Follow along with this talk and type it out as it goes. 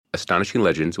Astonishing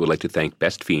Legends would like to thank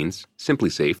Best Fiends, Simply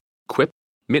Safe, Quip,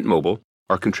 Mint Mobile,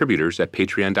 our contributors at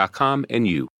patreon.com, and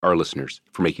you, our listeners,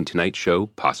 for making tonight's show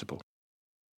possible.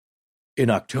 In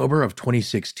October of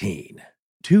 2016,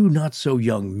 two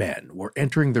not-so-young men were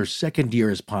entering their second year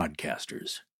as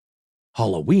podcasters.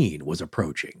 Halloween was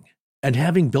approaching, and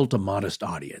having built a modest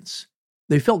audience,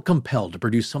 they felt compelled to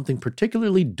produce something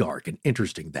particularly dark and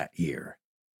interesting that year.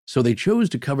 So they chose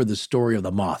to cover the story of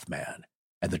the Mothman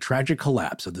and the tragic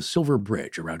collapse of the Silver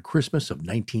Bridge around Christmas of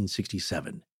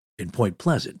 1967 in Point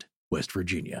Pleasant, West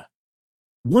Virginia.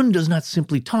 One does not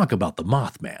simply talk about the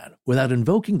Mothman without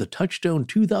invoking the Touchstone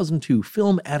 2002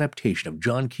 film adaptation of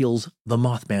John Keel's The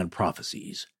Mothman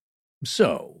Prophecies.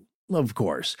 So, of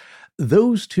course,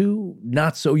 those two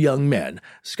not-so-young men,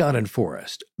 Scott and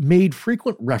Forrest, made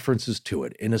frequent references to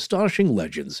it in Astonishing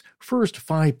Legends' first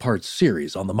 5-part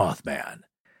series on the Mothman,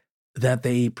 that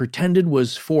they pretended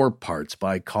was 4 parts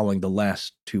by calling the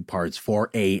last 2 parts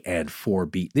 4A and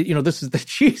 4B. You know, this is the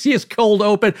cheesiest cold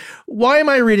open. Why am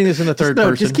I reading this in the third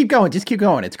person? Just keep going. Just keep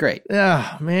going. It's great.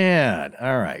 Ah, man.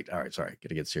 All right. Sorry.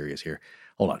 Gotta get serious here.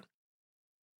 Hold on.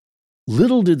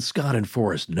 Little did Scott and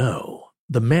Forrest know,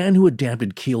 the man who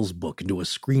adapted Keel's book into a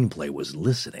screenplay was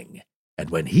listening, and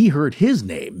when he heard his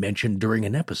name mentioned during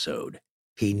an episode,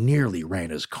 he nearly ran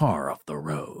his car off the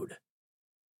road.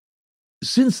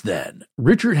 Since then,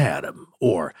 Richard Haddam,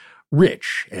 or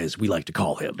Rich, as we like to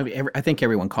call him. I think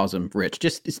everyone calls him Rich.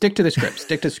 Just stick to the script.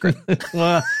 Stick to the script.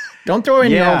 Don't throw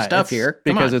in your own stuff here.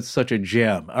 Because it's such a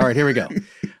gem. All right, here we go.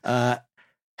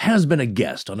 Has been a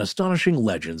guest on Astonishing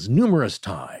Legends numerous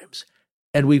times,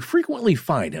 and we frequently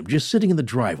find him just sitting in the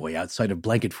driveway outside of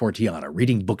Blanket Forteana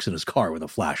reading books in his car with a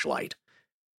flashlight.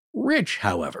 Rich,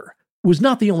 however, was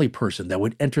not the only person that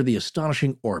would enter the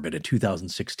astonishing orbit in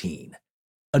 2016.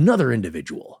 Another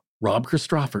individual, Rob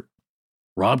Christopher.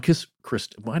 Why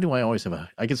do I always have a...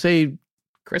 I can say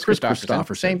Chris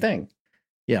Christopherson. Same thing.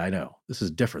 Yeah, I know. This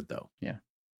is different, though. Yeah.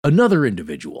 Another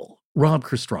individual, Rob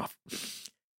Christopher.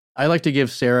 I like to give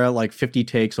Sarah like 50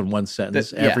 takes on one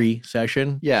sentence every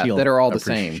session. Yeah, that are all the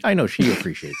same. I know, she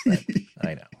appreciates that.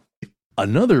 I know.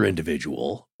 Another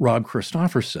individual, Rob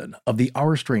Christopherson of the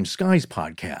Our Strange Skies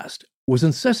podcast, was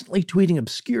incessantly tweeting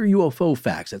obscure UFO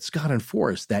facts at Scott and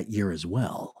Forrest that year as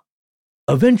well.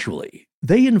 Eventually,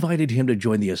 they invited him to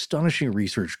join the Astonishing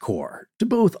Research Corps to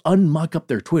both unmuck up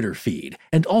their Twitter feed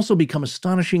and also become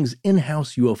Astonishing's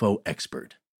in-house UFO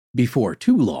expert. Before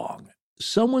too long,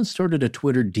 someone started a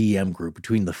Twitter DM group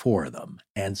between the 4 of them,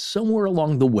 and somewhere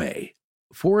along the way,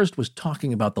 Forrest was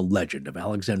talking about the legend of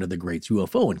Alexander the Great's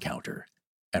UFO encounter,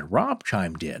 and Rob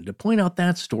chimed in to point out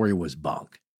that story was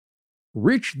bunk.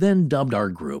 Rich then dubbed our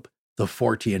group the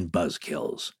Fortean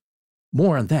Buzzkills.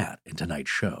 More on that in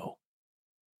tonight's show.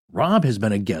 Rob has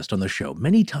been a guest on the show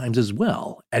many times as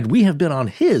well, and we have been on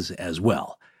his as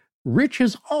well. Rich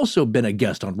has also been a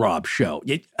guest on Rob's show.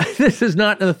 This is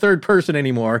not in the third person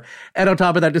anymore, and on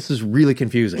top of that, this is really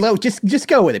confusing. Lo, just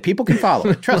go with it. People can follow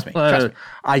it. Trust me.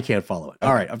 I can't follow it.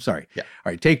 All right, I'm sorry. Yeah.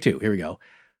 All right, take 2. Here we go.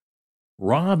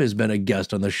 Rob has been a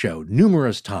guest on the show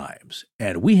numerous times,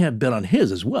 and we have been on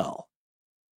his as well.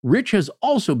 Rich has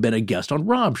also been a guest on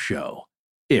Rob's show.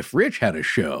 If Rich had a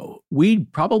show,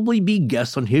 we'd probably be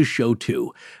guests on his show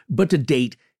too, but to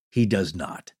date, he does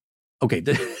not. Okay,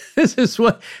 this is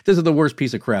the worst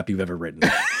piece of crap you've ever written.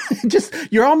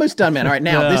 You're almost done, man. All right,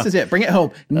 now this is it. Bring it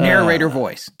home. Narrator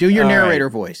voice. Do your narrator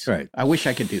voice. Right. I wish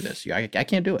I could do this. I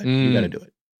can't do it. You got to do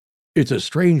it. It's a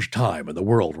strange time in the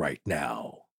world right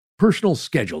now. Personal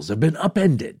schedules have been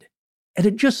upended, and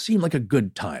it just seemed like a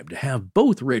good time to have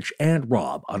both Rich and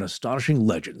Rob on Astonishing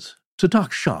Legends to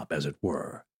talk shop, as it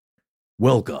were.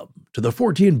 Welcome to the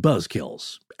Fortean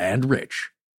Buzzkills and Rich.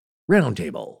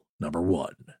 Roundtable number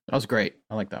 1. That was great.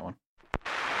 I like that one.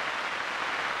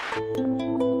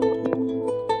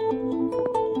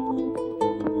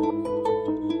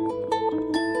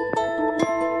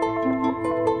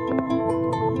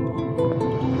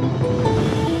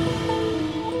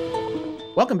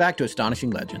 Welcome back to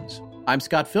Astonishing Legends. I'm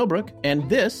Scott Philbrook, and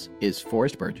this is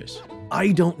Forrest Burgess.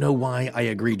 I don't know why I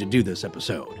agreed to do this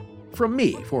episode. From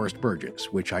me, Forrest Burgess,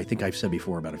 which I think I've said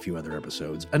before about a few other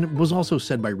episodes, and it was also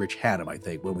said by Rich Haddam, I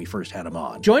think, when we first had him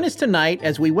on. Join us tonight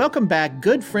as we welcome back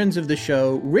good friends of the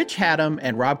show, Rich Haddam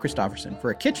and Rob Christopherson,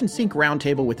 for a kitchen sink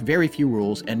roundtable with very few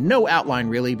rules and no outline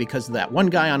really, because that one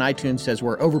guy on iTunes says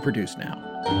we're overproduced now.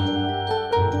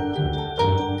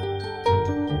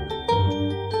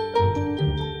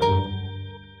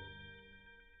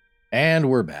 And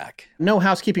we're back. No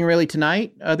housekeeping really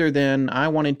tonight, other than I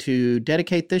wanted to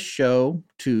dedicate this show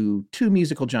to 2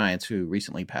 musical giants who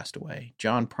recently passed away,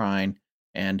 John Prine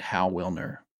and Hal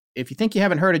Wilner. If you think you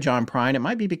haven't heard of John Prine, it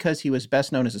might be because he was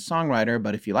best known as a songwriter,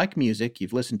 but if you like music,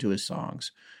 you've listened to his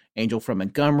songs. Angel from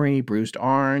Montgomery, Bruised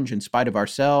Orange, In Spite of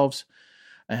Ourselves.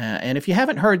 And if you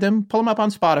haven't heard them, pull them up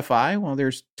on Spotify. Well,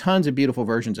 there's tons of beautiful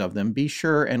versions of them. Be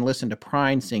sure and listen to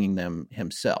Prine singing them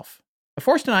himself.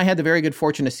 Forrest and I had the very good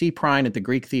fortune to see Prine at the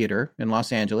Greek Theater in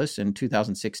Los Angeles in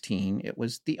 2016. It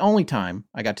was the only time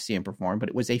I got to see him perform, but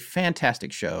it was a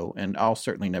fantastic show, and I'll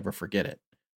certainly never forget it.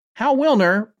 Hal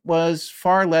Willner was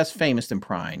far less famous than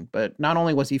Prine, but not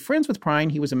only was he friends with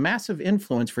Prine, he was a massive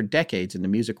influence for decades in the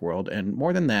music world, and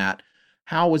more than that,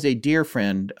 Hal was a dear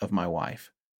friend of my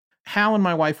wife. Hal and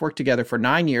my wife worked together for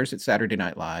 9 years at Saturday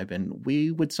Night Live, and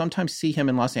we would sometimes see him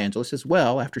in Los Angeles as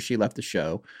well after she left the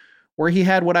show, where he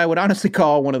had what I would honestly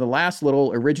call one of the last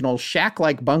little original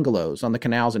shack-like bungalows on the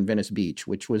canals in Venice Beach,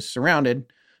 which was surrounded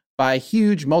by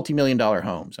huge multi-million-dollar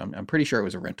homes. I'm pretty sure it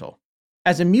was a rental.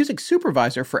 As a music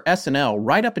supervisor for SNL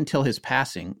right up until his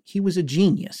passing, he was a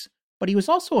genius, but he was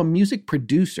also a music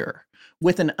producer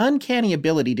with an uncanny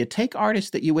ability to take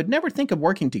artists that you would never think of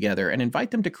working together and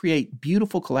invite them to create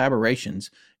beautiful collaborations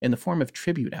in the form of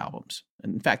tribute albums.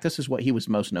 In fact, this is what he was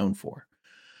most known for.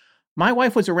 My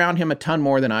wife was around him a ton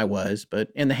more than I was, but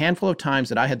in the handful of times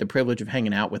that I had the privilege of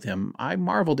hanging out with him, I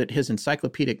marveled at his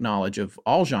encyclopedic knowledge of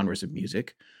all genres of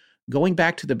music, going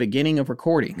back to the beginning of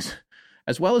recordings,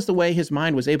 as well as the way his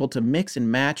mind was able to mix and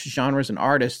match genres and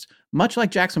artists, much like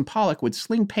Jackson Pollock would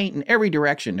sling paint in every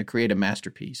direction to create a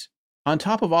masterpiece. On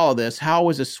top of all of this, Hal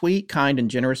was a sweet, kind, and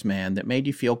generous man that made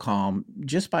you feel calm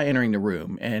just by entering the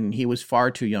room, and he was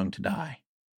far too young to die.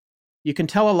 You can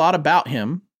tell a lot about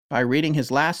him by reading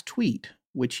his last tweet,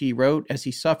 which he wrote as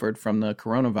he suffered from the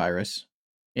coronavirus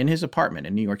in his apartment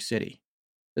in New York City.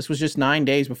 This was just 9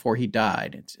 days before he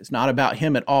died. It's not about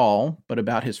him at all, but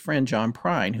about his friend John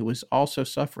Prine, who was also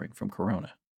suffering from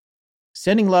corona.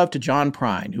 Sending love to John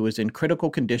Prine, who is in critical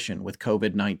condition with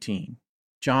COVID-19.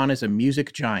 John is a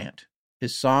music giant.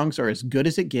 His songs are as good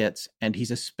as it gets, and he's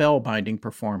a spellbinding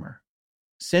performer.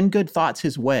 Send good thoughts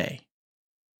his way.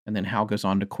 And then Hal goes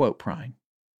on to quote Prine.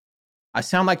 I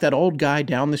sound like that old guy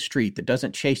down the street that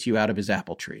doesn't chase you out of his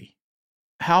apple tree.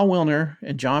 Hal Willner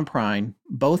and John Prine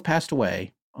both passed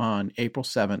away on April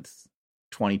 7th,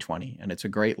 2020, and it's a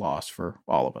great loss for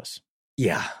all of us.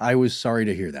 Yeah, I was sorry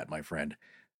to hear that, my friend.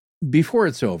 Before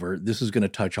it's over, this is going to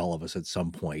touch all of us at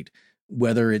some point,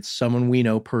 whether it's someone we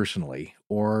know personally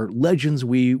or legends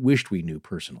we wished we knew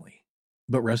personally.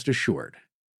 But rest assured,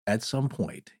 at some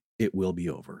point, it will be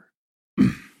over.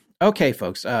 Okay,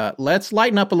 folks, let's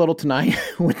lighten up a little tonight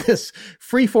with this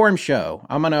freeform show.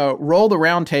 I'm going to roll the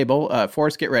round table.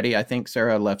 Forrest, get ready. I think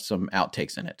Sarah left some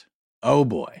outtakes in it. Oh,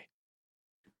 boy.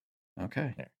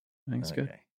 Okay. I think it's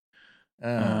Okay.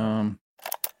 good.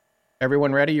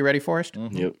 Everyone ready? You ready, Forrest?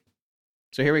 Mm-hmm. Yep.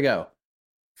 So here we go.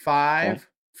 5,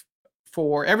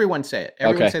 4. Everyone say it.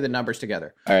 Everyone say the numbers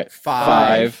together. All right.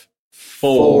 5,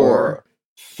 4,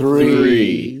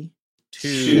 3,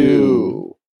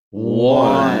 2,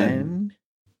 1.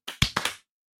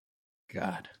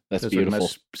 God. That's Those beautiful. are the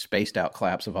most spaced out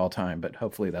claps of all time, but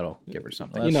hopefully that'll give her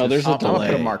something. You know, there's a I'm going to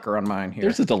delay. put a marker on mine here.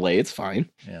 There's a delay. It's fine.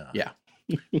 Yeah.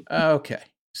 Okay.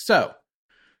 So,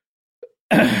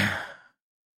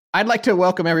 I'd like to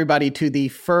welcome everybody to the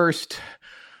first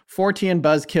Fortean,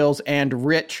 Buzzkills, and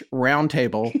Rich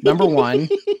Roundtable, number 1,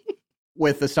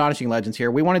 with Astonishing Legends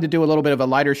here. We wanted to do a little bit of a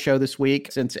lighter show this week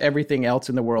since everything else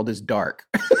in the world is dark,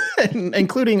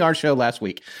 including our show last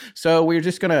week. So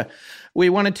we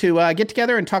wanted to get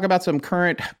together and talk about some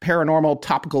current paranormal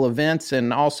topical events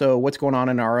and also what's going on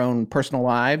in our own personal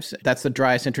lives. That's the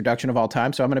driest introduction of all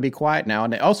time, so I'm going to be quiet now.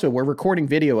 And also, we're recording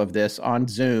video of this on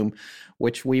Zoom,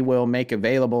 which we will make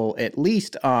available at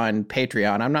least on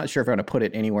Patreon. I'm not sure if I'm going to put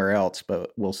it anywhere else,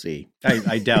 but we'll see.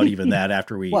 I doubt even that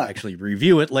after we actually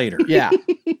review it later. Yeah.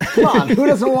 Come on, who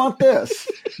doesn't want this?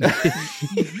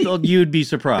 You'd be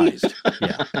surprised.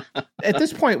 Yeah. At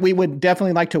this point, we would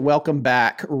definitely like to welcome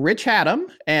back Rich Haddam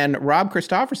and Rob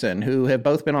Christofferson, who have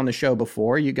both been on the show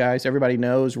before. You guys, everybody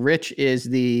knows Rich is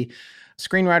the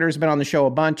screenwriter, has been on the show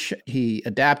a bunch. He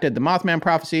adapted the Mothman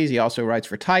Prophecies. He also writes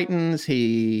for Titans.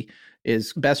 He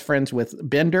is best friends with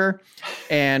Bender.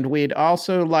 And we'd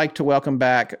also like to welcome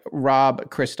back Rob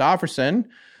Christofferson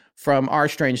from Our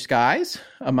Strange Skies,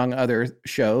 among other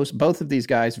shows. Both of these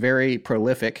guys very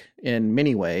prolific in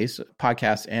many ways,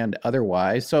 podcasts and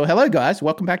otherwise. So hello, guys.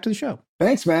 Welcome back to the show.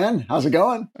 Thanks, man. How's it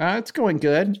going? It's going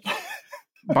good.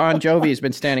 Bon Jovi has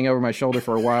been standing over my shoulder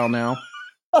for a while now,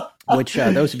 which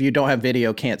those of you who don't have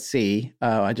video can't see.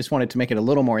 I just wanted to make it a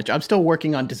little more interesting. I'm still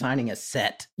working on designing a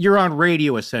set. You're on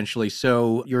radio, essentially,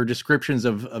 so your descriptions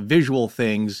of visual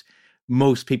things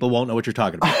most people won't know what you're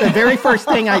talking about. The very first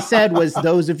thing I said was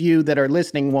those of you that are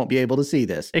listening won't be able to see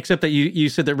this. Except that you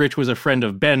said that Rich was a friend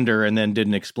of Bender and then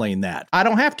didn't explain that. I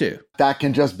don't have to. That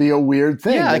can just be a weird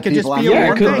thing. Yeah, it could just be Yeah, a it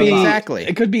weird could thing. be Exactly.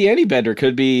 It could be any Bender.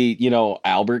 Could be,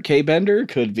 Albert K. Bender.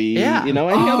 Could be, any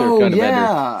other kind of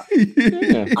Bender.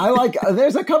 Yeah.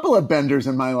 There's a couple of Benders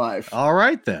in my life. All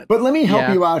right, then. But let me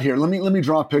help you out here. Let me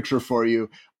draw a picture for you.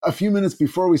 A few minutes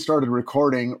before we started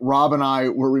recording, Rob and I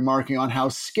were remarking on how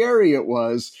scary it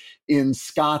was in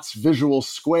Scott's visual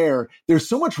square. There's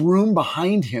so much room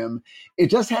behind him. It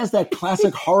just has that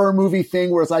classic horror movie thing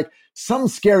where it's like something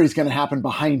scary is going to happen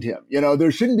behind him.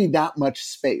 There shouldn't be that much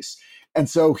space. And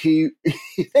so he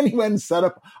went and set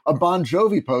up a Bon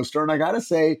Jovi poster. And I got to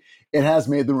say, it has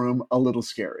made the room a little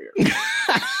scarier.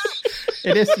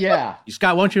 It is, yeah.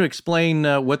 Scott, why don't you explain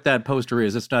what that poster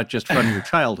is? It's not just from your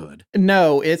childhood.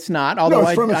 No, it's not. Although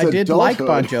I did like adulthood.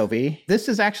 Bon Jovi. This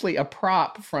is actually a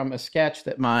prop from a sketch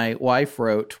that my wife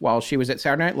wrote while she was at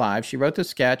Saturday Night Live. She wrote the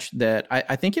sketch that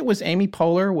I think it was Amy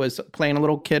Poehler was playing a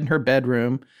little kid in her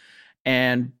bedroom.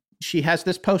 And she has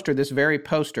this poster, this very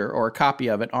poster or a copy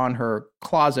of it on her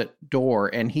closet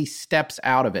door. And he steps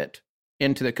out of it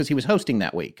because he was hosting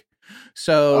that week.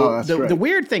 So the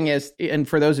weird thing is, and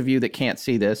for those of you that can't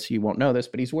see this, you won't know this,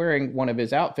 but he's wearing one of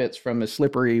his outfits from the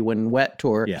Slippery When Wet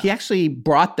tour. Yeah. He actually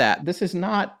brought that. This is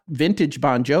not vintage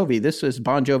Bon Jovi. This is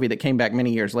Bon Jovi that came back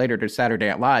many years later to Saturday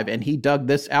Night Live, and he dug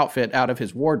this outfit out of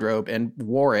his wardrobe and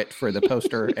wore it for the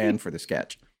poster and for the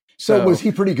sketch. So was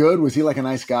he pretty good? Was he like a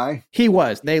nice guy? He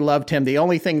was. They loved him. The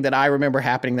only thing that I remember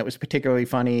happening that was particularly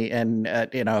funny, and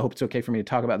I hope it's okay for me to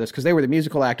talk about this, because they were the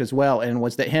musical act as well, and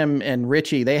was that him and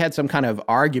Richie, they had some kind of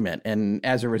argument, and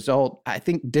as a result, I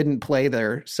think didn't play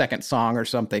their second song or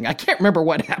something. I can't remember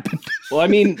what happened. Well, I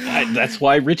mean, that's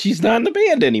why Richie's not in the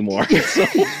band anymore. So.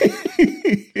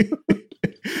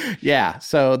 Yeah,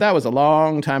 so that was a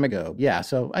long time ago. Yeah,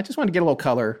 so I just wanted to get a little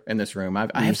color in this room.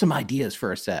 I have some ideas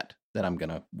for a set that I'm going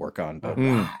to work on. But.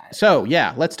 So,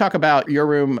 yeah, let's talk about your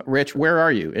room. Rich, where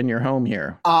are you in your home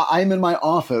here? I'm in my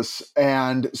office.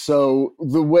 And so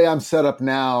the way I'm set up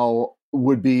now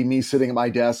would be me sitting at my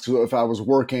desk. So if I was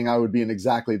working, I would be in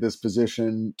exactly this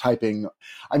position typing.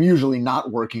 I'm usually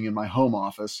not working in my home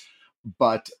office,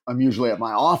 but I'm usually at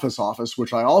my office,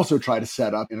 which I also try to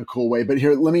set up in a cool way. But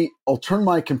here, I'll turn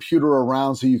my computer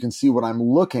around so you can see what I'm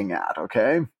looking at,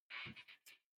 okay?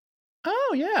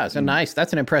 Oh, yeah.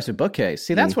 That's an impressive bookcase.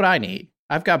 See, that's what I need.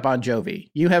 I've got Bon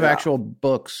Jovi. You have actual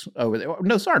books over there. No,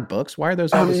 those aren't books. Why are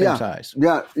those all the same size?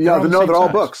 Yeah. They're all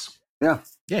books. Yeah.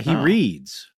 Yeah, he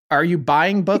reads. Are you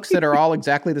buying books that are all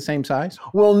exactly the same size?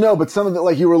 Well, no, but some of the,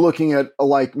 like you were looking at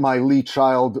like my Lee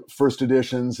Child first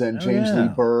editions and James Lee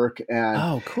Burke.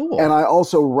 And, cool. And I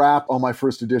also wrap all my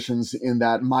first editions in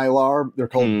that Mylar. They're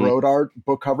called Broad Art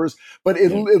book covers. But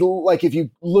it'll like, if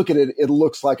you look at it, it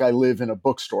looks like I live in a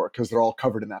bookstore because they're all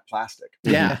covered in that plastic.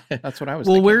 Yeah, that's what I was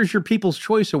thinking. Well, where's your People's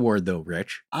Choice Award though,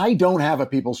 Rich? I don't have a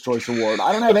People's Choice Award.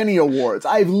 I don't have any awards.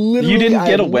 You didn't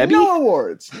get a Webby? No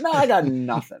awards. No, I got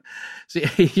nothing.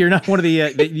 See, you're not one of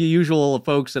the usual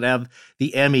folks that have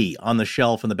the Emmy on the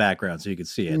shelf in the background so you could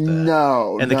see it.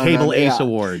 No. And the Cable Ace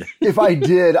Award. If I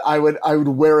did, I would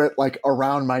wear it like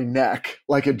around my neck,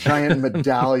 like a giant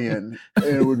medallion. And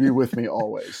it would be with me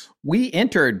always. We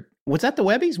entered, was that the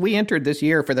Webbies? We entered this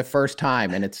year for the first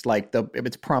time, and it's like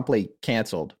it's promptly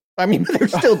canceled. I mean, they're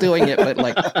still doing it, but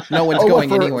like no one's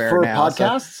going anywhere now. For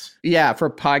podcasts? So, yeah, for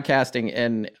podcasting.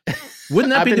 And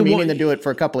wouldn't that I've be been the meaning to do it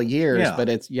for a couple of years, Yeah.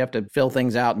 but you have to fill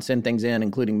things out and send things in,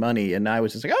 including money. And I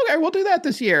was just like, okay, we'll do that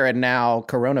this year. And now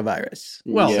coronavirus.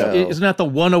 Well, isn't that the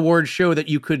one award show that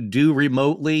you could do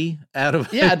remotely out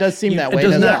of? Yeah, it does seem that way. It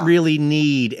does not really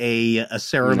need a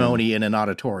ceremony in an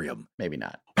auditorium. Maybe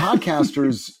not.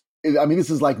 Podcasters, I mean, this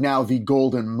is like now the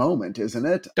golden moment, isn't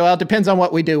it? Well, it depends on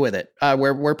what we do with it.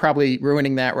 We're probably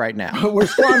ruining that right now. We're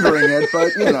squandering it,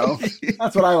 but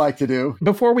that's what I like to do.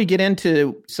 Before we get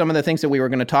into some of the things that we were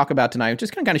going to talk about tonight, we're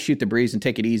just going to kind of shoot the breeze and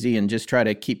take it easy and just try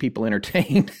to keep people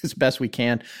entertained as best we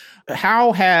can.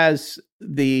 How has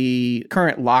the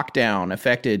current lockdown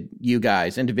affected you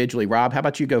guys individually? Rob, how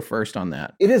about you go first on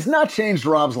that? It has not changed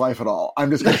Rob's life at all.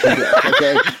 I'm just going to predict,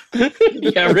 okay?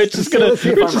 Yeah, Rich is going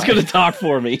to talk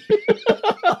for me.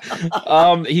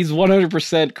 He's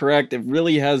 100% correct. It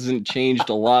really hasn't changed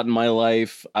a lot in my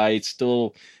life. I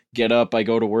still get up. I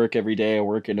go to work every day. I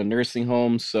work in a nursing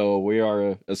home, so we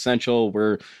are essential.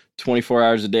 We're 24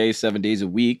 hours a day, 7 days a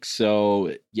week.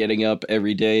 So getting up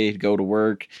every day, go to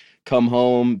work, come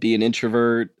home, be an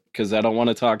introvert, because I don't want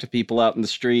to talk to people out in the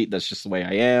street. That's just the way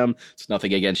I am. It's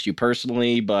nothing against you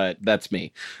personally, but that's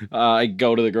me. I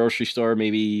go to the grocery store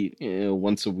maybe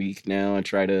once a week now. I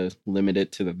try to limit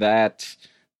it to that,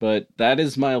 but that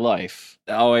is my life.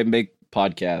 Oh, I make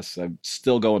podcasts. I'm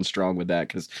still going strong with that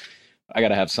because I got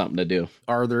to have something to do.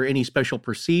 Are there any special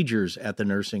procedures at the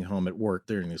nursing home at work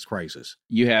during this crisis?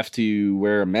 You have to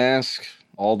wear a mask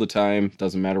all the time.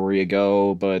 Doesn't matter where you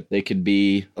go, but they could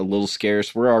be a little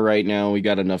scarce. We're all right now. We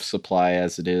got enough supply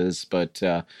as it is, but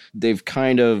they've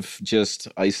kind of just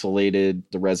isolated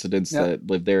the residents that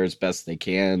live there as best they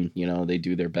can. You know, they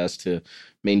do their best to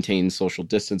maintain social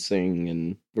distancing,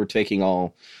 and we're taking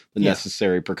all the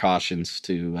necessary precautions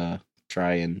to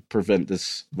try and prevent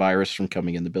this virus from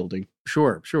coming in the building.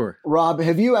 Sure. Rob,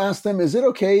 have you asked them, is it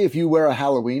okay if you wear a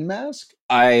Halloween mask?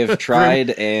 I've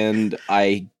tried, and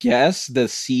I guess the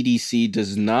CDC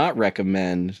does not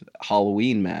recommend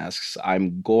Halloween masks.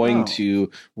 I'm going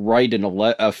to write an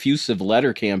effusive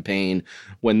letter campaign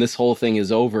when this whole thing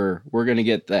is over. We're going to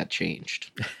get that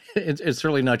changed. It's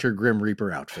certainly not your Grim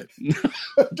Reaper outfit.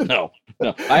 No.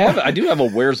 I do have a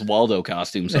Where's Waldo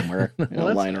costume somewhere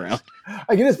lying around.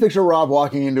 I can just picture Rob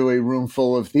walking into a room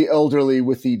full of the elderly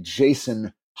with the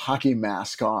Jason hockey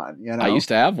mask on. You know? I used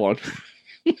to have one.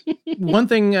 One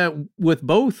thing with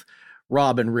both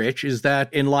Rob and Rich is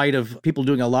that in light of people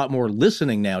doing a lot more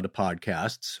listening now to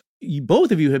podcasts,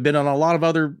 both of you have been on a lot of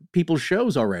other people's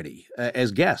shows already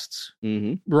as guests.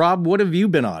 Mm-hmm. Rob, what have you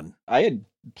been on? I had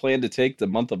planned to take the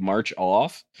month of March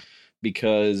off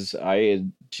because I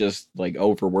had just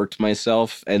overworked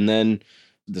myself, and then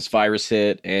this virus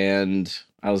hit, and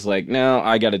I was like, no,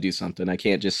 I got to do something. I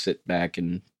can't just sit back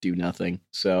and do nothing.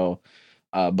 So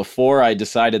before I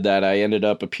decided that, I ended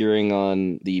up appearing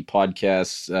on the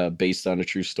podcast based on a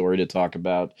true story to talk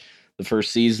about the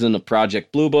first season of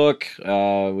Project Blue Book,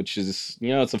 which is,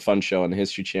 it's a fun show on the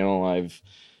History Channel. I've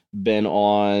been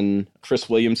on Chris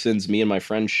Williamson's Me and My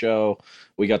Friend show.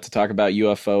 We got to talk about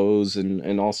UFOs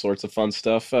and all sorts of fun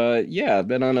stuff. I've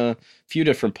been on a few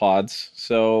different pods,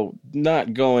 so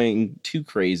not going too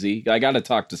crazy. I got to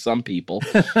talk to some people.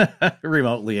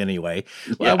 Remotely anyway.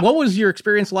 Yeah. What was your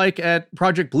experience like at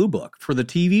Project Blue Book for the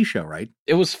TV show, right?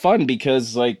 It was fun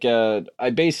because I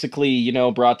basically,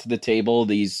 brought to the table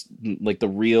these the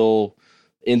real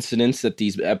incidents that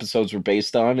these episodes were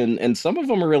based on, and some of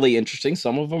them are really interesting,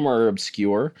 some of them are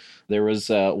obscure. There was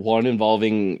one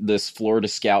involving this Florida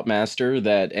Scoutmaster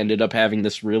that ended up having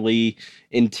this really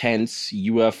intense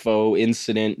UFO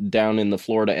incident down in the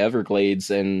Florida Everglades,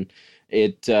 and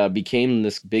it became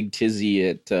this big tizzy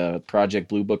at Project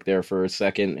Blue Book there for a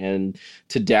second. And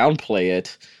to downplay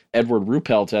it, Edward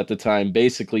Ruppelt at the time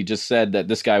basically just said that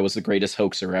this guy was the greatest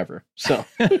hoaxer ever. So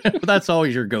that's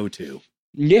always your go-to.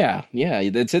 Yeah,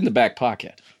 it's in the back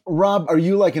pocket. Rob, are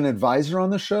you like an advisor on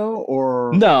the show,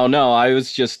 or? No, I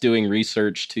was just doing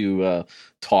research to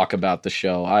talk about the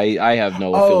show. I have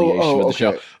no affiliation with the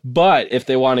show. But if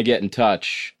they want to get in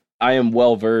touch, I am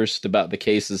well-versed about the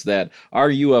cases that our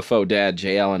UFO dad,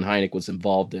 J. Allen Hynek, was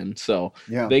involved in. So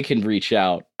they can reach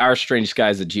out.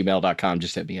 OurStrangeSkies@gmail.com.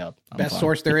 Just hit me up. Best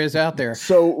source there is out there.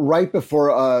 So right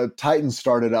before Titans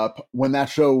started up, when that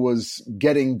show was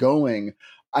getting going,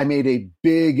 I made a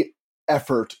big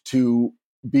effort to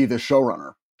be the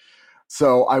showrunner.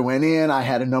 So I went in, I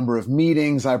had a number of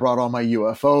meetings, I brought all my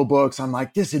UFO books. I'm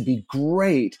like, this would be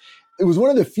great. It was one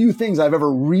of the few things I've ever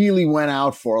really went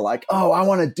out for, like, oh, I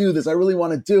want to do this. I really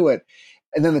want to do it.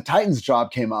 And then the Titans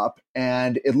job came up,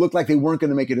 and it looked like they weren't going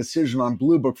to make a decision on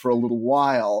Blue Book for a little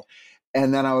while.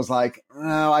 And then I was like,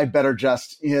 oh, I better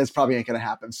just, this probably ain't going to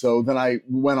happen. So then I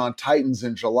went on Titans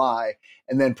in July,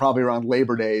 and then probably around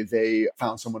Labor Day, they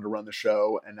found someone to run the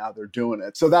show, and now they're doing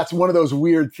it. So that's one of those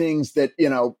weird things that,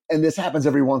 and this happens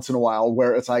every once in a while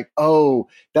where it's like, oh,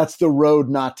 that's the road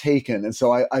not taken. And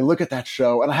so I look at that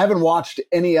show, and I haven't watched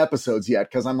any episodes yet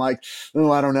because I'm like,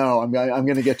 oh, I don't know. I'm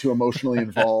going to get too emotionally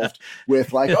involved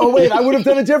with like, oh, wait, I would have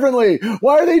done it differently.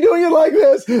 Why are they doing it like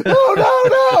this?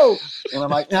 No. And I'm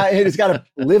like, nah, it's got to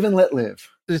live and let live.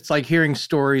 It's like hearing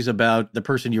stories about the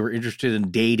person you were interested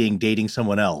in dating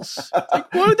someone else.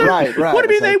 Like, right. What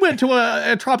do you mean they went to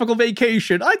a tropical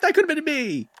vacation? That could have been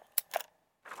me.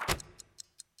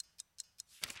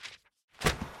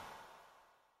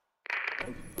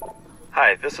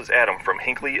 Hi, this is Adam from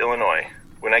Hinckley, Illinois.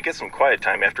 When I get some quiet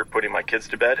time after putting my kids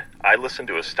to bed, I listen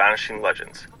to Astonishing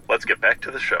Legends. Let's get back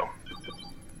to the show.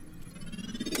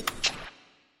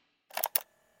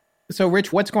 So,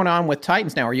 Rich, what's going on with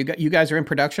Titans now? Are you guys are in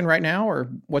production right now, or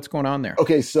what's going on there?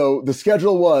 Okay, so the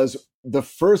schedule was the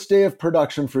first day of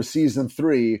production for season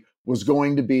 3 was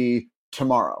going to be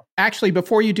tomorrow. Actually,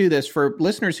 before you do this, for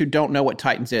listeners who don't know what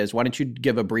Titans is, why don't you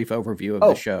give a brief overview of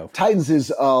the show? Titans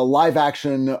is a live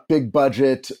action, big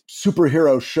budget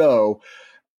superhero show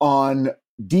on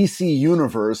DC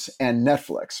Universe and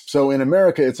Netflix. So in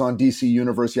America, it's on DC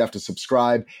Universe. You have to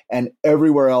subscribe, and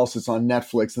everywhere else it's on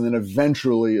Netflix. And then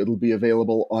eventually it'll be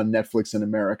available on Netflix in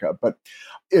America. But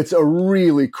it's a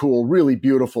really cool, really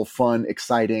beautiful, fun,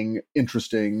 exciting,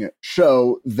 interesting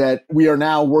show that we are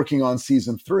now working on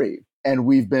season 3. And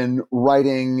we've been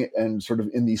writing and sort of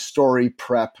in the story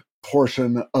prep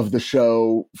portion of the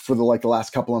show for the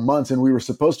last couple of months. And we were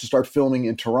supposed to start filming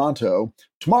in Toronto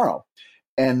tomorrow.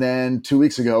 And then 2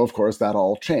 weeks ago, of course, that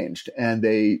all changed and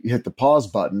they hit the pause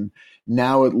button.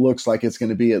 Now it looks like it's going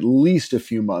to be at least a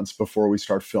few months before we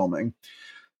start filming.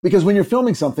 Because when you're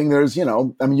filming something, there's,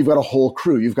 you've got a whole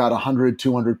crew. You've got 100,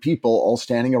 200 people all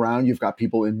standing around. You've got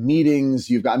people in meetings.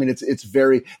 It's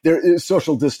very,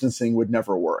 social distancing would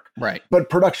never work. Right.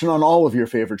 But production on all of your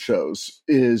favorite shows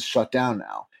is shut down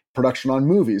now. Production on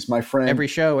movies, my friend. Every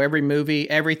show, every movie,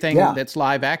 everything that's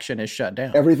live action is shut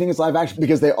down. Everything is live action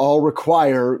because they all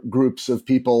require groups of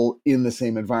people in the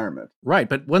same environment. Right.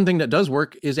 But one thing that does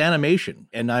work is animation.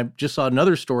 And I just saw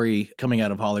another story coming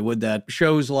out of Hollywood that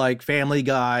shows like Family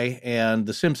Guy and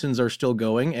The Simpsons are still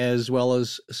going, as well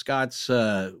as Scott's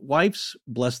wife's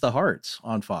Bless the Hearts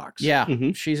on Fox. Yeah.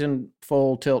 Mm-hmm. She's in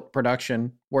full tilt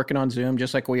production, working on Zoom,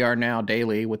 just like we are now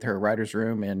daily with her writer's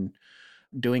room and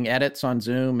doing edits on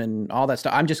Zoom and all that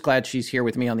stuff. I'm just glad she's here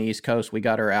with me on the East Coast. We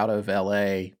got her out of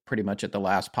LA pretty much at the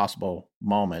last possible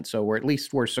moment. So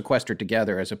we're sequestered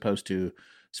together as opposed to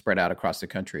spread out across the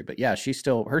country. But yeah,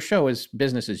 her show is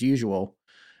business as usual.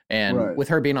 And with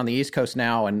her being on the East Coast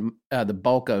now and the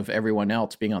bulk of everyone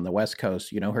else being on the West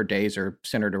Coast, her days are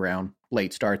centered around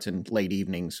late starts and late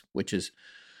evenings, which is,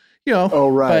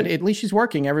 but at least she's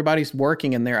working. Everybody's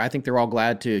working in there. I think they're all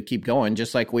glad to keep going,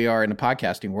 just like we are in the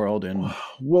podcasting world. And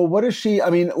well, what is she?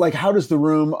 How does the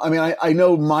room? I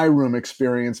know my room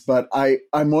experience, but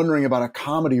I'm wondering about a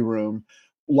comedy room.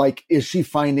 Is she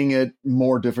finding it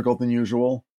more difficult than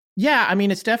usual? Yeah,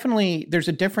 it's definitely, there's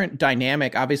a different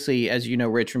dynamic. Obviously, as you know,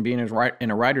 Rich, from being in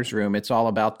a writer's room, it's all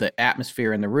about the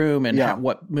atmosphere in the room and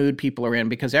what mood people are in,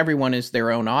 because everyone is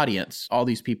their own audience. All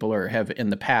these people have in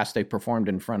the past, they've performed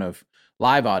in front of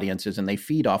live audiences and they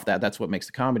feed off that. That's what makes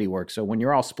the comedy work. So when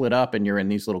you're all split up and you're in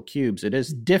these little cubes, it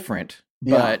is different.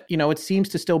 But, it seems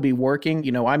to still be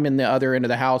working. I'm in the other end of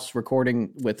the house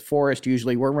recording with Forrest.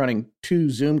 Usually we're running 2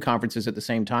 Zoom conferences at the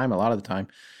same time a lot of the time.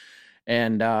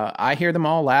 And I hear them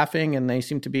all laughing and they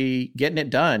seem to be getting it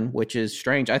done, which is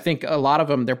strange. I think a lot of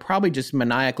them, they're probably just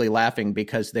maniacally laughing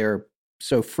because they're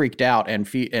so freaked out and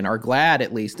are glad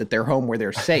at least that they're home where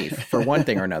they're safe for one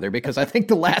thing or another. Because I think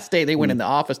the last day they went in the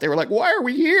office, they were like, why are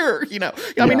we here?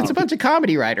 It's a bunch of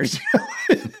comedy writers.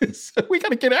 So we got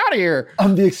to get out of here.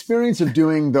 The experience of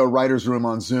doing the writer's room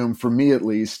on Zoom, for me at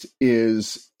least,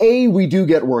 is we do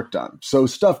get work done. So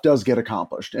stuff does get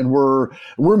accomplished and we're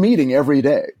meeting every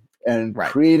day. And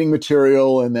creating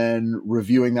material and then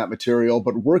reviewing that material,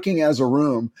 but working as a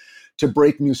room to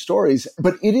break new stories.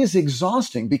 But it is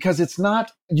exhausting because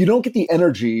you don't get the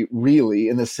energy really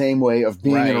in the same way of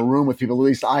being in a room with people. At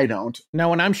least I don't.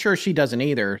 No, and I'm sure she doesn't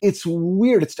either. It's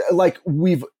weird. It's like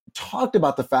we've talked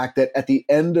about the fact that at the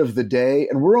end of the day,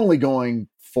 and we're only going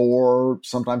 4,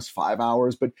 sometimes 5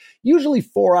 hours, but usually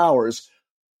 4 hours,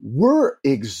 we're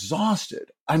exhausted.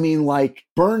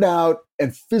 Burned out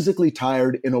and physically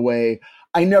tired in a way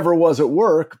I never was at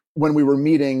work when we were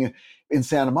meeting in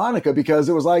Santa Monica, because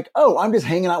it was like, I'm just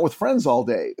hanging out with friends all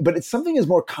day. But something is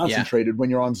more concentrated when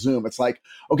you're on Zoom. It's like,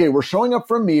 okay, we're showing up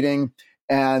for a meeting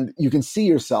and you can see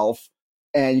yourself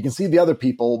and you can see the other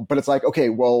people, but it's like, okay,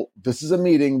 well, this is a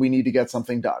meeting. We need to get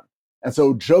something done. And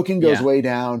so joking goes way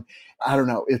down. I don't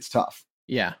know. It's tough.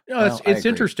 Yeah. It's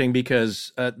interesting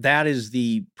because that is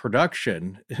the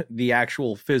production, the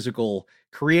actual physical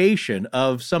creation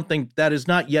of something that is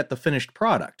not yet the finished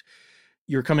product.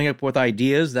 You're coming up with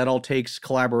ideas. That all takes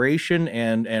collaboration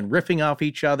and riffing off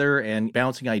each other and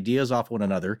bouncing ideas off one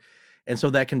another. And so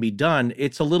that can be done.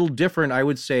 It's a little different, I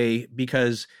would say,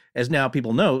 because as now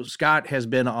people know, Scott has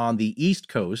been on the East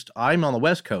Coast. I'm on the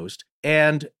West Coast.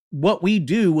 And what we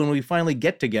do when we finally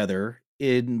get together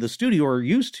in the studio or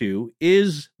used to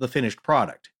is the finished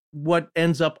product. What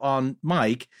ends up on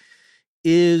mic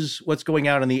is what's going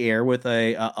out in the air with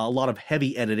a lot of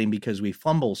heavy editing because we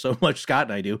fumble so much, Scott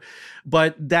and I do.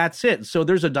 But that's it. So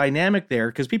there's a dynamic there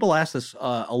because people ask this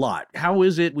a lot. How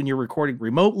is it when you're recording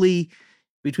remotely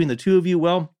between the two of you?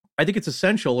 Well, I think it's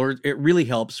essential, or it really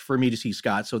helps for me to see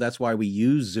Scott. So that's why we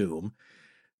use Zoom.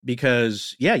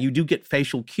 because, yeah, you do get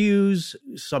facial cues,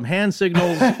 some hand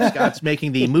signals. Scott's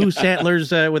making the moose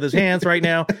antlers with his hands right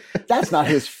now. That's not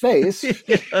his face.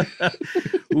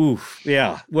 Oof,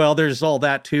 yeah. Well, there's all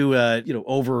that too,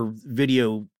 over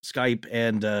video Skype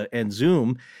and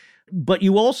Zoom. But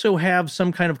you also have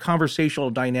some kind of conversational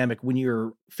dynamic when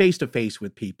you're face-to-face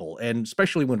with people, and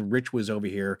especially when Rich was over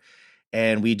here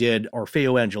and we did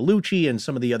Orfeo Angelucci and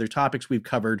some of the other topics we've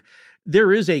covered.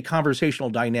 There is a conversational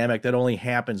dynamic that only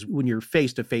happens when you're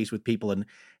face-to-face with people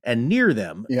and near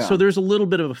them. Yeah. So there's a little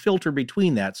bit of a filter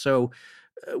between that. So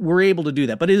we're able to do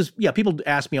that. But people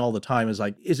ask me all the time,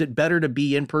 is it better to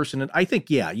be in person? And I think,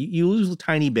 you lose a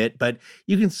tiny bit, but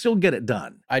you can still get it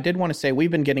done. I did want to say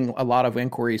we've been getting a lot of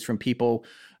inquiries from people,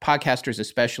 podcasters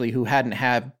especially, who hadn't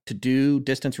had to do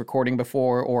distance recording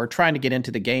before or trying to get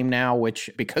into the game now, which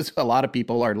because a lot of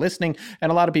people are listening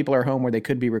and a lot of people are home where they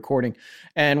could be recording.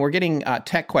 And we're getting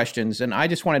tech questions. And I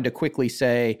just wanted to quickly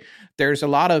say there's a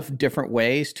lot of different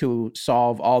ways to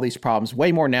solve all these problems,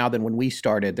 way more now than when we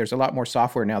started. There's a lot more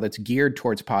software now that's geared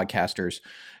towards podcasters.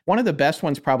 One of the best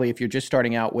ones, probably if you're just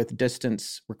starting out with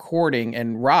distance recording,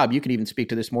 and Rob, you could even speak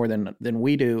to this more than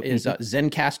we do, is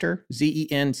Zencastr,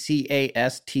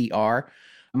 Zencastr.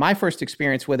 My first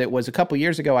experience with it was a couple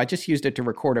years ago. I just used it to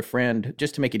record a friend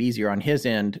just to make it easier on his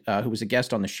end, who was a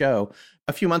guest on the show.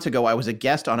 A few months ago, I was a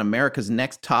guest on America's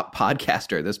Next Top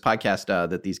Podcaster, this podcast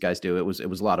that these guys do. It was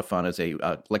a lot of fun as a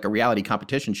reality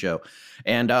competition show.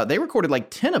 And they recorded like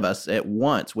 10 of us at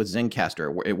once with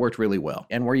Zencastr. It worked really well.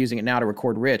 And we're using it now to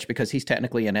record Rich because he's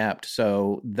technically inept.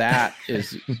 So that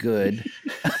is good.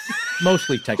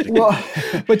 Mostly technically. Well,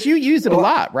 but you use it a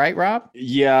lot, right, Rob?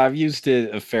 Yeah, I've used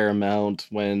it a fair amount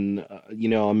when,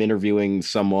 I'm interviewing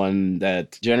someone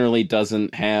that generally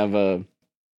doesn't have a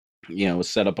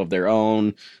setup of their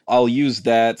own. I'll use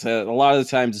that. A lot of the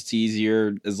times it's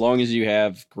easier as long as you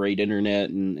have great internet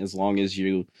and as long as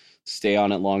you stay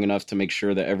on it long enough to make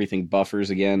sure that everything buffers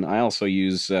again. I also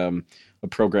use a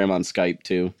program on Skype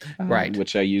too, right,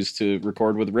 which I used to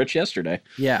record with Rich yesterday.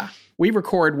 Yeah. We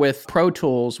record with Pro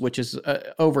Tools, which is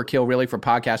overkill really for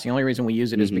podcasting. The only reason we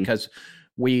use it is because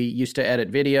we used to edit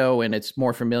video and it's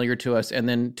more familiar to us. And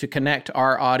then to connect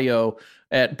our audio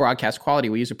at broadcast quality,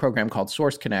 we use a program called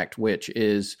Source Connect, which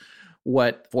is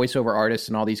what voiceover artists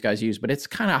and all these guys use. But it's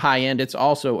kind of high end. It's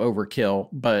also overkill,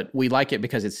 but we like it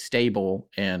because it's stable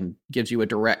and gives you a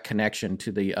direct connection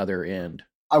to the other end.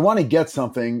 I want to get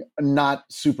something not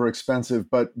super expensive,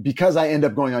 but because I end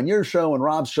up going on your show and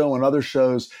Rob's show and other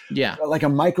shows, like a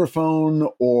microphone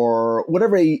or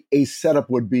whatever a setup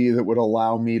would be that would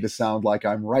allow me to sound like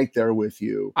I'm right there with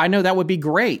you. I know that would be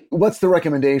great. What's the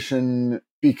recommendation?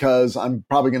 Because I'm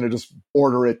probably going to just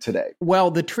order it today. Well,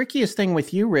 the trickiest thing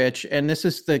with you, Rich, and this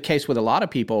is the case with a lot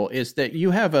of people, is that you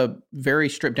have a very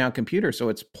stripped down computer. So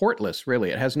it's portless,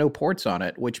 really. It has no ports on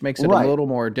it, which makes it a little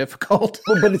more difficult.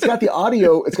 But it's got the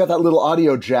audio. It's got that little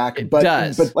audio jack. It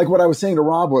does. But like what I was saying to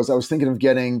Rob was I was thinking of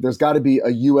there's got to be a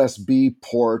USB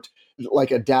port, like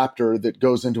adapter that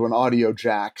goes into an audio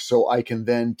jack. So I can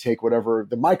then take whatever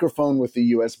the microphone with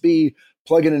the USB,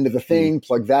 plug it into the thing,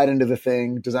 plug that into the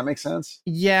thing. Does that make sense?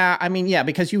 Yeah. I mean, yeah,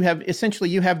 because you have the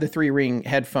 3-ring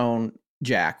headphone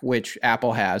jack, which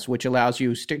Apple has, which allows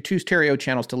you 2 stereo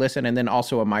channels to listen and then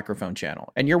also a microphone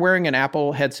channel. And you're wearing an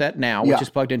Apple headset now, which is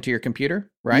plugged into your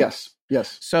computer, right?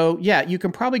 Yes. So yeah, you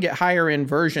can probably get higher end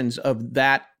versions of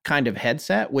that kind of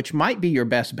headset, which might be your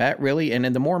best bet, really. And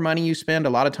then the more money you spend, a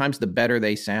lot of times the better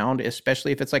they sound,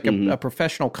 especially if it's like a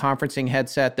professional conferencing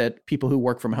headset that people who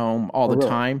work from home all the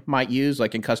time might use,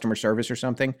 like in customer service or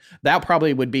something. That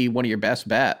probably would be one of your best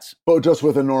bets. But just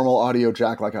with a normal audio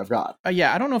jack like I've got.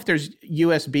 Yeah, I don't know if there's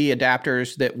USB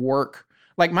adapters that work.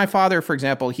 Like my father, for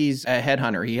example, he's a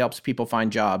headhunter. He helps people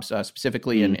find jobs,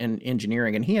 specifically in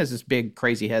engineering. And he has this big,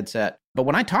 crazy headset. But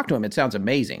when I talk to him, it sounds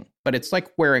amazing. But it's like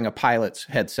wearing a pilot's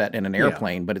headset in an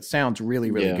airplane, but it sounds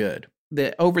really, really good.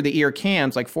 The over-the-ear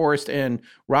cans, like Forrest and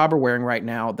Rob are wearing right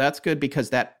now, that's good because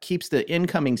that keeps the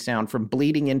incoming sound from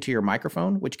bleeding into your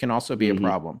microphone, which can also be a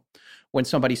problem. When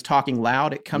somebody's talking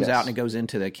loud, it comes out and it goes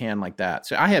into the can like that.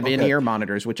 So I have in-ear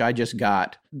monitors, which I just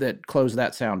got, that close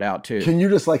that sound out too. Can you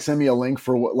just like send me a link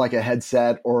for what, like a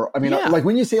headset or, I mean, like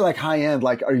when you say like high end,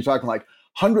 like, are you talking like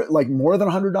more than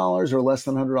 $100 or less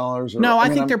than $100? No, I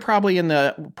think they're probably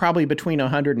probably between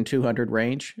 100 and 200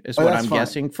 range is what I'm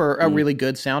guessing for a really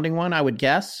good sounding one, I would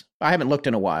guess. I haven't looked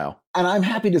in a while. And I'm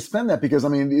happy to spend that because, I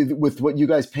mean, with what you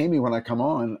guys pay me when I come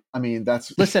on, I mean,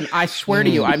 that's... Listen, I swear to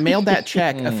you, I mailed that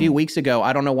check a few weeks ago.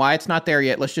 I don't know why it's not there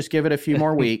yet. Let's just give it a few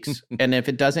more weeks. And if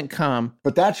it doesn't come...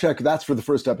 But that check, that's for the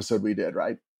first episode we did,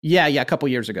 right? Yeah, a couple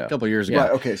years ago.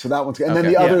 Right, okay, so that one's good. And then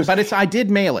the others... But I did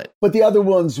mail it. But the other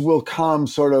ones will come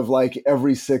sort of like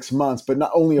every 6 months, but not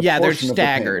only a portion they're of the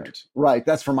staggered. payment. Right,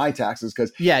 that's for my taxes,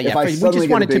 because we just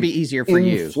want it to be easier for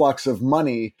you. Influx of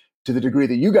money to the degree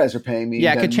that you guys are paying me,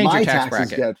 it could change your tax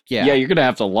bracket. Yeah, you're going to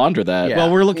have to launder that. Yeah.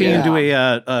 Well, we're looking into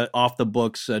a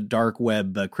off-the-books dark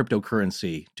web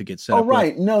cryptocurrency to get set up. Oh,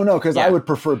 right. with. No, because I would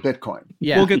prefer Bitcoin.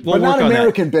 Yeah. We'll but not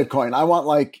American Bitcoin. I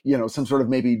want some sort of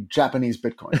maybe Japanese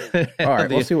Bitcoin. All right,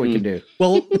 we'll see what we can do.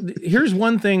 Well, here's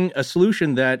one thing, a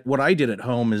solution that what I did at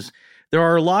home is there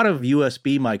are a lot of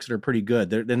USB mics that are pretty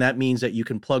good. Then that means that you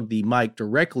can plug the mic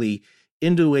directly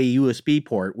into a USB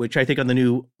port, which I think on the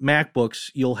new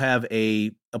MacBooks, you'll have a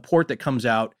port that comes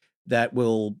out that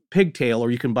will pigtail,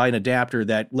 or you can buy an adapter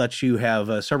that lets you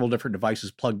have several different devices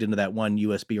plugged into that one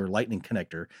USB or Lightning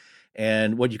connector.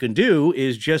 And what you can do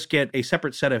is just get a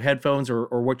separate set of headphones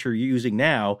or what you're using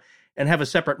now and have a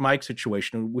separate mic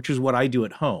situation, which is what I do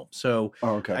at home. So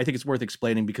I think it's worth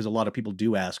explaining because a lot of people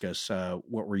do ask us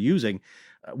what we're using.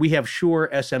 We have Shure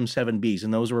SM7Bs,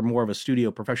 and those are more of a studio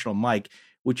professional mic,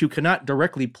 which you cannot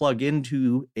directly plug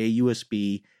into a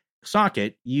USB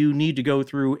socket. You need to go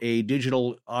through a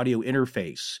digital audio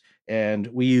interface. And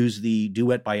we use the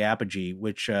Duet by Apogee,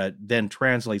 which then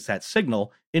translates that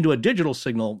signal into a digital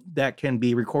signal that can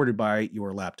be recorded by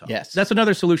your laptop. Yes. That's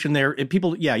another solution there. If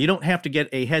people, you don't have to get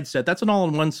a headset. That's an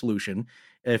all-in-one solution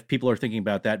if people are thinking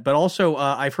about that. But also,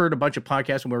 I've heard a bunch of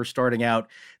podcasts when we were starting out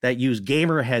that use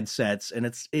gamer headsets, and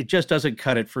it just doesn't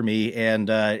cut it for me. And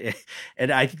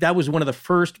that was one of the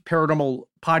first paranormal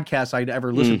podcasts I'd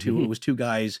ever listened to. It was two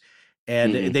guys.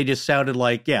 And they just sounded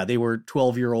like, they were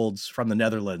 12-year-olds from the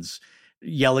Netherlands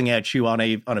yelling at you on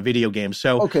a video game.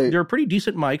 So there are pretty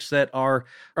decent mics that are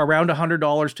around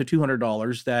 $100 to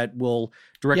 $200 that will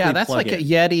directly plug in. Yeah, that's like a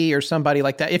Yeti or somebody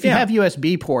like that. If you have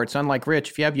USB ports, unlike Rich,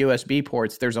 if you have USB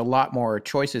ports, there's a lot more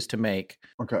choices to make.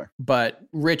 Okay. But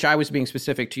Rich, I was being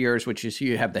specific to yours, which is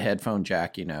you have the headphone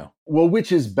jack, Well,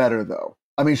 which is better, though?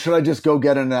 I mean, should I just go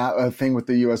get a thing with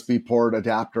the USB port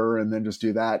adapter and then just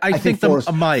do that? I think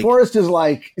a mic. Forrest is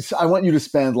like, I want you to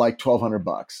spend like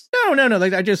 $1,200. No.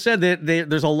 Like I just said, that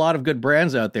there's a lot of good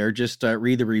brands out there. Just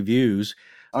read the reviews.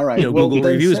 All right. Google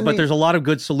reviews. But there's a lot of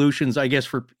good solutions, I guess,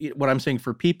 for what I'm saying,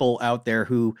 for people out there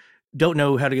who don't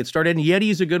know how to get started. And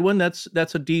Yeti is a good one. That's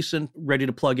a decent, ready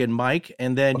to plug in mic.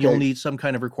 And then you'll need some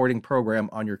kind of recording program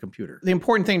on your computer. The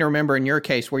important thing to remember in your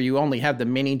case, where you only have the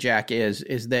mini jack is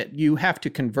that you have to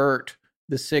convert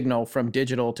the signal from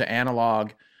digital to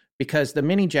analog, because the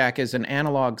mini jack is an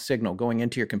analog signal going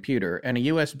into your computer, and a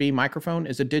USB microphone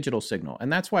is a digital signal.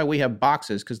 And that's why we have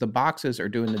boxes, because the boxes are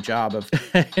doing the job of...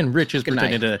 and Rich is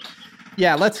pretending to...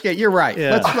 Yeah, you're right.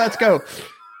 Yeah. Let's go.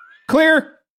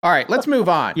 Clear? All right, let's move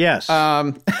on. Yes.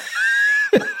 We're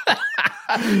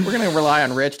going to rely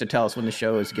on Rich to tell us when the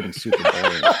show is getting super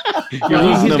boring. He's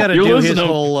got to do his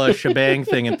whole shebang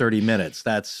thing in 30 minutes.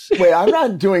 Wait, I'm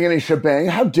not doing any shebang.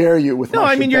 How dare you with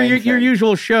my shebang your thing?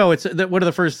 usual show. It's one of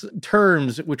the first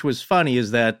terms, which was funny, is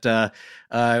that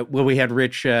when we had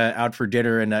Rich out for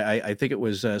dinner, and I think it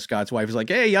was Scott's wife, was like,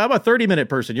 "Hey, I'm a 30-minute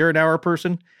person. You're an hour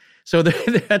person." So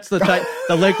that's the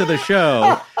length of the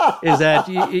show, is that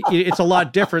it's a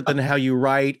lot different than how you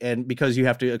write, and because you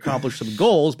have to accomplish some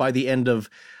goals by the end of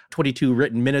 22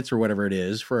 written minutes or whatever it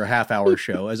is for a half-hour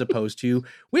show, as opposed to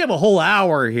we have a whole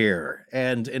hour here.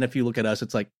 And if you look at us,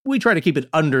 it's like we try to keep it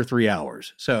under 3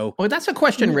 hours. So, well, that's a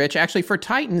question, Rich. Actually, for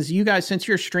Titans, you guys, since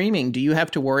you're streaming, do you have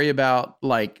to worry about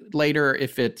like later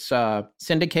if it's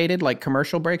syndicated, like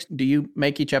commercial breaks? Do you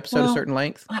make each episode a certain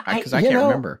length? Because I can't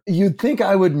remember. You'd think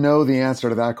I would know the answer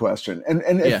to that question. And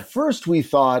at first we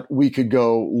thought we could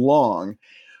go long.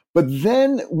 But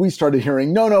then we started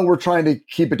hearing, no, we're trying to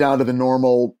keep it down to the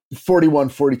normal 41,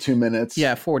 42 minutes.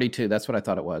 Yeah, 42. That's what I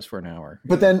thought it was for an hour.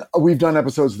 But then we've done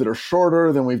episodes that are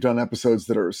shorter, then we've done episodes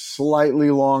that are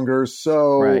slightly longer.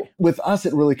 So with us,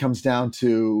 it really comes down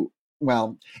to,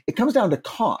 it comes down to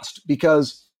cost,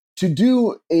 because to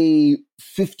do a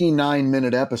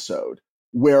 59-minute episode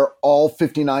where all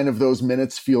 59 of those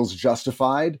minutes feels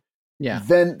justified,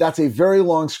 then that's a very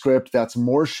long script. That's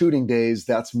more shooting days.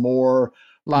 That's more...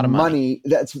 A lot of money.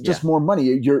 That's just more money.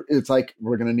 It's like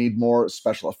we're going to need more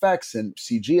special effects and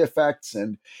CG effects,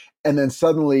 and and then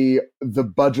suddenly the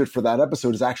budget for that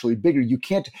episode is actually bigger.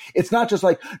 It's not just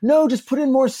like, no, just put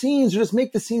in more scenes or just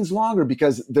make the scenes longer,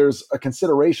 because there's a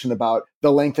consideration about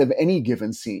the length of any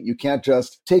given scene. You can't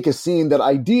just take a scene that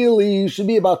ideally should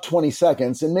be about 20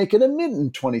 seconds and make it a minute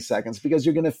and 20 seconds, because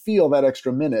you're going to feel that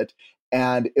extra minute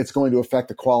and it's going to affect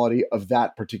the quality of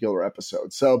that particular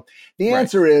episode. So the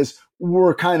answer is,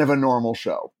 we're kind of a normal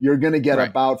show. You're going to get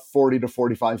about 40 to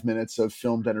 45 minutes of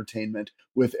filmed entertainment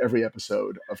with every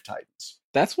episode of Titans.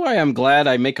 That's why I'm glad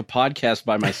I make a podcast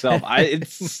by myself.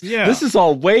 This is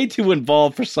all way too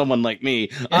involved for someone like me.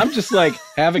 I'm just like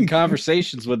having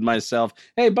conversations with myself.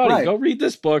 Hey, buddy, go read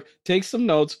this book, take some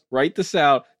notes, write this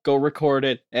out, go record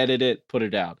it, edit it, put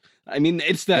it out. I mean,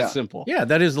 it's that simple. Yeah,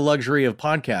 that is the luxury of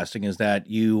podcasting, is that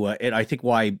and I think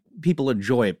why people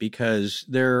enjoy it, because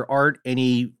there aren't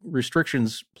any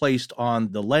restrictions placed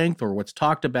on the length or what's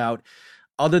talked about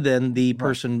other than the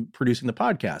person producing the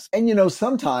podcast. And,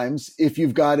 sometimes if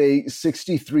you've got a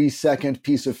 63-second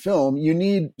piece of film, you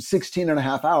need 16 and a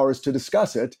half hours to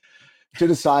discuss it, to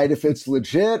decide if it's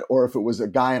legit or if it was a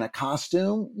guy in a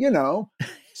costume,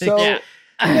 So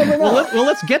well,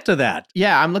 let's get to that.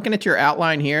 Yeah, I'm looking at your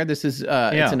outline here. This is it's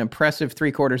an impressive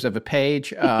 3/4 of a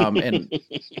page, and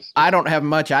I don't have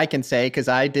much I can say because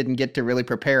I didn't get to really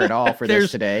prepare at all for this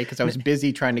today because I was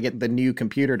busy trying to get the new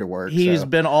computer to work. He's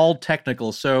been all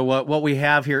technical. So what we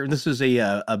have here, and this is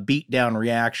a beat down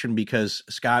reaction because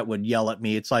Scott would yell at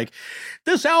me. It's like,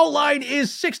 this outline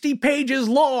is 60 pages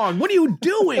long. What are you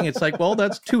doing? It's like, well,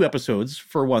 that's 2 episodes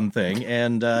for one thing,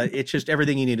 and it's just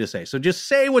everything you need to say. So just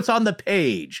say what's on the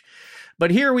page.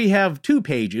 But here we have 2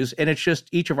 pages, and it's just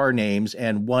each of our names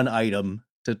and one item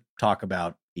to talk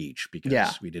about each,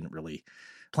 because we didn't really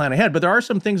plan ahead. But there are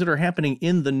some things that are happening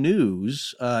in the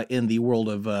news in the world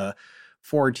of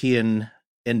Fortean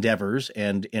endeavors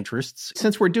and interests.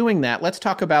 Since we're doing that, let's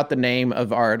talk about the name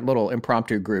of our little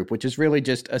impromptu group, which is really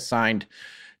just assigned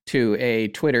to a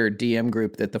Twitter DM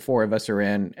group that the 4 of us are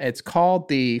in. It's called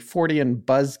the Fortean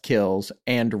Buzzkills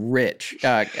and Rich.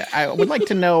 I would like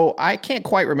to know, I can't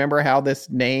quite remember how this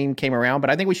name came around,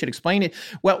 but I think we should explain it.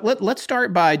 Well, let's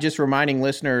start by just reminding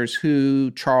listeners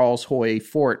who Charles Hoy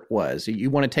Fort was.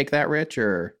 You want to take that, Rich,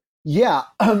 or... Yeah,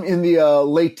 in the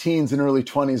late teens and early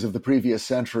 20s of the previous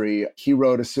century, he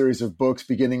wrote a series of books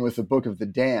beginning with the Book of the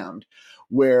Damned,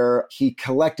 where he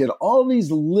collected all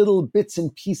these little bits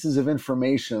and pieces of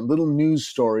information, little news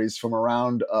stories from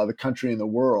around the country and the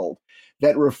world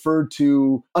that referred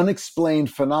to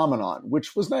unexplained phenomenon,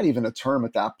 which was not even a term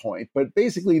at that point. But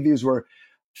basically, these were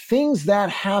things that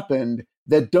happened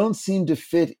that don't seem to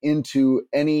fit into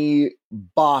any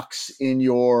box in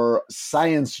your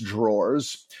science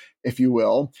drawers, if you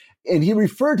will. And he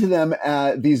referred to them,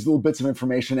 these little bits of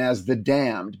information, as the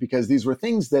damned, because these were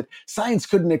things that science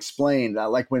couldn't explain,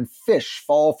 like when fish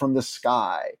fall from the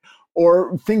sky,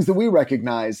 or things that we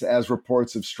recognize as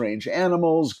reports of strange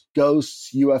animals,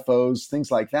 ghosts, UFOs, things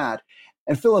like that.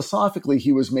 And philosophically,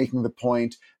 he was making the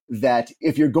point that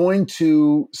if you're going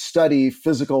to study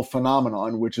physical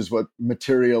phenomenon, which is what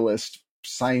materialist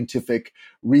scientific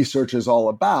research is all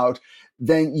about,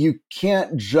 then you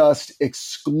can't just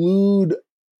exclude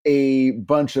a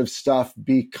bunch of stuff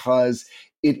because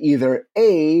it either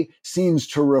A, seems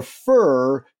to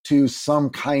refer to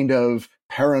some kind of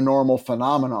paranormal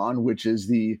phenomenon, which is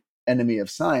the enemy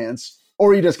of science,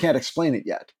 or you just can't explain it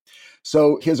yet.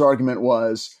 So his argument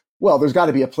was, well, there's got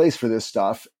to be a place for this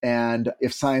stuff, and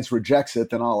if science rejects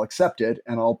it, then I'll accept it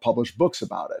and I'll publish books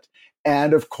about it.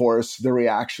 And of course, the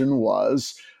reaction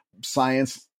was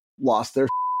science lost their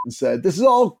and said, this is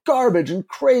all garbage and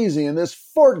crazy, and this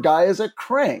Fort guy is a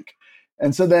crank.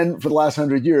 And so then for the last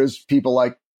 100 years, people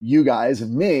like you guys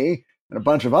and me and a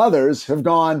bunch of others have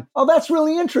gone, oh, that's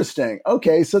really interesting.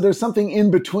 Okay, so there's something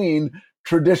in between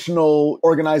traditional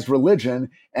organized religion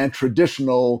and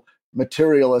traditional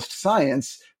materialist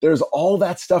science. There's all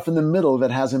that stuff in the middle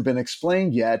that hasn't been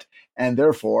explained yet, and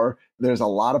therefore there's a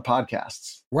lot of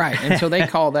podcasts. Right, and so they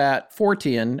call that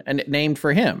Fortean, and it named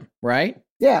for him, right?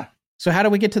 Yeah. So how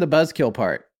do we get to the buzzkill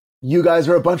part? You guys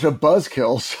are a bunch of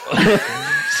buzzkills.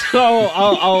 So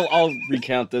I'll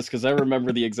recount this because I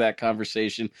remember the exact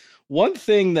conversation. One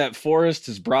thing that Forrest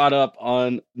has brought up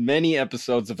on many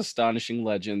episodes of Astonishing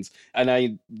Legends, and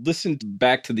I listened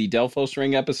back to the Delphos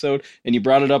Ring episode, and you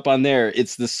brought it up on there.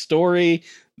 It's the story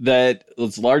that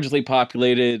was largely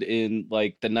populated in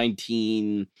like the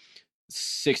 1960s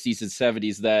and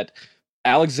 70s that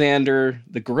Alexander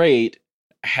the Great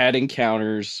had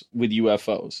encounters with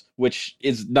UFOs, which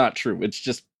is not true. It's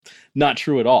just not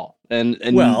true at all. And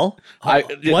well,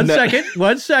 one second.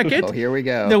 Oh, here we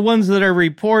go. The ones that are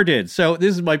reported. So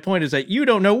this is my point, is that you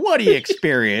don't know what he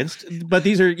experienced, but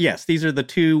these are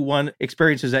the one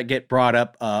experiences that get brought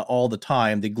up all the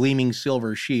time. The gleaming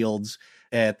silver shields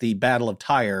at the Battle of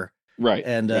Tyre. Right.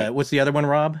 And what's the other one,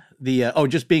 Rob?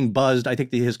 Just being buzzed. I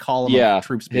think his column of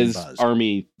troops being buzzed. His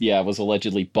army, was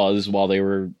allegedly buzzed while they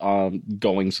were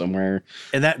going somewhere.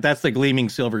 And that's the gleaming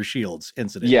silver shields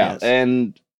incident. Yeah, yes.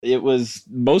 And it was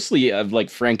mostly like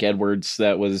Frank Edwards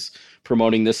that was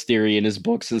promoting this theory in his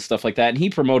books and stuff like that. And he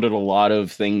promoted a lot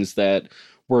of things that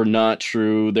were not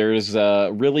true. There's a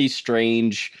really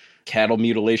strange cattle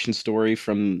mutilation story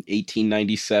from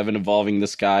 1897 involving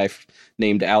this guy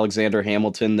named Alexander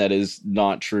Hamilton that is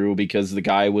not true, because the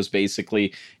guy was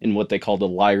basically in what they called a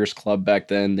liars club back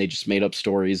then. They just made up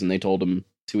stories and they told them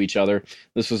to each other.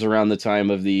 This was around the time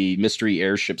of the mystery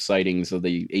airship sightings of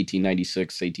the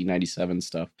 1896, 1897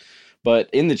 stuff. But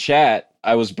in the chat,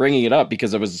 I was bringing it up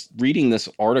because I was reading this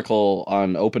article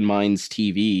on Open Minds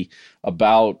TV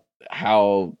about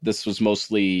how this was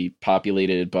mostly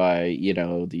populated by,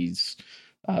 these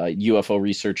UFO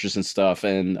researchers and stuff.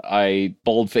 And I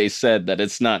boldface said that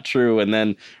it's not true. And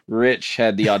then Rich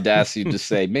had the audacity to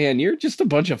say, man, you're just a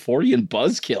bunch of Fortean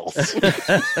buzzkills.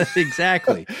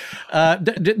 Exactly.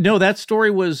 No, that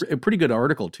story was a pretty good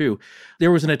article too.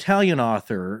 There was an Italian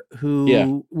author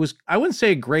who was, I wouldn't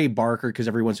say a gray barker, because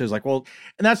everyone says like, well,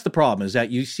 and that's the problem, is that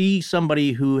you see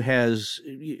somebody who has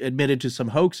admitted to some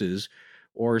hoaxes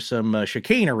or some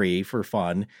chicanery for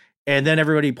fun, and then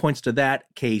everybody points to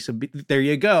that case. There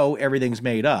you go. Everything's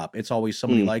made up. It's always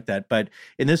somebody like that. But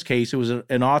in this case, it was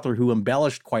an author who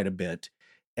embellished quite a bit.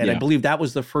 And I believe that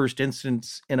was the first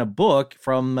instance in a book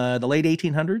from the late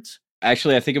 1800s.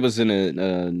 Actually, I think it was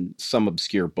in some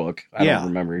obscure book. I don't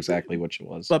remember exactly which it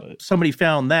was. But somebody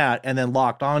found that and then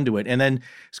locked onto it. And then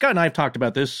Scott and I have talked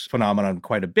about this phenomenon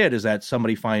quite a bit, is that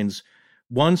somebody finds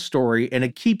one story and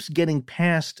it keeps getting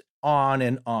passed on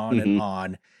and on and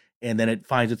on. And then it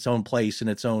finds its own place in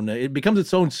its own, it becomes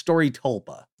its own story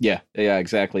tulpa. Yeah,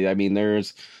 exactly. I mean,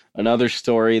 there's another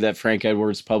story that Frank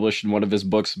Edwards published in one of his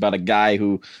books about a guy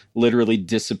who literally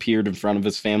disappeared in front of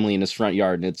his family in his front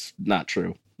yard, and it's not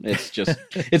true. It's just,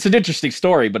 it's an interesting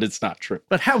story, but it's not true.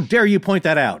 But how dare you point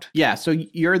that out? Yeah, so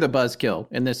you're the buzzkill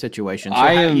in this situation. So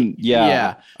I'm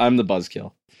the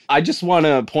buzzkill. I just want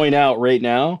to point out right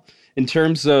now, in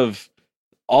terms of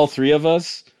all three of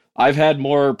us, I've had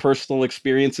more personal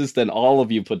experiences than all of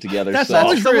you put together. That's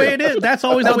always the way it is. That's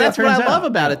always the way it turns out. That's what I love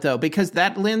about it, though, because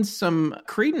that lends some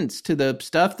credence to the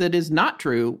stuff that is not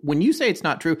true. When you say it's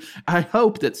not true, I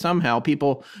hope that somehow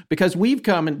people, because we've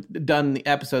come and done the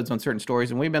episodes on certain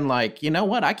stories, and we've been like, you know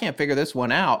what, I can't figure this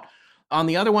one out. On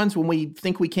the other ones, when we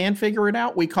think we can figure it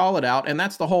out, we call it out. And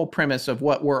that's the whole premise of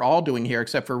what we're all doing here,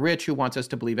 except for Rich, who wants us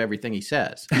to believe everything he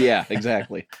says. Yeah,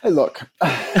 exactly. Hey, look,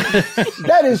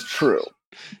 that is true.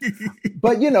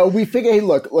 But, we figure, hey,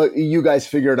 look, you guys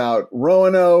figured out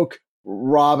Roanoke.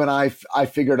 Rob and I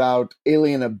figured out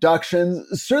alien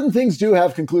abductions. Certain things do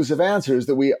have conclusive answers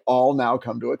that we all now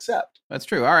come to accept. That's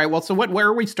true. All right. Well, so where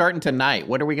are we starting tonight?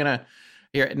 What are we going to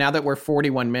hear now that we're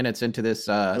 41 minutes into this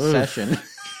session?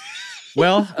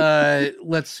 Well,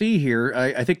 let's see here.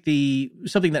 I think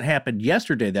something that happened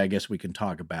yesterday that I guess we can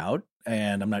talk about,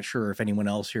 and I'm not sure if anyone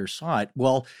else here saw it.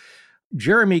 Well,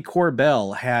 Jeremy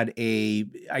Corbell had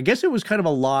I guess it was kind of a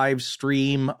live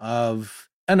stream of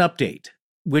an update,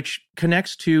 which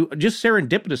connects to, just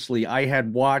serendipitously, I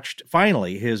had watched,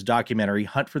 finally, his documentary,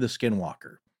 Hunt for the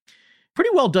Skinwalker. Pretty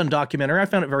well done documentary. I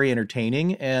found it very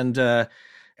entertaining, and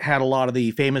had a lot of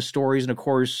the famous stories, and of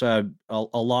course, a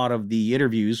lot of the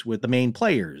interviews with the main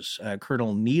players.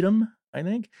 Colonel Needham, I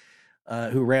think,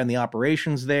 who ran the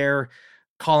operations there.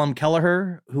 Colm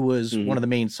Kelleher, who was one of the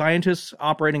main scientists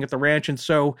operating at the ranch. And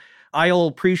so I'll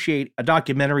appreciate a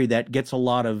documentary that gets a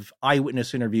lot of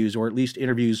eyewitness interviews, or at least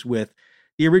interviews with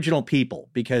the original people,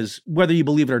 because whether you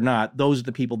believe it or not, those are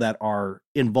the people that are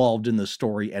involved in the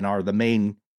story and are the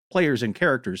main players and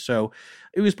characters. So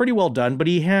it was pretty well done. But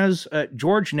he has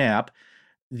George Knapp,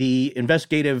 the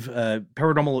investigative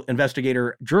paranormal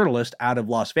investigator journalist out of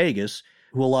Las Vegas,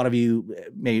 who a lot of you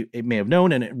may have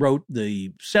known, and wrote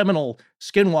the seminal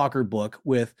Skinwalker book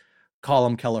with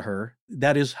Colm Kelleher.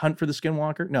 That is Hunt for the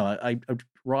Skinwalker? No,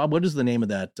 Rob, what is the name of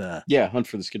that? Hunt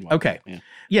for the Skinwalker. Okay.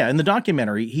 Yeah, in the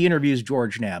documentary, he interviews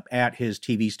George Knapp at his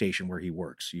TV station where he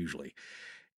works, usually.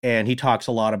 And he talks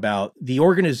a lot about the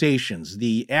organizations,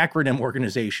 the acronym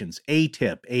organizations,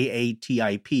 AATIP,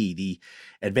 AATIP, the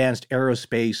Advanced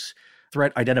Aerospace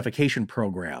Threat Identification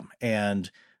Program,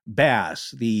 and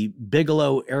BASS, the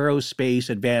Bigelow Aerospace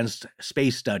Advanced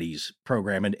Space Studies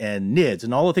program, and NIDS,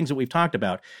 and all the things that we've talked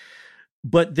about.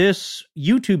 But this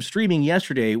YouTube streaming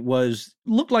yesterday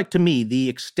looked like to me the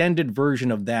extended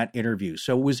version of that interview.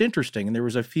 So it was interesting. And there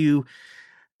was a few,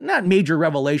 not major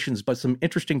revelations, but some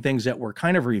interesting things that were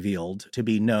kind of revealed to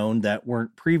be known that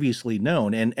weren't previously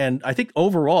known. And I think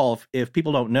overall, if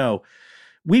people don't know,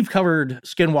 we've covered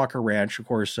Skinwalker Ranch, of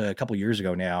course, a couple years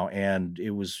ago now, and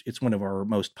it's one of our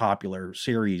most popular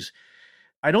series.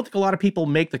 I don't think a lot of people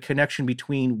make the connection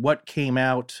between what came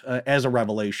out as a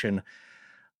revelation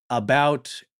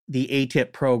about the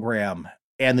ATIP program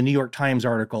and the New York Times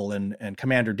article and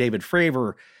Commander David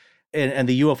Fravor and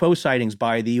the UFO sightings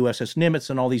by the USS Nimitz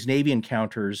and all these Navy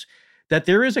encounters, that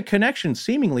there is a connection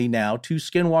seemingly now to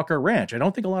Skinwalker Ranch. I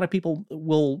don't think a lot of people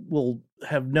will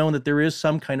have known that there is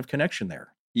some kind of connection there.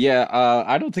 Yeah,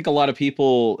 I don't think a lot of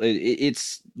people,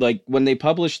 it's like when they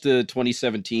published the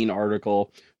 2017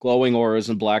 article, Glowing Auras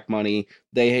and Black Money,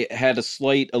 they had a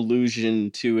slight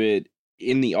allusion to it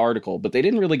in the article, but they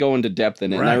didn't really go into depth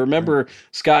in it. Right. And I remember,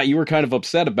 Scott, you were kind of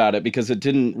upset about it because it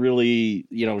didn't really,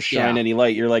 shine any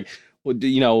light. You're like,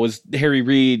 was Harry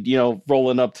Reid,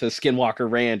 rolling up to Skinwalker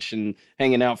Ranch and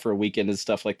hanging out for a weekend and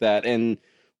stuff like that. And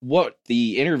what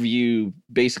the interview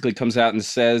basically comes out and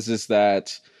says is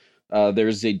that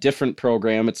there's a different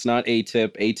program. It's not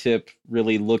ATIP. ATIP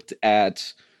really looked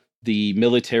at the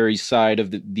military side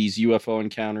of these UFO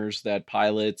encounters that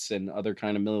pilots and other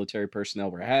kind of military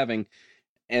personnel were having.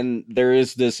 And there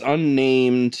is this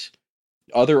unnamed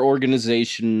other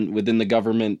organization within the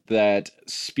government that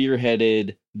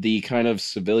spearheaded the kind of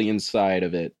civilian side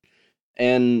of it.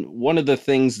 And one of the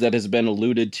things that has been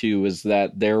alluded to is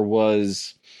that there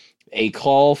was a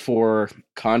call for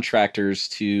contractors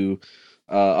to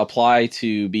apply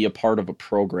to be a part of a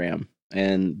program.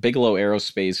 And Bigelow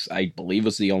Aerospace, I believe,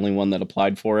 was the only one that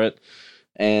applied for it.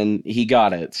 And he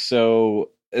got it. So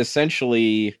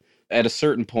essentially, at a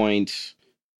certain point,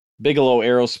 Bigelow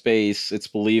Aerospace, it's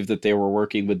believed that they were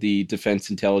working with the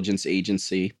Defense Intelligence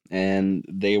Agency, and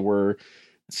they were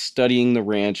studying the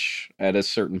ranch at a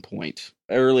certain point,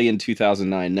 early in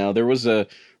 2009. Now, there was a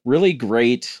really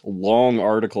great long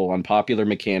article on Popular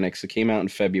Mechanics. It came out in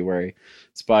February.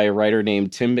 It's by a writer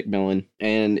named Tim McMillan,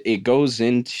 and it goes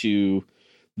into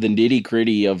the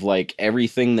nitty-gritty of like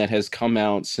everything that has come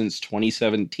out since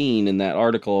 2017 in that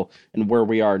article and where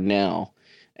we are now.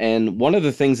 And one of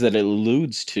the things that it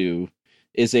alludes to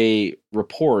is a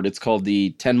report. It's called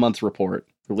the 10-month report,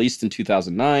 released in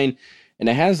 2009. And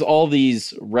it has all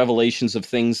these revelations of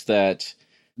things that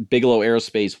Bigelow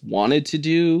Aerospace wanted to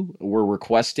do, were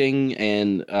requesting,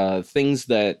 and things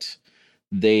that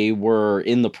they were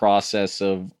in the process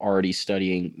of already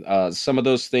studying. Some of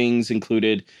those things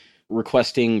included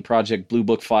requesting Project Blue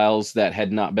Book files that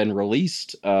had not been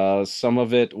released. Some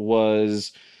of it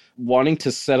was wanting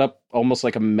to set up almost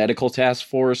like a medical task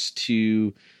force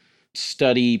to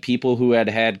study people who had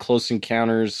had close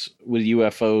encounters with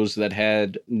UFOs that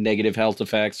had negative health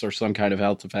effects or some kind of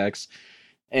health effects.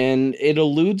 And it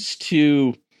alludes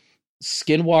to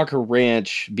Skinwalker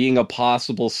Ranch being a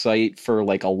possible site for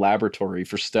like a laboratory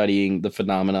for studying the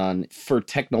phenomenon for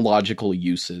technological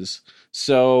uses.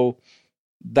 So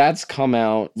that's come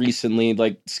out recently.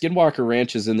 Like Skinwalker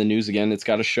Ranch is in the news again. It's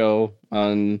got a show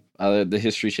on the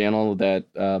History Channel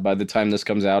that by the time this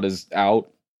comes out is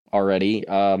out already.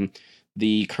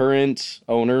 The current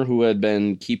owner, who had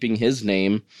been keeping his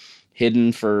name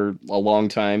hidden for a long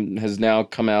time, has now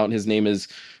come out. His name is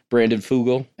Brandon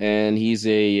Fugel, and he's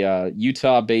a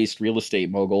Utah-based real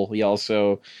estate mogul. He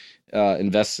also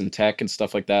invests in tech and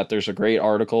stuff like that. There's a great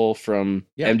article from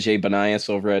MJ Banias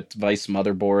over at Vice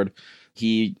Motherboard.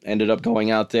 He ended up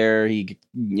going out there. He,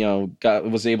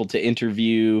 was able to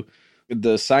interview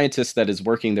the scientist that is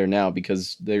working there now,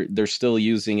 because they're still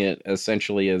using it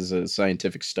essentially as a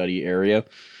scientific study area.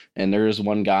 And there is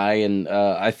one guy, and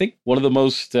I think one of the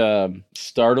most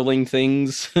startling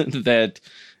things that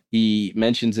he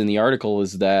mentions in the article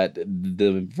is that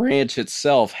the ranch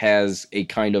itself has a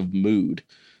kind of mood.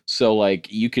 So, like,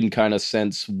 you can kind of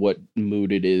sense what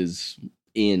mood it is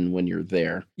in when you're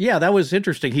there. Yeah, that was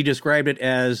interesting. He described it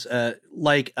as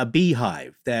like a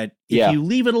beehive, that if you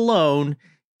leave it alone,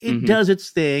 it does its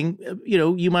thing.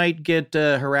 You might get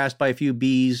harassed by a few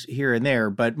bees here and there,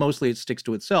 but mostly it sticks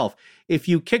to itself. If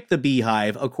you kick the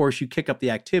beehive, of course, you kick up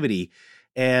the activity.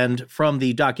 And from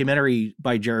the documentary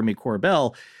by Jeremy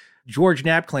Corbell, George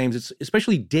Knapp claims it's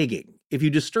especially digging. If you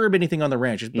disturb anything on the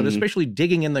ranch, but especially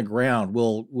digging in the ground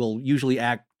will usually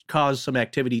cause some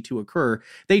activity to occur.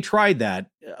 They tried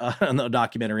that on the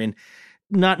documentary, and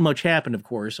not much happened, of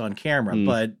course, on camera.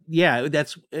 But yeah,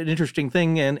 that's an interesting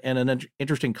thing and an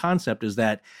interesting concept is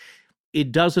that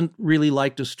it doesn't really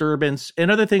like disturbance and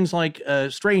other things like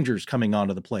strangers coming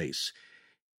onto the place.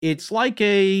 It's like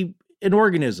an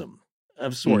organism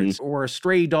of sorts or a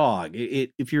stray dog.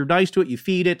 If you're nice to it, you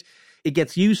feed it, it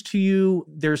gets used to you.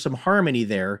 There's some harmony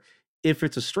there. If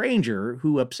it's a stranger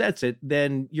who upsets it,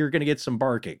 then you're going to get some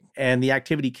barking and the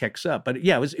activity kicks up. But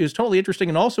yeah, it was totally interesting.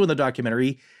 And also in the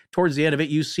documentary, towards the end of it,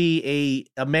 you see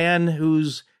a man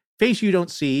whose face you don't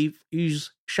see.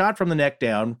 He's shot from the neck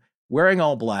down, wearing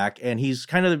all black, and he's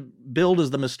kind of billed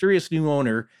as the mysterious new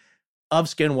owner of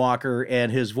Skinwalker,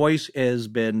 and his voice has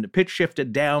been pitch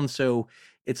shifted down so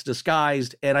it's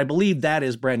disguised, and I believe that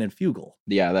is Brandon Fugel.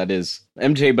 Yeah, that is.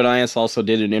 MJ Banias also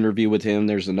did an interview with him.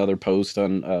 There's another post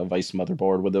on Vice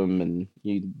Motherboard with him, and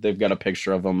they've got a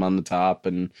picture of him on the top,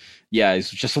 and yeah,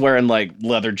 he's just wearing like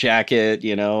leather jacket,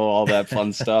 all that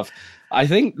fun stuff. I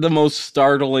think the most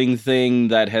startling thing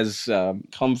that has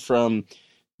come from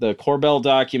the Corbell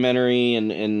documentary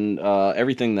and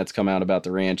everything that's come out about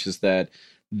the ranch is that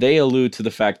they allude to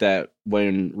the fact that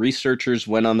when researchers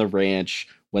went on the ranch,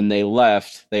 when they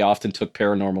left, they often took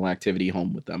paranormal activity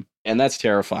home with them. And that's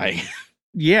terrifying.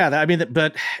 Yeah,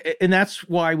 and that's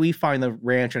why we find the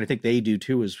ranch, and I think they do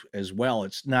too as well.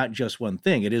 It's not just one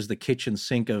thing. It is the kitchen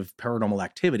sink of paranormal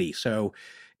activity. So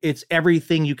it's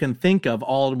everything you can think of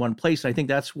all in one place. And I think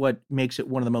that's what makes it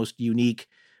one of the most unique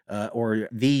or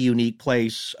the unique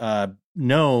place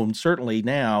known, certainly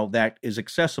now, that is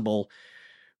accessible,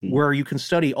 where you can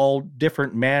study all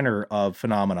different manner of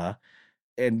phenomena.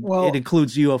 And it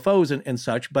includes UFOs and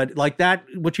such, but like that,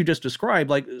 what you just described,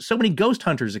 like so many ghost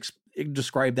hunters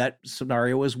describe that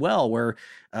scenario as well, where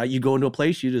you go into a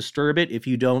place, you disturb it. If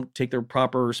you don't take the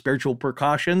proper spiritual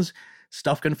precautions,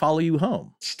 stuff can follow you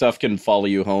home. Stuff can follow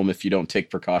you home if you don't take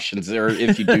precautions, or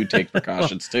if you do take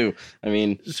precautions too. I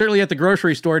mean, certainly at the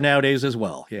grocery store nowadays as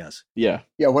well. Yes. Yeah.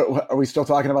 Yeah. What are we still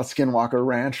talking about Skinwalker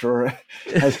Ranch, or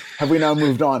have we now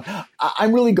moved on?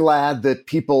 I'm really glad that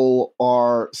people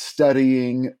are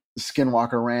studying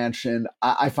Skinwalker Ranch, and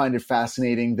I find it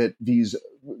fascinating that these,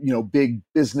 big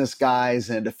business guys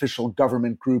and official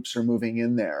government groups are moving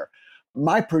in there.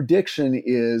 My prediction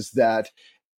is that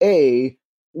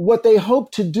what they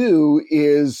hope to do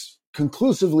is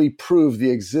conclusively prove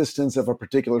the existence of a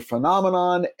particular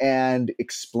phenomenon and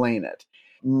explain it.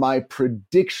 My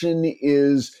prediction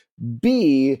is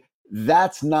B,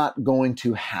 that's not going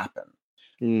to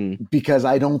happen because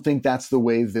I don't think that's the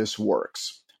way this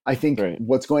works. I think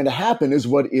what's going to happen is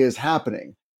what is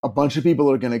happening. A bunch of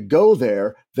people are going to go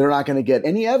there. They're not going to get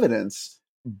any evidence,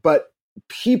 but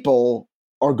people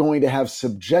are going to have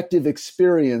subjective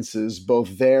experiences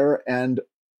both there and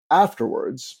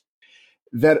afterwards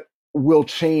that will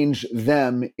change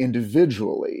them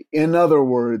individually. In other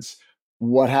words,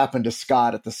 what happened to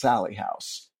Scott at the Sally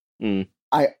house.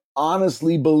 I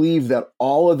honestly believe that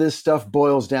all of this stuff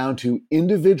boils down to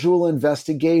individual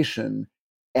investigation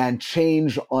and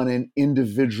change on an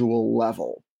individual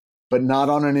level, but not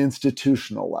on an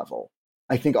institutional level.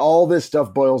 I think all this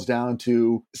stuff boils down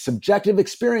to subjective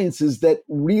experiences that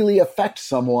really affect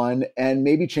someone and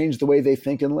maybe change the way they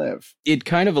think and live. It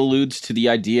kind of alludes to the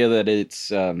idea that it's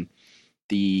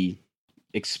the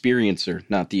experiencer,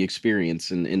 not the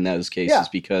experience in those cases,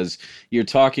 because you're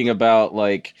talking about,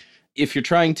 like, if you're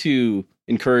trying to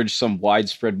encourage some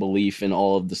widespread belief in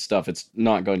all of the stuff, it's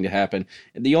not going to happen.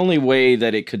 The only way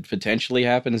that it could potentially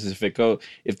happen is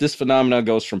if this phenomena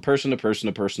goes from person to person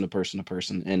to person to person to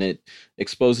person, and it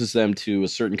exposes them to a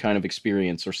certain kind of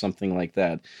experience or something like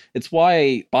that. It's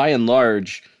why, by and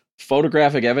large,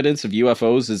 photographic evidence of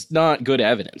UFOs is not good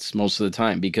evidence most of the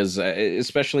time, because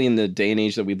especially in the day and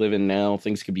age that we live in now,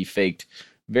 things can be faked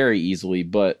very easily.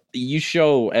 But you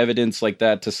show evidence like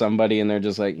that to somebody and they're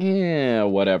just like, yeah,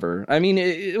 whatever. I mean,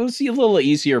 it was a little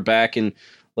easier back in,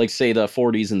 like, say, the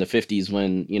 40s and the 50s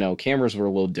when, cameras were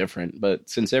a little different. But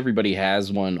since everybody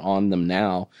has one on them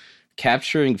now,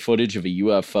 capturing footage of a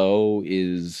UFO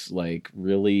is, like,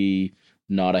 really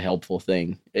not a helpful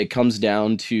thing. It comes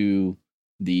down to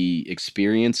the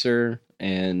experiencer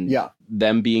and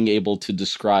them being able to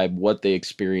describe what they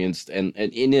experienced and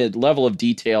in a level of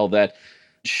detail that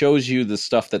shows you the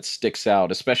stuff that sticks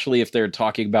out, especially if they're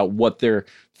talking about what they're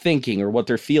thinking or what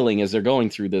they're feeling as they're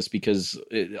going through this, because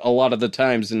a lot of the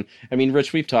times, and I mean,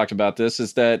 Rich, we've talked about this,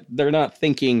 is that they're not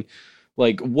thinking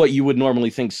like what you would normally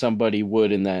think somebody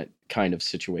would in that kind of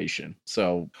situation.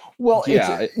 So,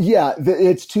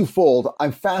 it's twofold.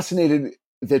 I'm fascinated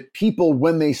that people,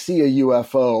 when they see a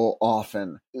UFO,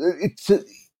 often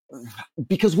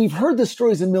because we've heard the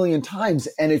stories a million times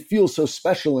and it feels so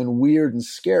special and weird and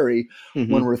scary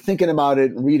when we're thinking about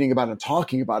it and reading about it and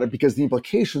talking about it because the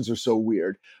implications are so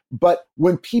weird. But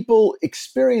when people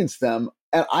experience them,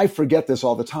 and I forget this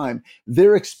all the time,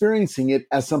 they're experiencing it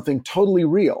as something totally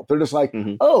real. They're just like,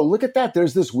 oh, look at that.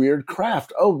 There's this weird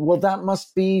craft. Oh, well, that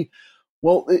must be,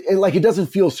 well, it doesn't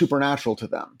feel supernatural to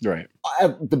them. Right.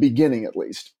 At the beginning, at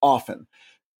least, often.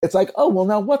 It's like, oh, well,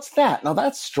 now what's that? Now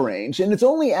that's strange. And it's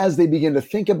only as they begin to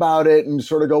think about it and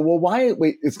sort of go, well,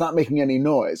 wait, it's not making any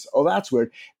noise. Oh, that's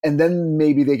weird. And then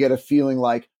maybe they get a feeling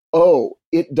like, oh,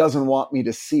 it doesn't want me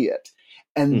to see it.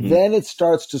 And then it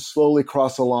starts to slowly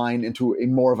cross a line into a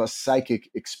more of a psychic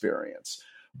experience.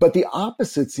 But the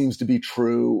opposite seems to be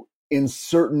true in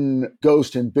certain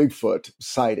ghost and Bigfoot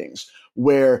sightings,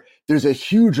 where there's a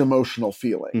huge emotional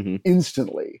feeling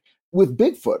instantly. With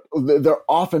Bigfoot, there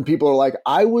often people are like,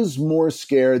 I was more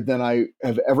scared than I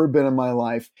have ever been in my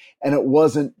life. And it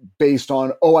wasn't based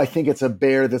on, oh, I think it's a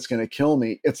bear that's going to kill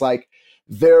me. It's like,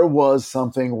 there was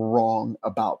something wrong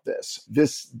about this.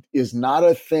 This is not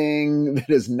a thing that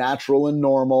is natural and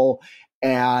normal.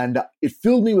 And it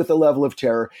filled me with a level of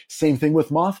terror. Same thing with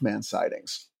Mothman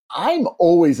sightings. I'm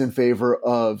always in favor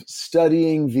of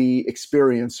studying the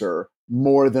experiencer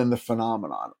more than the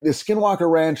phenomenon. The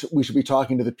Skinwalker Ranch, we should be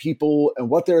talking to the people and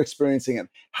what they're experiencing and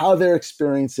how they're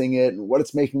experiencing it and what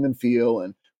it's making them feel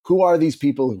and who are these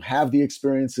people who have the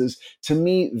experiences. To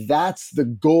me, that's the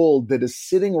gold that is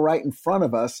sitting right in front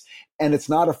of us. And it's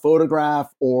not a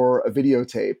photograph or a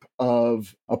videotape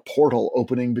of a portal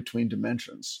opening between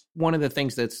dimensions. One of the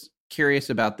things that's curious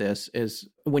about this is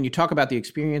when you talk about the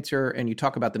experiencer and you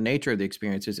talk about the nature of the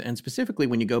experiences, and specifically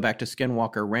when you go back to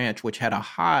Skinwalker Ranch, which had a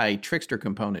high trickster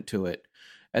component to it,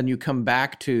 and you come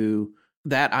back to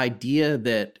that idea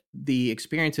that the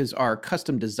experiences are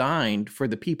custom designed for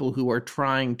the people who are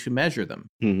trying to measure them.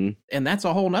 And that's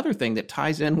a whole other thing that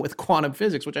ties in with quantum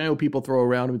physics, which I know people throw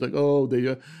around and be like, oh,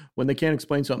 they when they can't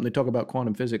explain something, they talk about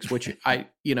quantum physics, which a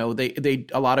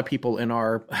lot of people in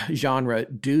our genre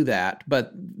do that.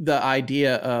 But the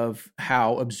idea of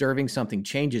how observing something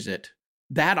changes it,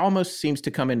 that almost seems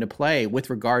to come into play with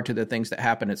regard to the things that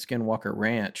happen at Skinwalker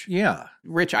Ranch. Yeah.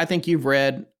 Rich, I think you've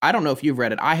read, I don't know if you've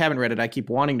read it. I haven't read it. I keep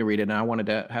wanting to read it, and I wanted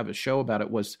to have a show about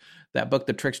it, was that book,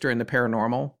 The Trickster and the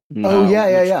Paranormal. Oh,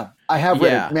 yeah. I have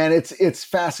read it. Man, it's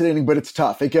fascinating, but it's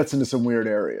tough. It gets into some weird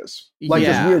areas. Like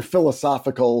there's weird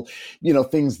philosophical,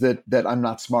 things that I'm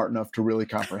not smart enough to really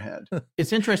comprehend.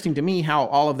 It's interesting to me how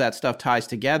all of that stuff ties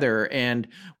together. And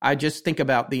I just think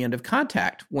about The End of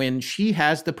Contact, when she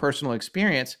has the personal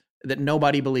experience that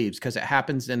nobody believes because it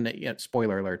happens in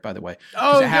spoiler alert, by the way.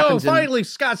 Oh, no, finally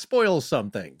Scott spoils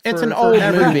something. It's an old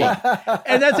movie.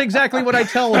 And that's exactly what I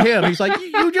tell him. He's like,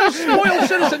 you just spoiled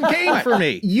Citizen Kane for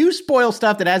me. You spoil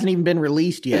stuff that hasn't even been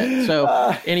released yet.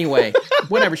 So anyway,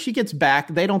 whatever. She gets back.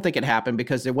 They don't think it happened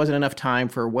because there wasn't enough time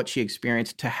for what she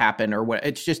experienced to happen or what.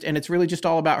 It's just, and it's really just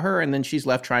all about her. And then she's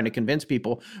left trying to convince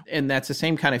people. And that's the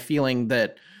same kind of feeling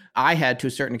that I had to a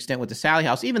certain extent with the Sally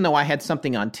House. Even though I had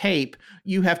something on tape,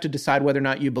 you have to decide whether or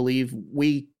not you believe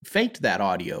we faked that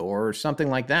audio or something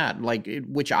like that,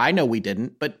 which I know we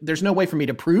didn't, but there's no way for me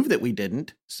to prove that we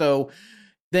didn't. So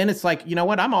then it's like, you know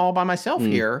what? I'm all by myself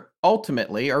here,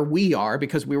 ultimately, or we are,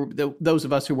 because we were those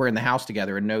of us who were in the house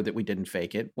together and know that we didn't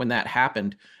fake it when that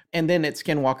happened. And then at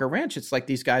Skinwalker Ranch, it's like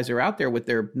these guys are out there with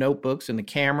their notebooks and the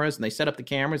cameras, and they set up the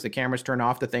cameras turn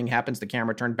off, the thing happens, the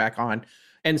camera turned back on.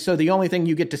 And so the only thing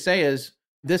you get to say is,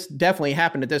 this definitely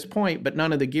happened at this point, but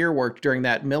none of the gear worked during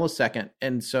that millisecond.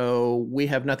 And so we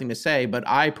have nothing to say, but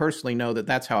I personally know that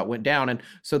that's how it went down. And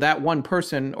so that one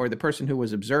person, or the person who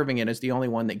was observing it, is the only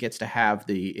one that gets to have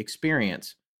the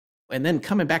experience. And then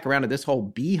coming back around to this whole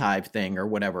beehive thing or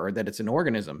whatever, or that it's an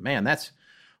organism, man,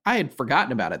 I had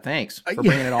forgotten about it. Thanks for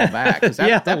bringing it all back, because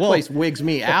that place wigs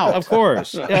me out. Of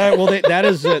course. That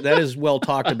is well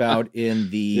talked about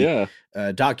in the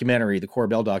documentary, the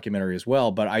Corbell documentary as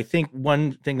well. But I think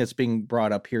one thing that's being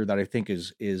brought up here that I think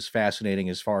is fascinating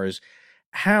as far as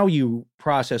how you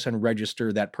process and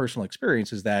register that personal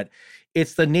experience is that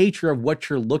it's the nature of what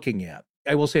you're looking at.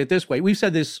 I will say it this way. We've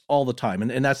said this all the time,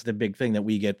 and that's the big thing that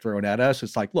we get thrown at us.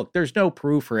 It's like, look, there's no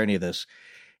proof for any of this.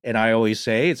 And I always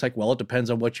say, it's like, well, it depends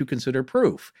on what you consider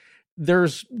proof.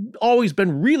 There's always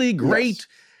been really great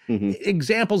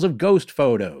examples of ghost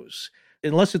photos.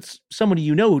 Unless it's somebody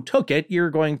you know who took it,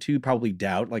 you're going to probably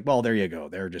doubt, like, well, there you go.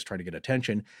 They're just trying to get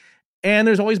attention. And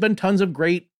there's always been tons of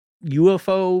great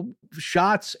UFO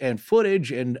shots and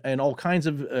footage and all kinds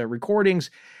of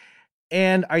recordings.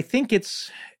 And I think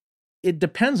it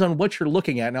depends on what you're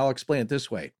looking at. And I'll explain it this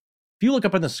way. If you look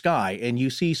up in the sky and you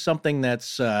see something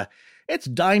that's It's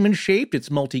diamond shaped.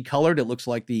 It's multicolored. It looks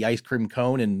like the ice cream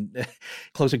cone and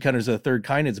Close Encounters of the Third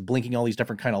Kind. It's blinking all these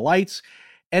different kind of lights.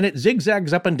 And it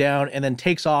zigzags up and down and then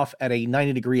takes off at a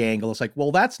 90-degree angle. It's like,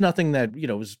 well, that's nothing that,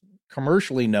 is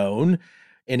commercially known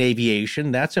in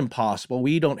aviation. That's impossible.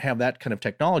 We don't have that kind of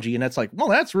technology. And that's like, well,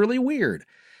 that's really weird.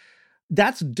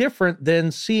 That's different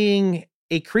than seeing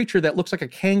a creature that looks like a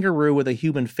kangaroo with a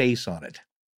human face on it.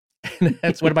 And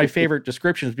that's one of my favorite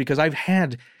descriptions, because I've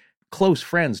had close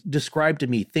friends describe to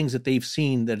me things that they've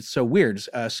seen that it's so weird.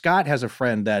 Scott has a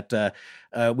friend that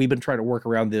we've been trying to work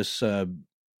around this,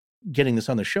 getting this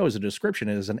on the show as a description,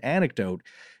 as an anecdote,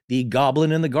 the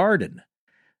goblin in the garden,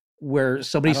 where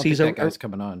somebody sees that guy's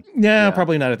coming on. Yeah,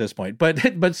 probably not at this point.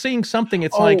 But seeing something,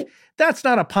 it's like, that's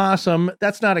not a possum.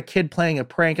 That's not a kid playing a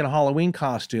prank in a Halloween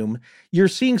costume. You're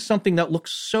seeing something that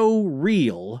looks so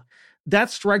real.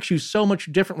 That strikes you so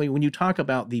much differently when you talk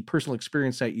about the personal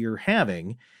experience that you're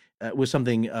having with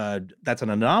something that's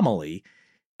an anomaly.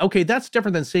 Okay, that's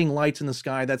different than seeing lights in the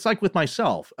sky. That's like with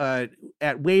myself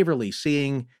at Waverly,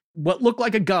 seeing what looked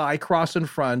like a guy cross in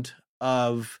front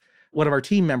of one of our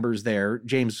team members there,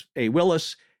 James A.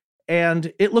 Willis,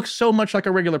 and it looks so much like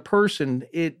a regular person,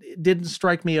 it didn't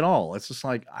strike me at all. It's just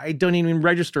like, I don't even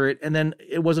register it. And then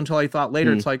it wasn't until I thought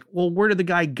later, it's like, well, where did the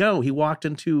guy go? He walked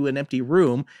into an empty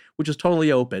room, which is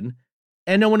totally open,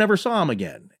 and no one ever saw him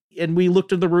again. And we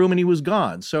looked in the room and he was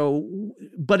gone. So,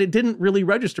 but it didn't really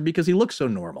register because he looked so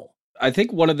normal. I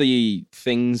think one of the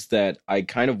things that I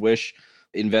kind of wish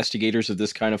investigators of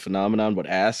this kind of phenomenon would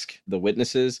ask the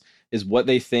witnesses is what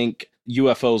they think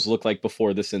UFOs look like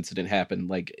before this incident happened.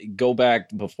 Like, go back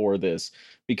before this,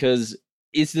 because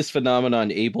is this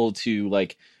phenomenon able to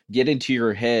like get into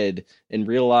your head and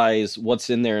realize what's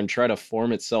in there and try to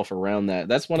form itself around that?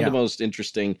 That's one of the most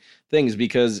interesting things,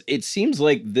 because it seems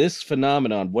like this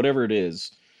phenomenon, whatever it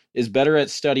is better at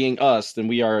studying us than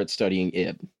we are at studying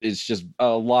it. It's just a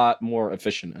lot more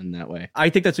efficient in that way. I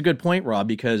think that's a good point, Rob,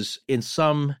 because in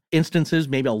some instances,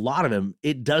 maybe a lot of them,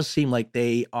 it does seem like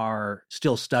they are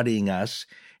still studying us.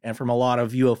 And from a lot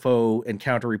of UFO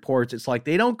encounter reports, it's like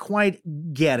they don't quite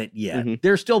get it yet. Mm-hmm.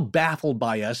 They're still baffled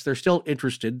by us. They're still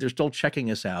interested. They're still checking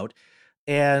us out.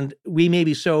 And we may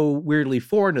be so weirdly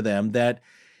foreign to them that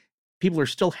people are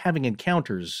still having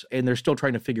encounters and they're still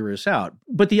trying to figure us out.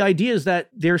 But the idea is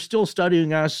that they're still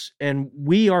studying us and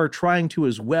we are trying to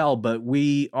as well, but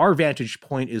our vantage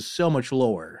point is so much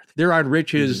lower. They're on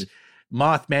Rich's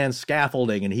Mothman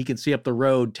scaffolding and he can see up the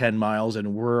road 10 miles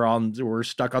and we're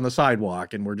stuck on the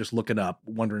sidewalk and we're just looking up,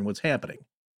 wondering what's happening.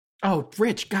 Oh,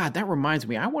 Rich, God, that reminds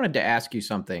me. I wanted to ask you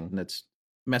something that's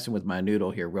messing with my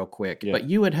noodle here real quick. Yeah. But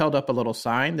you had held up a little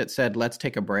sign that said, "Let's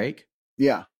take a break."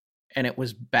 Yeah. And it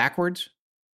was backwards.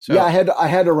 So, yeah, I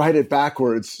had to write it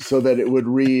backwards so that it would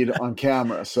read on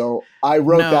camera. So I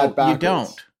wrote that backwards. You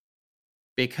don't.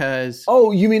 Because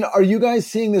you mean, are you guys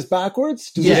seeing this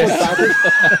backwards? Does yes. this look backwards?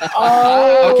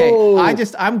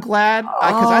 Okay. I'm glad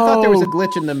because I thought there was a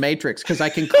glitch in the Matrix because I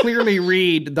can clearly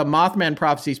read the Mothman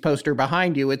Prophecies poster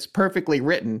behind you. It's perfectly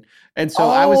written. And so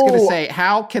I was going to say,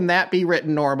 how can that be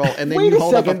written normal? And then you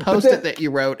hold up a post-it that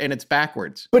you wrote and it's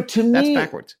backwards. But to me, that's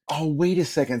backwards. Oh, wait a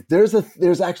second.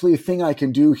 There's actually a thing I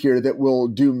can do here that will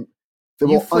do. That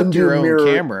you will flipped your own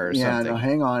camera or something. Yeah, no,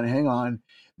 hang on.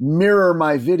 Mirror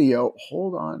my video.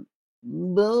 Hold on.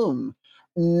 Boom.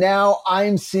 Now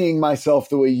I'm seeing myself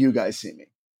the way you guys see me.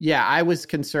 Yeah, I was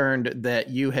concerned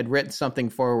that you had written something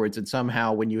forwards and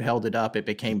somehow when you held it up, it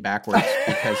became backwards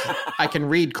because I can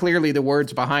read clearly the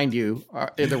words behind you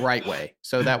the right way.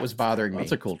 So that was bothering me.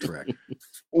 That's a cool trick.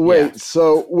 Wait,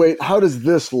 how does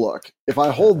this look? If I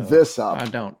hold this up. I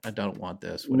don't want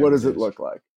this. What does it look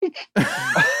like?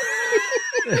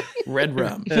 Red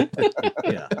rum.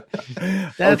 Yeah.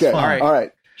 That's fine. All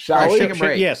right. Shall we? Take a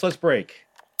break. Yes, let's break.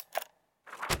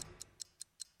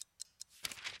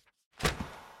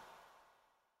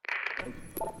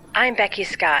 I'm Becky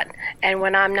Scott, and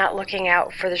when I'm not looking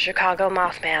out for the Chicago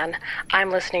Mothman, I'm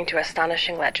listening to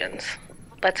Astonishing Legends.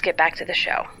 Let's get back to the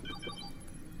show.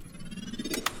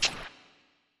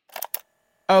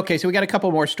 Okay, so we got a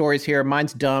couple more stories here.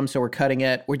 Mine's dumb, so we're cutting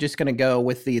it. We're just going to go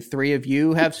with the three of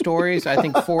you have stories. I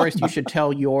think, Forrest, you should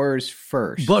tell yours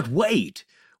first. But wait,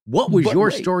 what was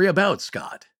your story about,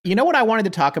 Scott? You know what I wanted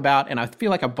to talk about, and I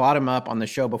feel like I brought him up on the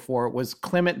show before, was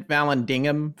Clement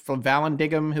Vallandigham from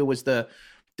Vallandigham, who was the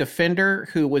defender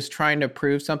who was trying to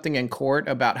prove something in court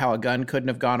about how a gun couldn't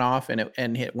have gone off and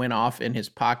it went off in his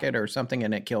pocket or something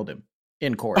and it killed him.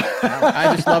 In court.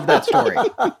 I just love that story.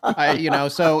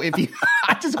 So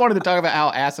I just wanted to talk about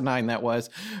how asinine that was.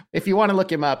 If you want to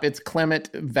look him up, it's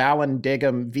Clement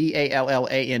Vallandigham,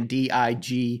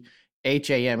 Vallandigham.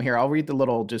 H-A-M. Here, I'll read the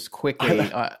little just quickly.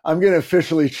 I'm going to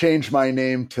officially change my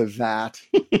name to that.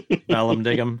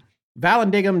 Vallandigham.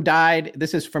 Vallandigham died.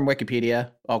 This is from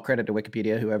Wikipedia. All credit to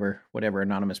Wikipedia, whatever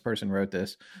anonymous person wrote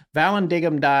this.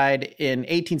 Vallandigham died in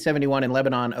 1871 in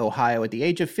Lebanon, Ohio, at the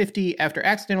age of 50 after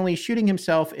accidentally shooting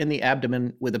himself in the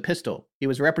abdomen with a pistol. He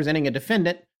was representing a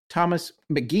defendant, Thomas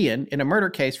McGeehan, in a murder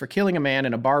case for killing a man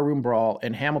in a barroom brawl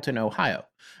in Hamilton, Ohio.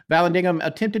 Vallandigham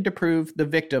attempted to prove the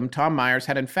victim, Tom Myers,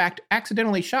 had in fact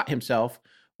accidentally shot himself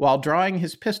while drawing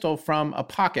his pistol from a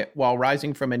pocket while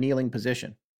rising from a kneeling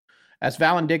position. As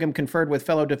Vallandigham conferred with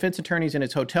fellow defense attorneys in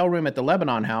his hotel room at the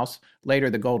Lebanon House,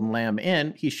 later the Golden Lamb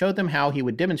Inn, he showed them how he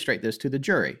would demonstrate this to the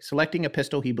jury. Selecting a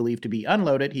pistol he believed to be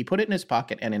unloaded, he put it in his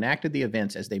pocket and enacted the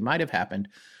events as they might have happened,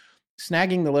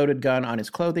 snagging the loaded gun on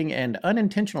his clothing and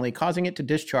unintentionally causing it to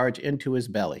discharge into his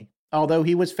belly. Although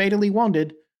he was fatally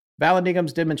wounded,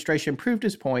 Vallandigham's demonstration proved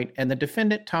his point, and the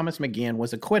defendant, Thomas McGeehan,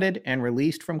 was acquitted and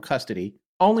released from custody,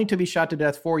 only to be shot to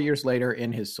death 4 years later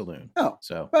in his saloon. Oh,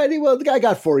 so right. Well, the guy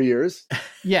got 4 years.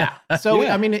 Yeah. So,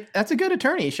 Yeah. I mean, that's a good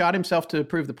attorney. He shot himself to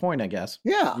prove the point, I guess.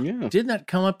 Yeah. Didn't that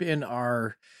come up in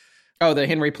our... Oh, the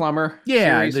Henry Plummer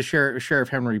Yeah, series? the Sheriff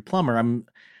Henry Plummer.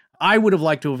 I would have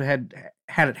liked to have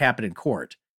had it happen in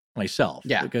court myself.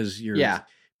 Yeah. Because you're in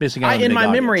missing out on the big my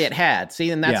memory, audience. it had. See,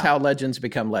 and that's Yeah. how legends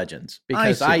become legends.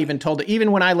 Because I I see. even told it,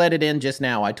 even when I let it in just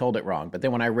now, I told it wrong. But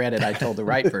then when I read it, I told the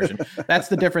right version. That's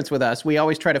the difference with us. We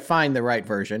always try to find the right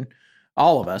version.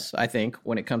 All of us, I think,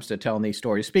 when it comes to telling these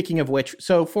stories. Speaking of which,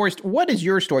 so Forrest, what is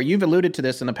your story? You've alluded to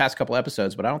this in the past couple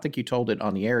episodes, but I don't think you told it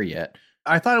on the air yet.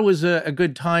 I thought it was a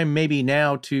good time maybe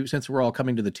now since we're all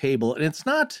coming to the table. And it's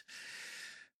not,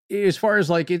 as far as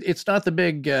like, it's not the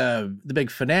big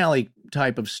finale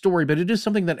type of story, but it is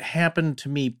something that happened to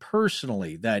me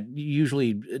personally that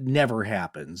usually never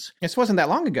happens. This wasn't that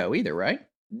long ago either, right?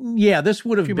 Yeah, this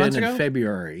would have few been months in ago?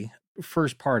 February.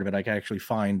 First part of it, I can actually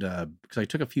find, because I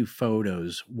took a few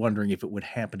photos wondering if it would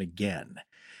happen again.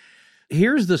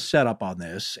 Here's the setup on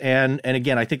this. And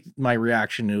again, I think my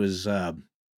reaction was, I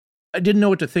didn't know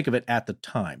what to think of it at the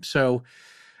time. So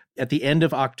at the end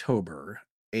of October,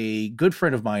 a good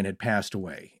friend of mine had passed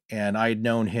away, and I had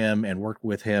known him and worked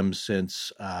with him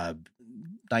since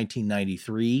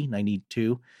 1993,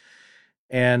 92.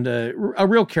 And a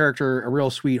real character, a real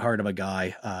sweetheart of a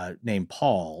guy named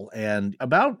Paul. And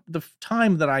about the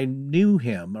time that I knew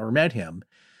him or met him,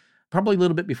 probably a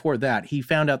little bit before that, he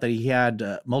found out that he had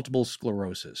multiple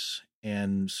sclerosis.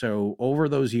 And so over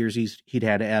those years, he'd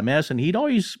had MS, and he'd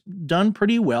always done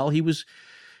pretty well. He was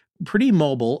pretty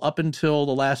mobile up until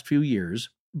the last few years,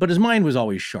 but his mind was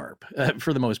always sharp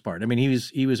for the most part. I mean,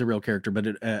 he was a real character, but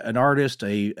an artist,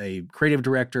 a creative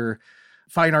director,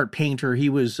 fine art painter. He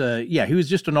was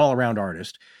just an all-around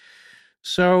artist.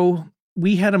 So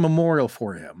we had a memorial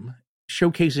for him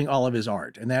showcasing all of his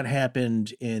art, and that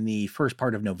happened in the first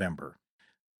part of November.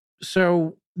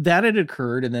 So that had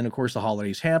occurred, and then, of course, the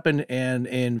holidays happened, and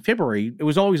in February, it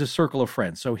was always a circle of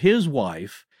friends. So his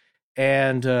wife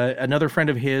and another friend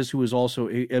of his who was also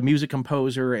a music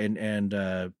composer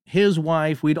and his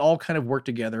wife, we'd all kind of worked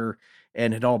together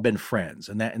and had all been friends,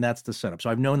 and that's the setup. So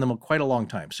I've known them quite a long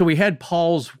time. So we had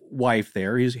Paul's wife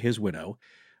there, his widow.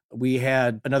 We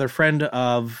had another friend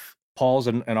of Paul's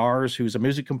and ours who's a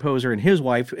music composer and his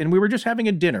wife, and we were just having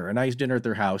a nice dinner at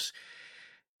their house.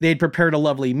 They'd prepared a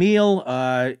lovely meal.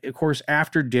 Of course,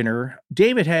 after dinner,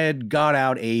 David had got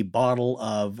out a bottle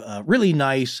of really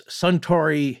nice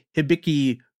Suntory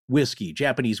Hibiki whiskey,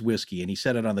 Japanese whiskey, and he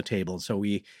set it on the table. And so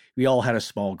we all had a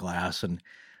small glass, and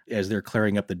as they're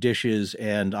clearing up the dishes,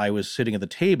 and I was sitting at the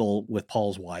table with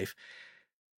Paul's wife,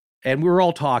 and we were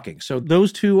all talking. So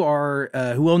those two are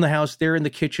who own the house. They're in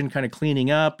the kitchen kind of cleaning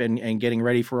up and getting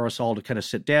ready for us all to kind of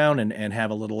sit down and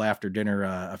have a little after dinner,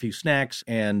 a few snacks,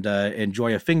 and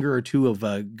enjoy a finger or two of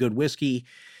good whiskey.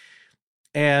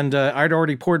 And I'd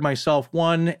already poured myself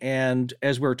one. And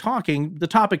as we were talking, the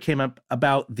topic came up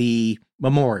about the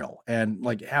memorial and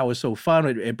like how it was so fun.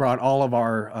 It brought all of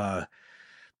our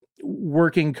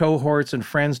working cohorts and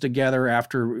friends together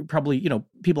after probably,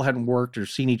 people hadn't worked or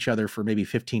seen each other for maybe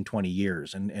 15, 20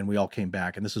 years. And we all came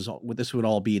back, and this would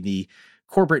all be in the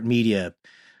corporate media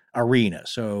arena.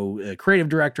 So creative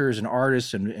directors and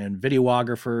artists and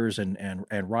videographers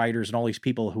and writers and all these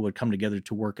people who would come together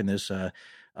to work in this, a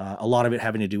lot of it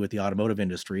having to do with the automotive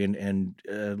industry. And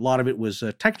a lot of it was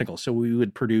technical. So we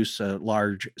would produce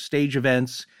large stage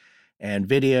events and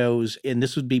videos, and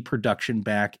this would be production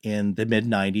back in the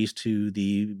mid-90s to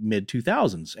the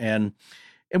mid-2000s. And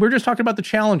And we're just talking about the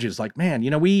challenges. Like, man,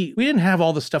 we didn't have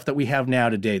all the stuff that we have now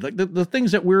today. Like the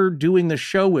things that we're doing the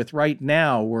show with right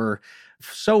now were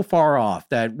so far off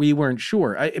that we weren't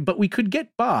sure. But we could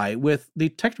get by with the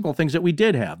technical things that we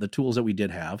did have, the tools that we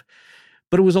did have.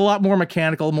 But it was a lot more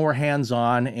mechanical, more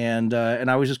hands-on, and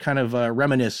I was just kind of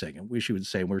reminiscing. I wish you would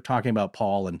say we were talking about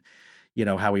Paul and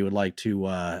how he would like to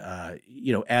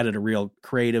added a real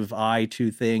creative eye to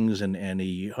things, and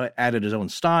he added his own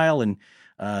style, and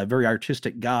very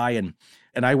artistic guy,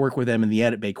 and I work with him in the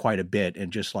edit bay quite a bit,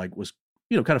 and just like was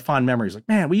kind of fond memories. Like,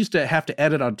 man, we used to have to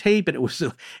edit on tape, and it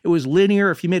was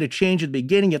linear. If you made a change at the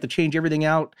beginning, you have to change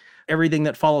everything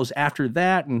that follows after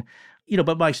that, and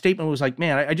but my statement was like,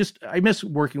 man, I miss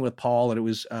working with Paul, and it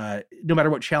was no matter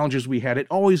what challenges we had, it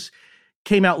always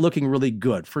came out looking really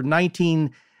good for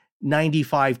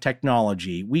 1995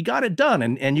 technology. We got it done,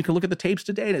 and you can look at the tapes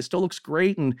today, and it still looks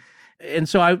great, and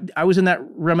so I was in that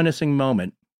reminiscing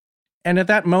moment. And at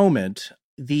that moment,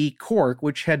 the cork,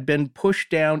 which had been pushed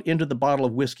down into the bottle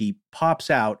of whiskey, pops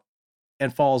out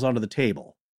and falls onto the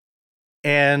table.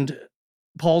 And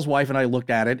Paul's wife and I looked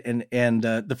at it, and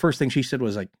the first thing she said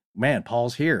was like, man,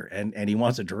 Paul's here, and he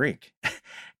wants a drink.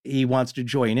 He wants to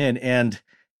join in. And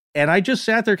I just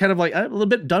sat there kind of like a little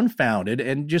bit dumbfounded,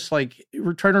 and just like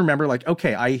we're trying to remember, like,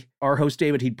 okay, our host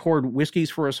David, he'd poured whiskeys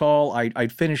for us all.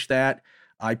 I'd finished that.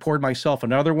 I poured myself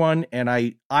another one, and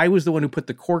I was the one who put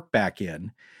the cork back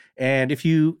in. And if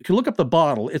you look up the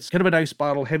bottle, it's kind of a nice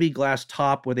bottle, heavy glass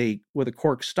top with a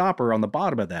cork stopper on the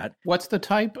bottom of that. What's the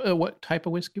type? What type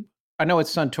of whiskey? I know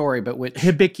it's Suntory, but which?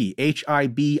 Hibiki,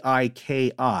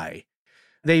 Hibiki.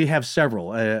 They have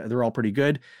several. They're all pretty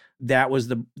good. That was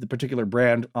the particular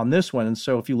brand on this one. And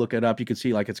so if you look it up, you can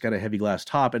see like it's got a heavy glass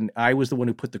top. And I was the one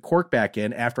who put the cork back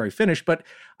in after I finished, but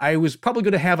I was probably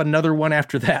going to have another one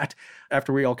after that,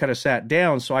 after we all kind of sat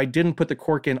down. So I didn't put the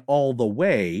cork in all the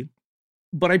way,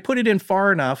 but I put it in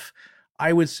far enough,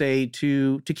 I would say,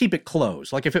 to keep it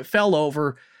closed. Like if it fell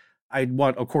over, I'd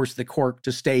want, of course, the cork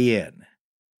to stay in.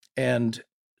 And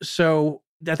so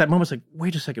at that moment, it's like,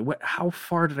 wait a second, how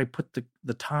far did I put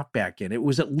the top back in? It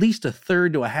was at least a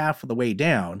third to a half of the way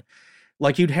down.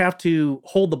 Like you'd have to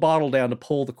hold the bottle down to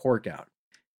pull the cork out.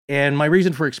 And my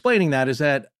reason for explaining that is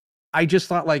that I just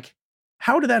thought, like,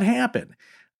 how did that happen?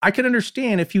 I could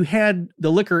understand if you had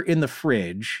the liquor in the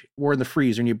fridge or in the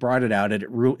freezer and you brought it out,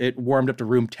 it warmed up to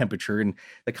room temperature, and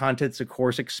the contents, of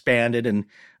course, expanded, and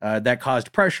that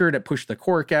caused pressure and it pushed the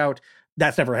cork out.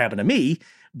 That's never happened to me,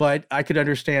 but I could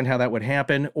understand how that would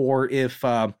happen. Or if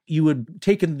you had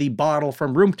taken the bottle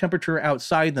from room temperature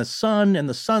outside in the sun, and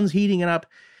the sun's heating it up,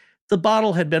 the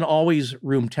bottle had been always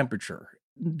room temperature.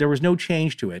 There was no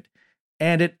change to it.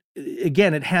 And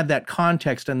it had that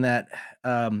context, and that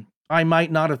I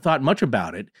might not have thought much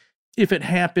about it if it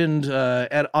happened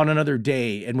on another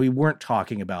day and we weren't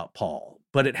talking about Paul.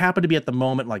 But it happened to be at the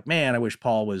moment, like, man, I wish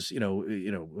Paul was,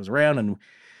 was around and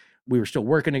we were still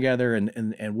working together,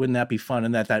 and wouldn't that be fun?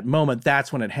 And at that moment,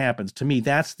 that's when it happens. To me,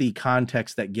 that's the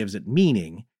context that gives it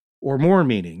meaning, or more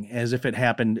meaning, as if it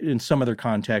happened in some other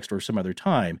context or some other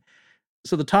time.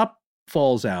 So the top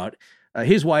falls out.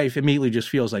 His wife immediately just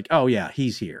feels like, oh yeah,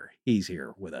 he's here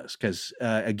with us. Because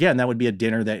again, that would be a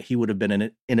dinner that he would have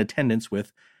been in attendance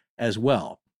with as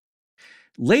well.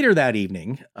 Later that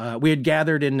evening, we had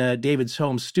gathered in David's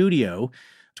home studio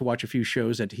to watch a few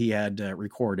shows that he had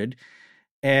recorded.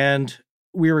 And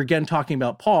we were again talking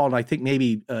about Paul, and I think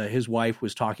maybe his wife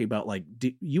was talking about, like,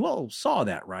 you all saw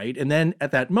that, right? And then at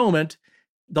that moment,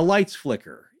 the lights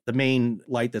flicker, the main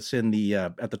light that's in the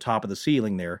at the top of the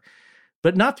ceiling there,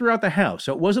 but not throughout the house.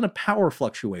 So it wasn't a power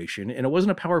fluctuation, and it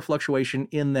wasn't a power fluctuation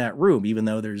in that room, even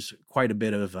though there's quite a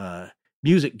bit of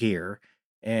music gear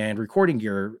and recording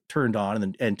gear turned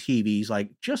on, and TVs.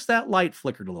 Like, just that light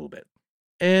flickered a little bit.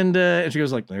 And she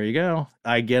goes like, there you go.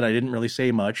 I didn't really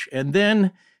say much. And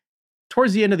then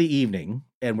towards the end of the evening,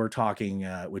 and we're talking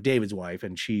with David's wife,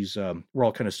 and we're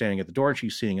all kind of standing at the door, and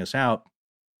she's seeing us out.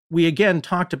 We again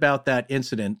talked about that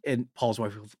incident, and Paul's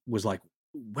wife was like,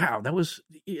 wow,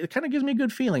 it kind of gives me a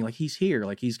good feeling. Like, he's here.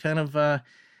 Like, he's kind of,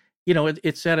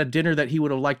 it's at a dinner that he would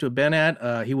have liked to have been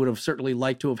at. He would have certainly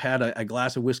liked to have had a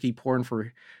glass of whiskey poured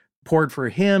for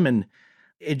him. And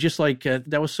it just like,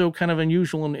 that was so kind of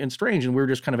unusual and strange. And we were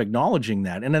just kind of acknowledging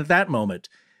that. And at that moment,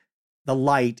 the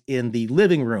light in the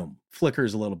living room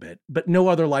flickers a little bit, but no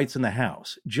other lights in the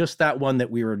house, just that one that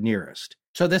we were nearest.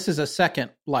 So this is a second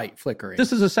light flickering.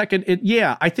 This is a second.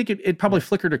 I think it probably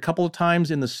flickered a couple of times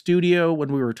in the studio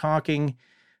when we were talking.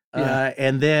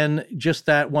 And then just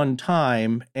that one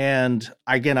time, and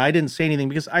again, I didn't say anything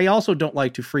because I also don't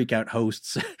like to freak out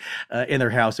hosts in their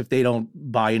house if they don't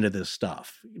buy into this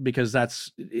stuff, because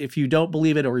that's, if you don't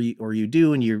believe it or you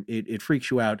do and it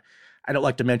freaks you out, I don't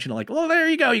like to mention it like, well, there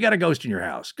you go, you got a ghost in your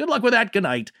house. Good luck with that. Good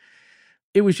night.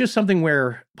 It was just something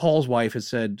where Paul's wife had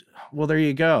said, well, there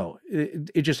you go.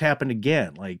 It just happened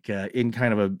again, like in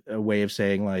kind of a way of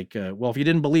saying like, well, if you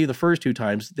didn't believe the first 2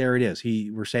 times, there it is.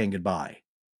 We're saying goodbye.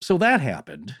 So that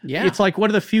happened. Yeah. It's like one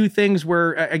of the few things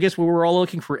where I guess we were all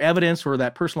looking for evidence or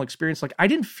that personal experience. Like I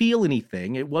didn't feel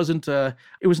anything. It wasn't, it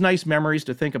was nice memories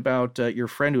to think about your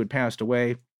friend who had passed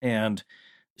away, and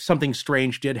something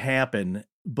strange did happen,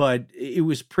 but it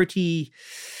was pretty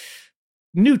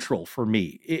neutral for me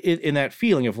in that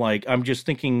feeling of like, I'm just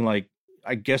thinking like,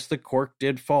 I guess the cork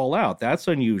did fall out. That's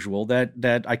unusual.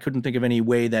 That I couldn't think of any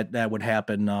way that would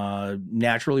happen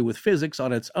naturally with physics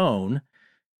on its own.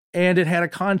 And it had a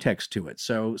context to it.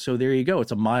 So there you go.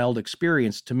 It's a mild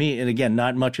experience to me. And again,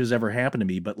 not much has ever happened to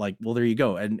me, but like, well, there you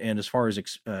go. And as far as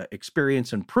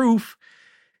experience and proof,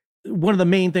 one of the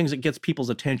main things that gets people's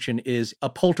attention is a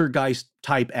poltergeist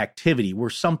type activity where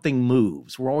something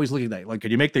moves. We're always looking at that. Like,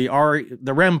 could you make the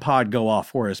REM pod go off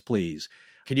for us, please?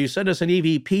 Can you send us an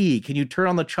EVP? Can you turn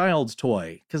on the child's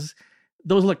toy? Because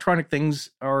those electronic things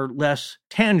are less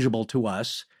tangible to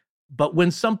us. But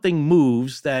when something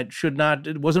moves that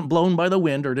it wasn't blown by the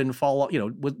wind or didn't fall,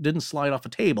 didn't slide off a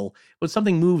table, when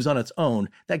something moves on its own,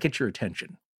 that gets your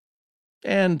attention.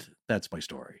 And that's my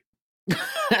story.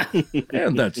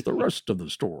 And that's the rest of the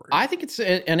story. I think it's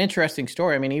an interesting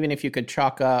story. I mean, even if you could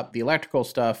chalk up the electrical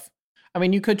stuff, I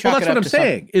mean, you could chalk it up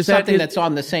to something that's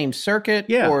on the same circuit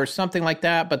or something like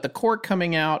that. But the cork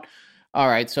coming out, all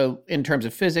right, so in terms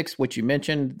of physics, which you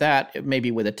mentioned, that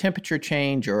maybe with a temperature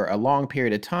change or a long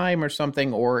period of time or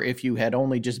something, or if you had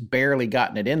only just barely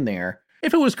gotten it in there.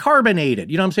 If it was carbonated,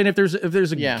 you know what I'm saying? If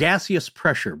there's a gaseous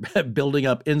pressure building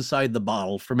up inside the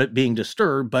bottle from it being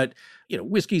disturbed, but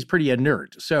whiskey's pretty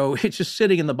inert. So it's just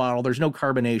sitting in the bottle. There's no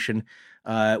carbonation.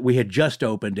 We had just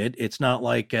opened it. It's not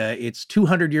like it's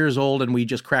 200 years old and we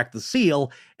just cracked the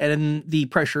seal and the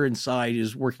pressure inside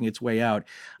is working its way out.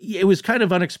 It was kind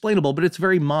of unexplainable, but it's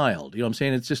very mild. You know what I'm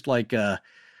saying? It's just like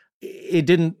it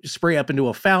didn't spray up into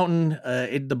a fountain.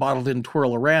 The bottle didn't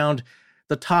twirl around.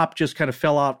 The top just kind of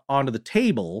fell out onto the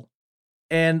table.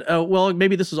 And,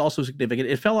 maybe this is also significant.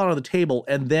 It fell out on the table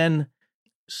and then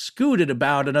scooted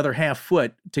about another half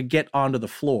foot to get onto the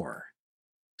floor.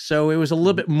 So it was a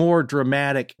little bit more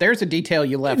dramatic. There's a detail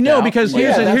you left out. No, because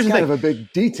here's the thing. Kind of a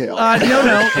big detail.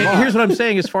 No. Here's what I'm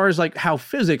saying as far as like how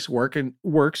physics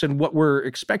works and what we're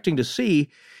expecting to see.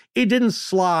 It didn't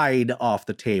slide off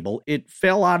the table. It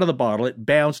fell out of the bottle. It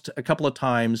bounced a couple of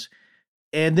times.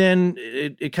 And then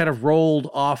it kind of rolled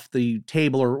off the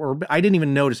table, or I didn't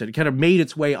even notice it. It kind of made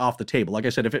its way off the table. Like I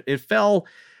said, if it fell,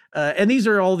 and these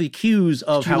are all the cues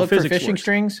of how physics works. Did you look for fishing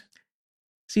strings?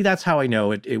 See, that's how I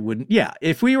know it wouldn't. Yeah,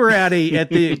 if we were at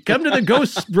the come to the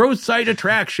ghost roadside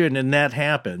attraction and that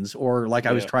happens, or like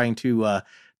I was trying to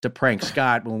prank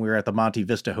Scott when we were at the Monte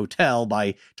Vista Hotel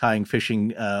by tying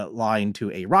fishing line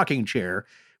to a rocking chair,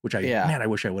 which I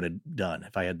wish I would have done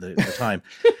if I had the time.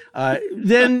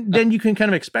 Then you can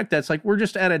kind of expect that. It's like, we're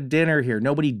just at a dinner here.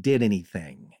 Nobody did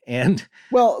anything. And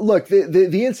well, look,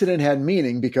 the incident had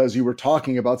meaning because you were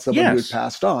talking about someone who had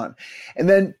passed on. And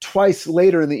then twice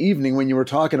later in the evening, when you were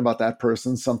talking about that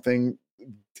person, something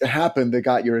happened that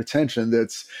got your attention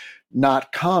that's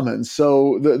not common.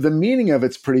 So the meaning of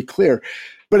it's pretty clear.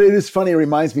 But it is funny. It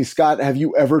reminds me, Scott, have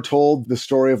you ever told the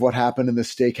story of what happened in the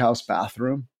steakhouse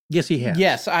bathroom? Yes, he has.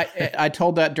 Yes, I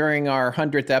told that during our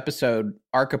 100th episode,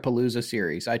 Archipalooza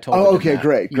series. I told. Oh, okay,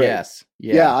 great. Yes,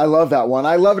 yeah, I love that one.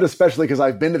 I love it especially because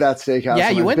I've been to that steakhouse. Yeah,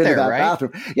 you went there, right?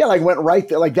 Bathroom. Yeah, like went right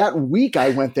there. Like that week,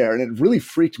 I went there, and it really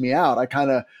freaked me out. I kind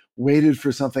of waited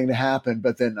for something to happen,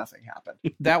 but then nothing happened.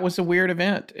 That was a weird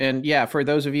event, and yeah, for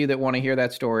those of you that want to hear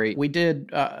that story, we did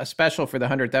a special for the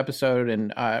 100th episode.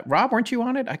 And Rob, weren't you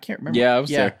on it? I can't remember. Yeah, I was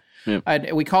there.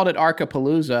 Yeah. We called it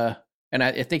Archipalooza. And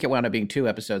I think it wound up being 2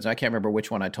 episodes. I can't remember which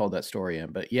one I told that story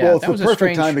in, but yeah, well, it's the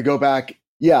perfect time to go back,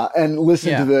 and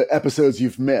listen to the episodes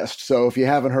you've missed. So if you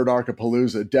haven't heard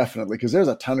Archipalooza, definitely, because there's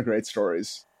a ton of great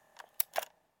stories.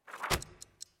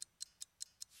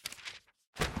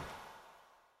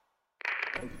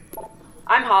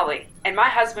 I'm Holly, and my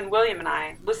husband William and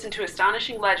I listen to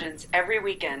Astonishing Legends every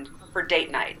weekend for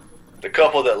date night. The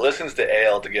couple that listens to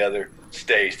AL together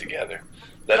stays together.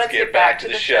 Let's get back to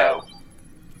the show.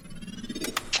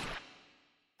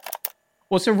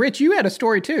 Well, so Rich, you had a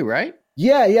story too, right?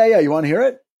 Yeah. You want to hear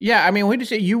it? Yeah, I mean,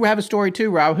 you have a story too,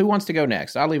 Rob. Who wants to go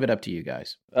next? I'll leave it up to you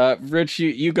guys. Rich,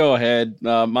 you go ahead.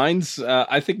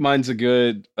 I think mine's a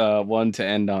good one to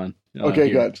end on. Okay,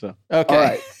 here, good. So.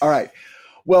 Okay. All right.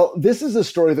 Well, this is a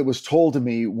story that was told to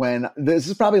me this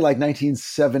is probably like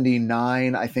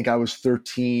 1979. I think I was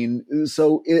 13.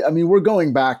 So, we're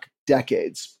going back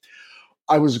decades.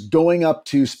 I was going up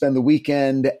to spend the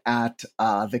weekend at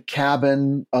the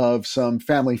cabin of some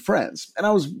family friends, and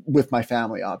I was with my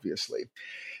family, obviously.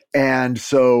 And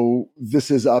so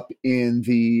this is up in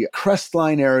the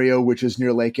Crestline area, which is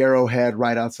near Lake Arrowhead,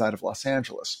 right outside of Los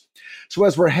Angeles. So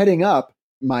as we're heading up,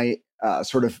 my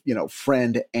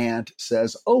friend aunt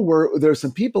says, there's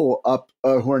some people up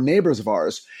who are neighbors of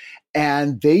ours,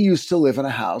 and they used to live in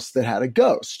a house that had a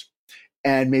ghost,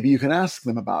 and maybe you can ask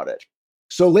them about it.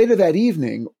 So later that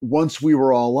evening, once we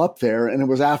were all up there and it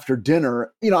was after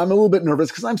dinner, I'm a little bit nervous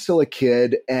because I'm still a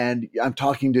kid and I'm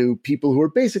talking to people who are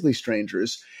basically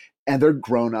strangers and they're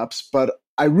grown-ups, but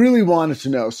I really wanted to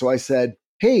know. So I said,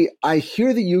 hey, I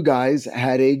hear that you guys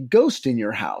had a ghost in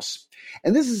your house.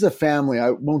 And this is a family, I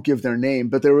won't give their name,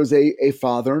 but there was a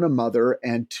father and a mother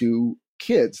and 2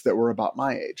 kids that were about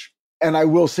my age. And I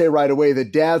will say right away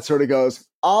that Dad sort of goes,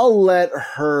 I'll let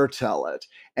her tell it.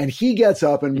 And he gets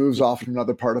up and moves off to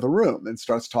another part of the room and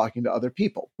starts talking to other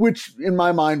people, which in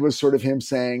my mind was sort of him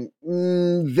saying,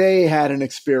 they had an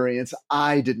experience.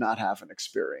 I did not have an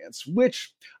experience,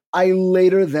 which I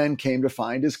later then came to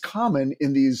find is common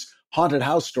in these haunted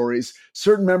house stories.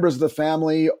 Certain members of the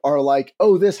family are like,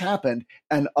 oh, this happened.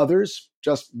 And others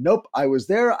just, nope, I was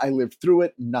there. I lived through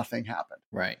it. Nothing happened.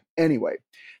 Right. Anyway,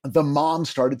 the mom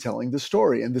started telling the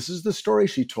story. And this is the story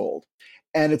she told.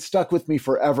 And it stuck with me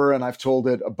forever. And I've told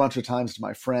it a bunch of times to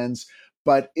my friends.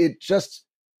 But it just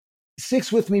sticks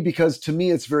with me because to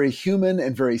me, it's very human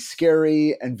and very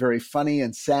scary and very funny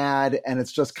and sad. And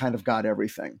it's just kind of got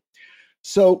everything.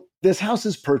 So this house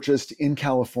is purchased in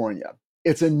California.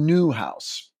 It's a new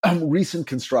house, recent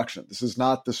construction. This is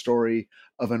not the story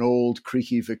of an old,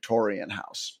 creaky Victorian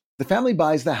house. The family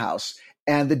buys the house,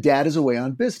 and the dad is away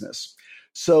on business.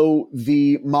 So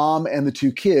the mom and the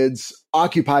 2 kids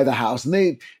occupy the house, and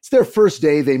it's their first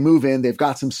day. They move in. They've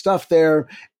got some stuff there,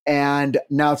 and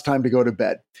now it's time to go to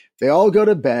bed. They all go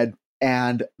to bed,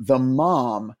 and the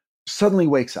mom suddenly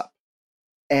wakes up,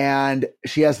 and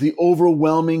she has the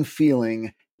overwhelming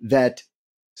feeling that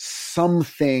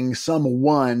someone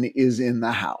is in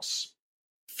the house.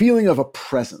 Feeling of a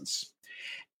presence.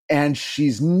 And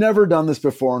she's never done this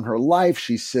before in her life.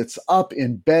 She sits up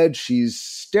in bed, she's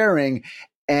staring,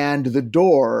 and the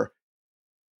door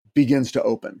begins to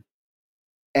open.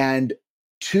 And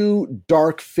 2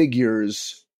 dark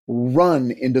figures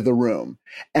run into the room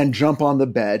and jump on the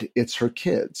bed. It's her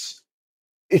kids.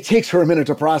 It takes her a minute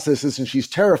to process this, and she's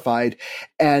terrified.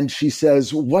 And she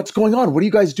says, what's going on? What are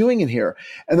you guys doing in here?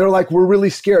 And they're like, we're really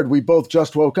scared. We both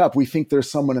just woke up. We think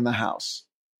there's someone in the house.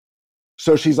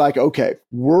 So she's like, okay,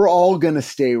 we're all going to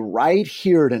stay right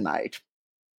here tonight.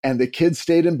 And the kids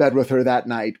stayed in bed with her that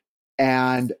night.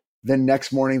 And the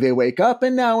next morning they wake up,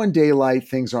 and now in daylight,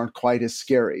 things aren't quite as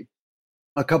scary.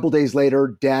 A couple days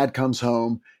later, Dad comes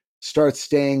home, starts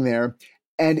staying there.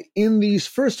 And in these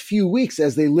first few weeks,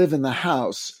 as they live in the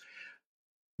house,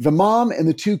 the mom and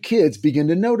the 2 kids begin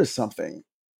to notice something.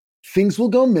 Things will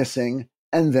go missing,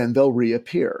 and then they'll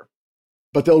reappear.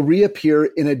 But they'll reappear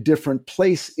in a different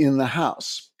place in the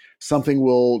house. Something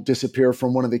will disappear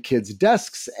from one of the kids'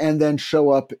 desks and then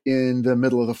show up in the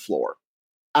middle of the floor.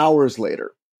 Hours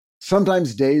later,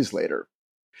 sometimes days later.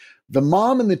 The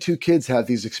mom and the 2 kids have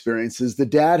these experiences. The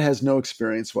dad has no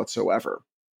experience whatsoever.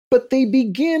 But they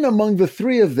begin among the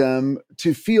 3 of them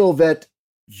to feel that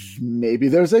maybe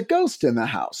there's a ghost in the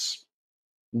house.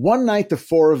 One night, the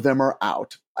 4 of them are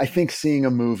out, I think seeing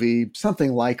a movie,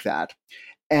 something like that,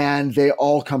 and they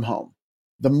all come home.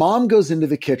 The mom goes into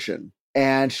the kitchen,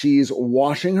 and she's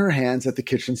washing her hands at the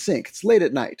kitchen sink. It's late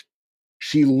at night.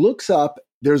 She looks up,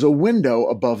 there's a window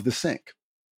above the sink.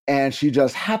 And she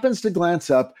just happens to glance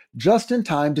up just in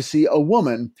time to see a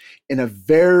woman in a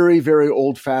very, very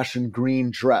old-fashioned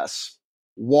green dress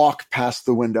walk past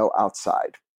the window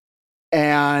outside.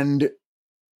 And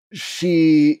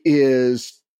she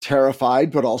is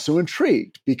terrified, but also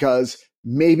intrigued because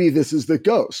maybe this is the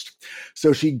ghost.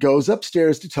 So she goes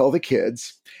upstairs to tell the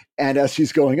kids. And as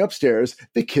she's going upstairs,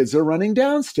 the kids are running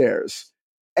downstairs.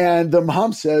 And the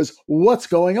mom says, what's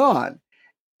going on?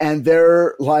 And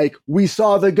they're like, we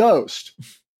saw the ghost.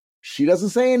 She doesn't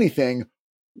say anything.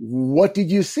 What did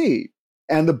you see?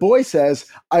 And the boy says,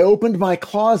 I opened my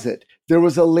closet. There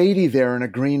was a lady there in a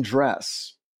green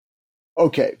dress.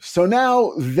 Okay, so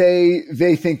now they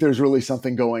think there's really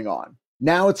something going on.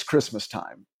 Now it's Christmas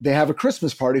time. They have a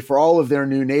Christmas party for all of their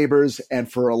new neighbors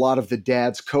and for a lot of the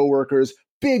dad's coworkers.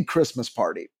 Big Christmas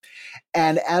party.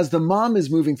 And as the mom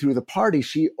is moving through the party,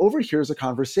 she overhears a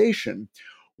conversation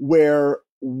where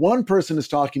one person is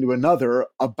talking to another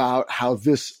about how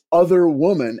this other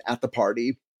woman at the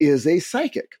party is a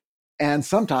psychic and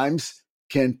sometimes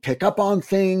can pick up on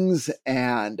things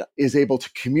and is able to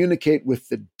communicate with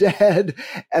the dead.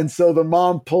 And so the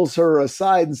mom pulls her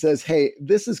aside and says, hey,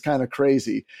 this is kind of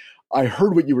crazy. I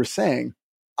heard what you were saying.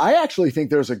 I actually think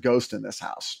there's a ghost in this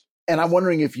house. And I'm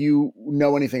wondering if you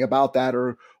know anything about that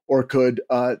or could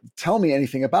tell me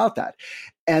anything about that.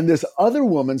 And this other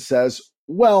woman says,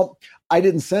 well, I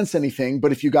didn't sense anything,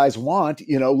 but if you guys want,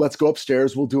 let's go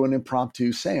upstairs. We'll do an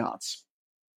impromptu seance.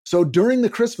 So during the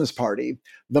Christmas party,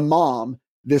 the mom,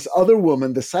 this other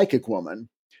woman, the psychic woman,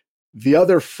 the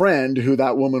other friend who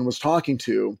that woman was talking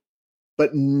to,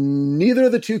 but neither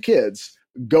of the two kids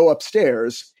go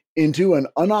upstairs into an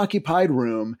unoccupied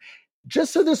room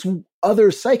just so this other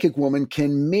psychic woman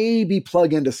can maybe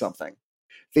plug into something.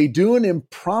 They do an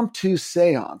impromptu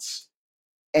seance.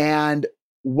 And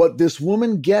what this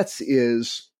woman gets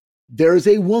is there's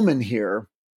a woman here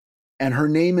and her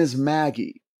name is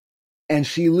Maggie. And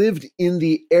she lived in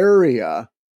the area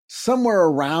somewhere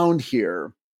around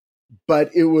here,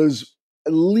 but it was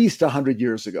at least 100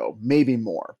 years ago, maybe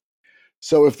more.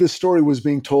 So if this story was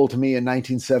being told to me in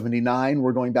 1979,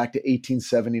 we're going back to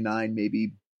 1879,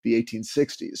 maybe the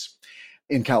 1860s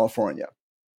in California.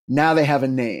 Now they have a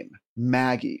name,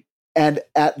 Maggie. And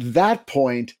at that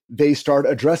point, they start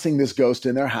addressing this ghost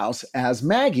in their house as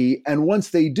Maggie. And once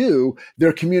they do,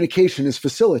 their communication is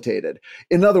facilitated.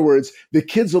 In other words, the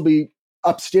kids will be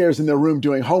upstairs in their room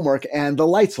doing homework and the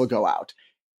lights will go out.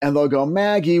 And they'll go,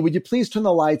 Maggie, would you please turn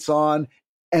the lights on?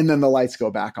 And then the lights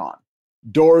go back on.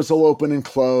 Doors will open and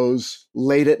close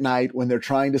late at night when they're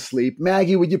trying to sleep.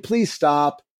 Maggie, would you please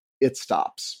stop? It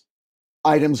stops.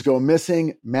 Items go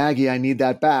missing. Maggie, I need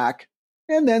that back.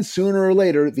 And then sooner or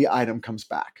later, the item comes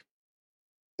back.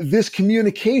 This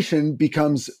communication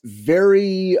becomes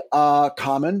very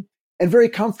common and very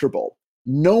comfortable.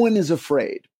 No one is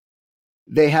afraid.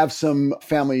 They have some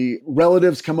family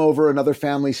relatives come over. Another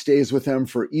family stays with them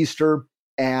for Easter,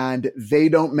 and they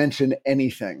don't mention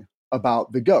anything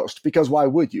about the ghost because why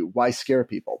would you? Why scare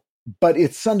people? But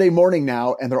it's Sunday morning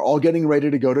now, and they're all getting ready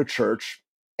to go to church,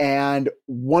 and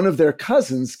one of their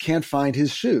cousins can't find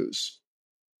his shoes.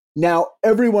 Now,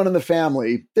 everyone in the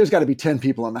family, there's got to be 10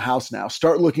 people in the house now,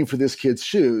 start looking for this kid's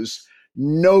shoes.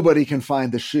 Nobody can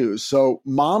find the shoes. So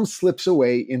mom slips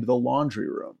away into the laundry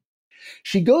room.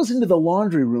 She goes into the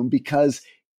laundry room because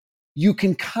you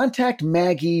can contact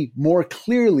Maggie more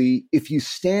clearly if you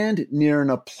stand near an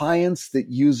appliance that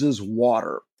uses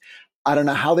water. I don't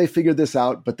know how they figured this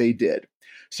out, but they did.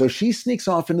 So she sneaks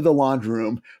off into the laundry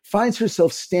room, finds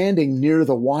herself standing near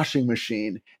the washing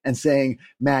machine and saying,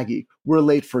 Maggie, we're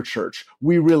late for church.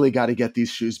 We really got to get these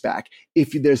shoes back.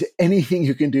 If there's anything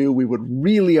you can do, we would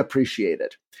really appreciate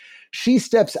it. She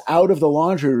steps out of the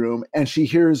laundry room and she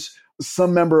hears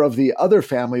some member of the other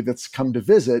family that's come to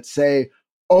visit say,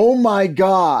 oh my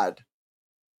God.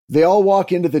 They all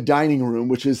walk into the dining room,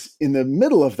 which is in the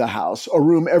middle of the house, a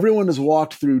room everyone has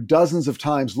walked through dozens of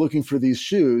times looking for these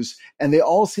shoes, and they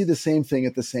all see the same thing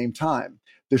at the same time.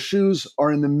 The shoes are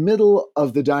in the middle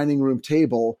of the dining room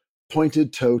table,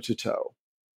 pointed toe to toe.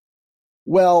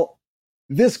 Well,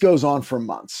 this goes on for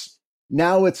months.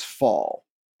 Now it's fall,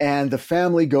 and the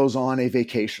family goes on a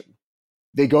vacation.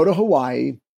 They go to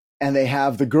Hawaii, and they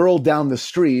have the girl down the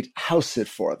street house sit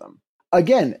for them.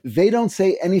 Again, they don't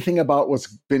say anything about what's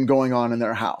been going on in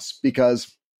their house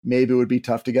because maybe it would be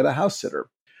tough to get a house sitter.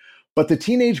 But the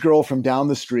teenage girl from down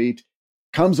the street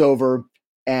comes over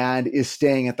and is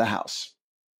staying at the house.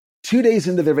 2 days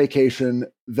into their vacation,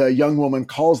 the young woman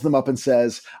calls them up and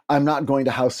says, I'm not going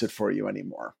to house sit for you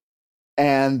anymore.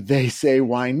 And they say,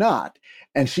 why not?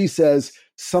 And she says,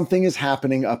 something is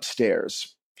happening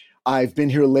upstairs. I've been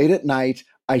here late at night.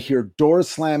 I hear doors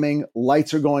slamming,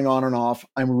 lights are going on and off.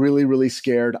 I'm really, really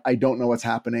scared. I don't know what's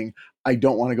happening. I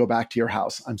don't want to go back to your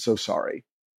house. I'm so sorry.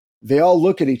 They all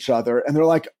look at each other and they're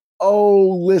like,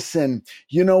 oh, listen,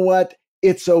 you know what?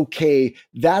 It's okay.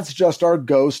 That's just our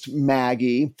ghost,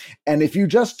 Maggie. And if you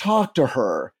just talk to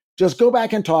her, just go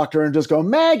back and talk to her and just go,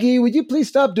 Maggie, would you please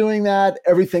stop doing that?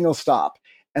 Everything will stop.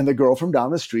 And the girl from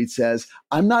down the street says,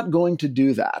 I'm not going to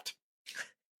do that.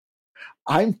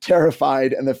 I'm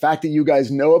terrified, and the fact that you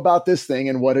guys know about this thing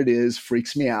and what it is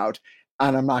freaks me out,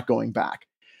 and I'm not going back.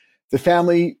 The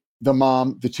family, the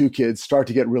mom, the two kids start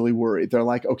to get really worried. They're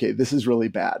like, okay, this is really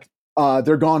bad.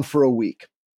 They're gone for a week.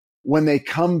 When they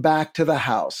come back to the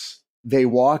house, they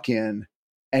walk in.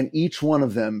 and each one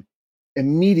of them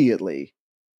immediately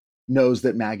knows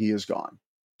that Maggie is gone.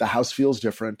 The house feels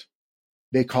different.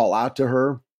 They call out to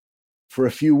her. For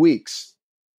a few weeks,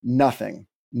 nothing.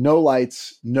 No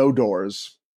lights, no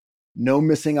doors, no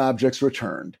missing objects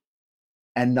returned,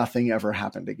 and nothing ever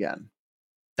happened again.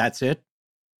 That's it?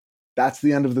 That's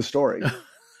the end of the story.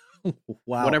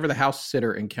 Wow. Whatever the house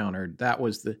sitter encountered, that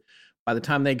was by the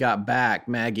time they got back,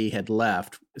 Maggie had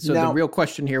left. So the real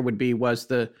question here would be,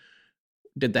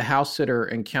 did the house sitter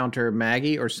encounter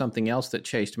Maggie or something else that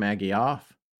chased Maggie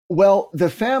off? Well, the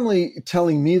family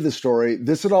telling me the story,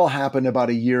 this had all happened about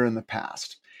a year in the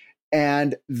past.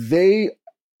 And they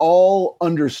all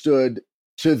understood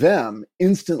to them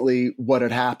instantly what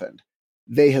had happened.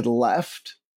 They had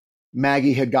left.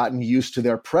 Maggie had gotten used to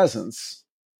their presence.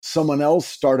 Someone else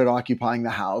started occupying the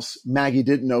house. Maggie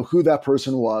didn't know who that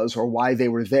person was or why they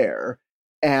were there.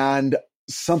 And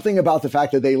something about the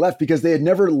fact that they left, because they had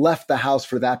never left the house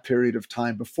for that period of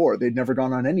time before. They'd never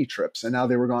gone on any trips, and now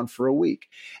they were gone for a week.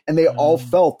 And they all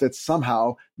felt that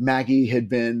somehow Maggie had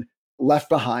been left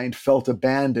behind, felt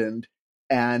abandoned,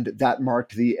 and that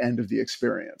marked the end of the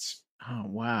experience. Oh,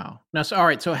 wow. Now, all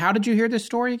right, so how did you hear this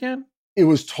story again? It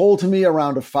was told to me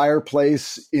around a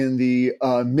fireplace in the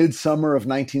midsummer of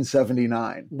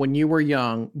 1979. When you were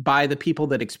young, by the people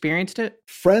that experienced it?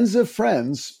 Friends of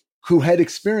friends who had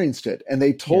experienced it, and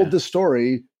they told the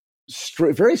story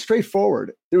very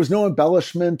straightforward. There was no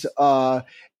embellishment.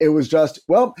 It was just,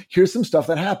 well, here's some stuff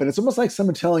that happened. It's almost like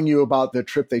someone telling you about the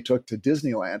trip they took to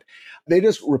Disneyland. They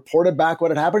just reported back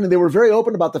what had happened, and they were very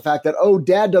open about the fact that, oh,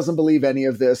 Dad doesn't believe any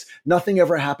of this. Nothing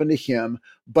ever happened to him,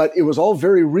 but it was all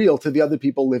very real to the other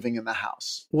people living in the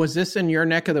house. Was this in your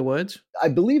neck of the woods? I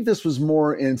believe this was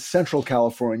more in Central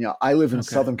California. I live in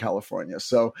Southern California.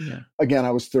 So again,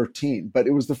 I was 13, but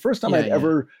it was the first time I'd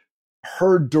ever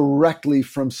heard directly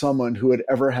from someone who had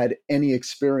ever had any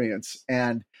experience.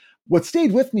 And what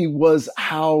stayed with me was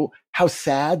how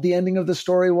sad the ending of the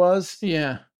story was.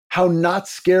 Yeah. How not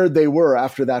scared they were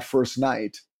after that first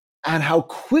night, and how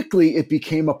quickly it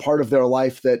became a part of their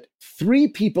life that 3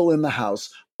 people in the house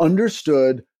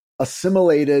understood,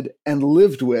 assimilated, and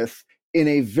lived with in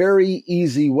a very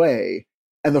easy way.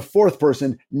 And the 4th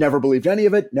person never believed any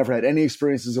of it, never had any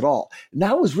experiences at all. And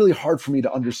that was really hard for me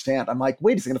to understand. I'm like,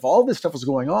 wait a second, if all this stuff was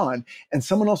going on and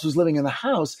someone else was living in the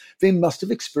house, they must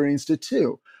have experienced it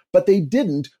too. But they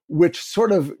didn't, which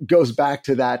sort of goes back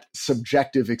to that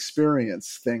subjective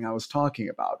experience thing I was talking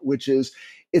about, which is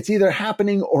it's either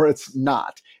happening or it's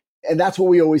not. And that's what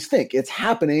we always think. It's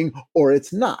happening or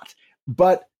it's not.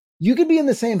 But you could be in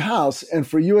the same house, and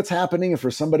for you it's happening, and for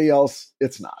somebody else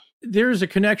it's not. There's a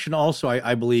connection also,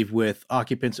 I believe, with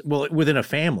occupants, well, within a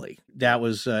family. That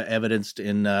was evidenced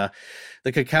in the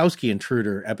Kukowski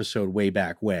intruder episode way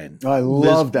back when. I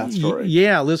love that story.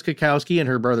 Yeah, Liz Kukowski and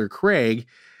her brother Craig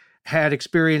had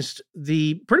experienced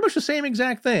pretty much the same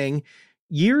exact thing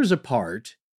years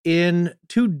apart in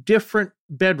 2 different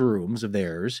bedrooms of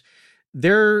theirs.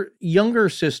 Their younger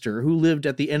sister, who lived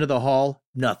at the end of the hall,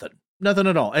 nothing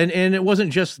at all. And it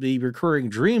wasn't just the recurring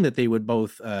dream that they would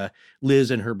both, Liz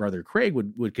and her brother Craig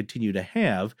would continue to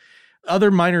have.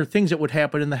 Other minor things that would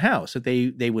happen in the house that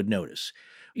they would notice.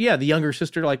 Yeah, the younger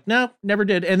sister, like, no, never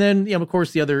did. And then, of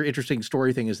course, the other interesting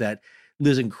story thing is that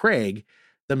Liz and Craig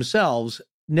themselves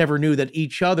never knew that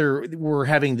each other were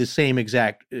having the same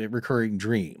exact recurring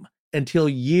dream until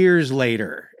years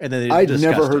later. And then I'd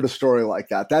never heard a story like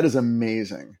that. That is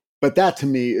amazing. But that to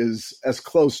me is as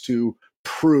close to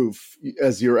proof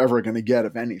as you're ever going to get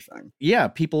of anything. Yeah,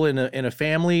 people in a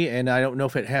family, and I don't know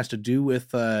if it has to do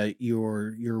with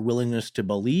your willingness to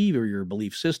believe or your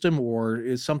belief system, or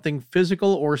is something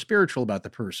physical or spiritual about the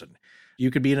person.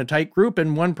 You could be in a tight group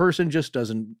and one person just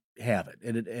doesn't have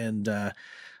it. And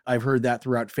I've heard that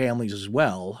throughout families as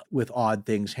well, with odd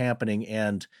things happening.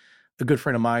 And a good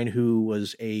friend of mine who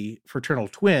was a fraternal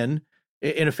twin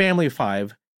in a family of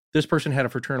 5, this person had a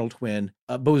fraternal twin,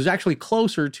 but was actually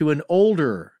closer to an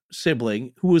older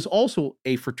sibling who was also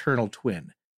a fraternal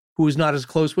twin, who was not as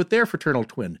close with their fraternal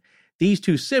twin. These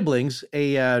 2 siblings,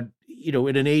 in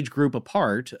an age group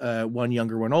apart, one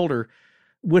younger, one older,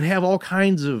 would have all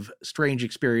kinds of strange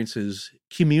experiences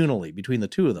communally between the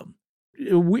 2 of them.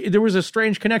 There was a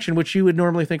strange connection, which you would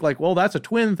normally think like, well, that's a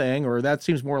twin thing, or that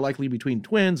seems more likely between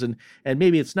twins, and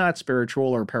maybe it's not spiritual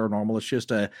or paranormal. It's just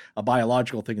a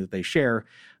biological thing that they share.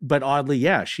 But oddly,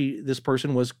 yeah, this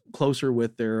person was closer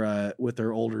with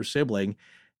their older sibling,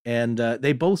 and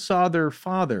they both saw their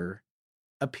father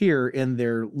appear in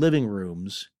their living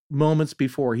rooms moments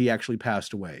before he actually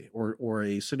passed away, or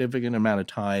a significant amount of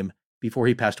time before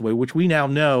he passed away, which we now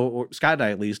know, or Scott and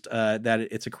I at least, that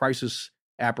it's a crisis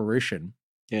apparition.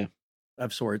 Yeah.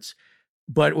 of sorts.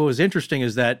 But what was interesting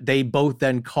is that they both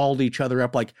then called each other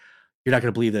up like, you're not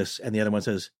going to believe this. And the other one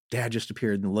says, Dad just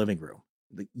appeared in the living room.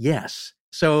 Like, yes.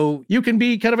 So you can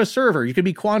be kind of a server. You can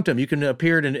be quantum. You can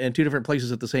appear in two different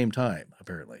places at the same time,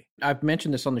 apparently. I've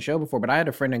mentioned this on the show before, but I had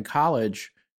a friend in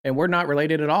college, and we're not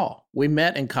related at all. We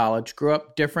met in college, grew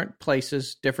up different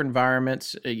places, different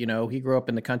environments. You know, he grew up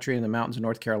in the country in the mountains of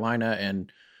North Carolina.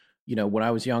 And, you know, when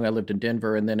I was young, I lived in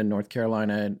Denver and then in North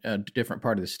Carolina, a different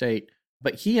part of the state.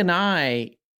 But he and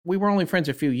I, we were only friends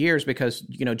a few years because,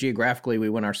 you know, geographically we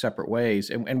went our separate ways.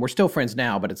 And we're still friends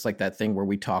now, but it's like that thing where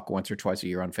we talk once or twice a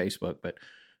year on Facebook. But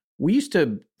we used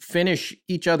to finish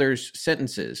each other's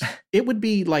sentences. It would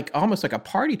be like almost like a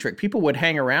party trick. People would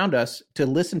hang around us to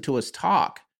listen to us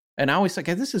talk. And I always like,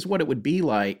 this is what it would be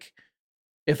like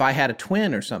if I had a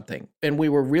twin or something. And we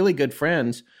were really good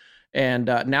friends. And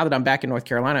now that I'm back in North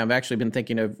Carolina, I've actually been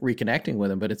thinking of reconnecting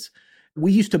with him. But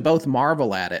we used to both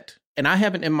marvel at it. And I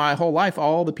haven't in my whole life,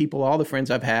 all the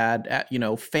friends I've had, you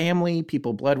know, family,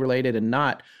 people blood related and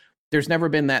not, there's never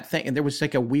been that thing. And there was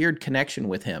like a weird connection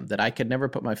with him that I could never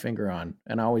put my finger on.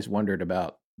 And I always wondered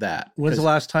about that. When's the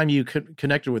last time you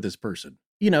connected with this person?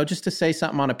 You know, just to say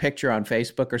something on a picture on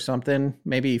Facebook or something,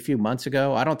 maybe a few months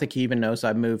ago. I don't think he even knows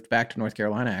I moved back to North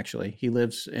Carolina, actually. He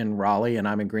lives in Raleigh and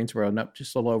I'm in Greensboro,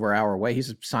 just a little over an hour away.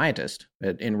 He's a scientist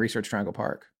in Research Triangle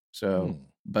Park. So,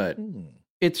 but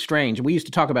it's strange. We used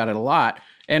to talk about it a lot.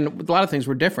 And a lot of things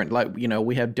were different. Like, you know,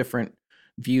 we have different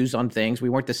views on things. We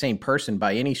weren't the same person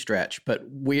by any stretch, but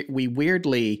we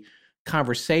weirdly,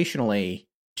 conversationally,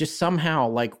 just somehow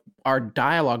like our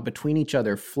dialogue between each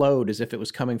other flowed as if it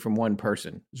was coming from one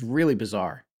person. It was really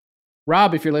bizarre.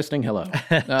 Rob, if you're listening, hello.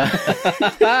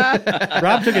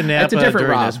 Rob took a nap. It's a different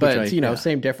Rob, this, but, you know,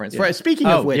 same difference. Yeah. Speaking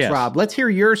of which, yes. Rob, let's hear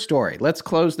your story. Let's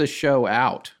close this show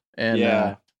out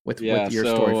and with your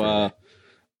story.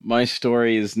 My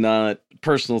story is not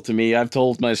personal to me. I've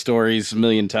told my stories a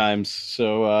million times.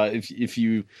 So if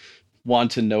you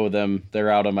want to know them, they're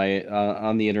out on my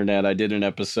on the internet. I did an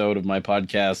episode of my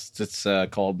podcast. It's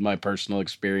called My Personal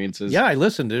Experiences. Yeah, I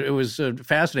listened. It was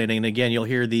fascinating. And again, you'll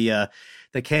hear the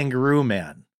Kangaroo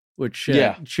Man, which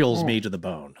chills me to the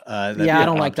bone. I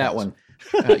don't like that one.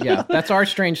 That's Our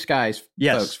Strange Skies,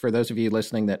 folks, for those of you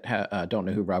listening that don't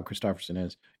know who Rob Christofferson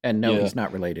is. And no, he's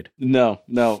not related. No,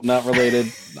 not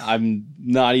related. I'm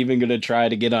not even going to try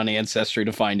to get on Ancestry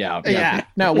to find out. Yeah.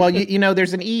 No, well, you know,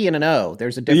 there's an E and an O.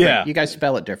 There's a different, you guys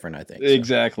spell it different, I think. So,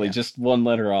 exactly. Just one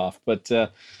letter off. But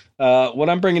what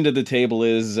I'm bringing to the table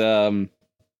is a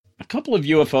couple of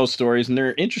UFO stories, and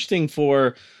they're interesting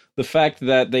for the fact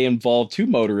that they involve two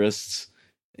motorists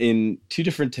in two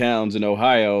different towns in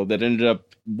Ohio that ended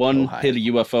up one hit a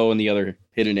UFO and the other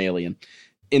hit an alien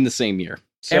in the same year.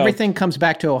 So, everything comes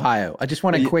back to Ohio. I just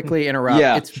want to quickly interrupt.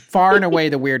 Yeah. It's far and away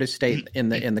the weirdest state in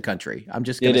the country. I'm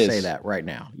just going to say that right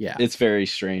now. Yeah, it's very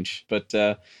strange. But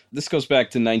this goes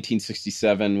back to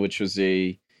 1967, which was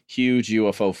a huge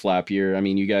UFO flap year. I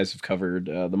mean, you guys have covered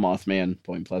the Mothman,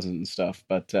 Point Pleasant and stuff,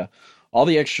 but all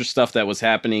the extra stuff that was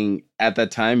happening at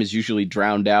that time is usually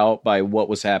drowned out by what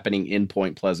was happening in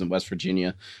Point Pleasant, West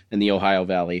Virginia, and the Ohio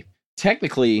Valley.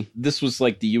 Technically, this was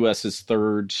like the U.S.'s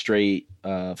third straight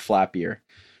flap year.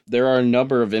 There are a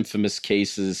number of infamous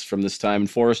cases from this time.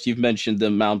 Forrest, you've mentioned the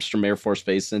Malmstrom Air Force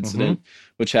Base incident,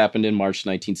 which happened in March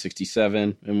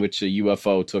 1967, in which a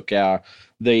UFO took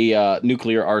the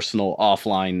nuclear arsenal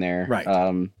offline there.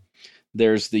 Right.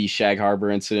 There's the Shag Harbor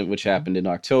incident, which happened in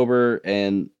October.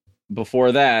 And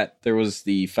before that, there was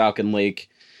the Falcon Lake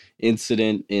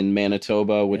incident in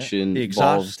Manitoba, which involved the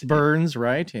exhaust burns,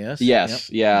 right? Yes.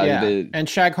 And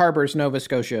Shag Harbor is Nova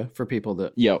Scotia for people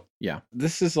that. Yeah.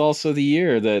 This is also the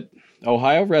year that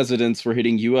Ohio residents were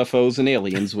hitting UFOs and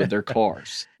aliens with their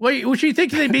cars. Which you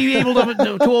think they'd be able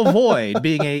to avoid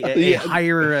being a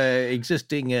higher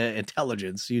existing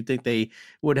intelligence? You'd think they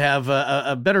would have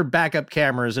a better backup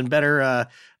cameras and a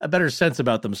better sense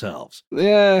about themselves.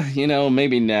 Yeah,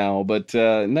 maybe now, but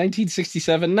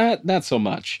 1967, not so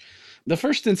much. The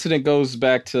first incident goes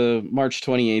back to March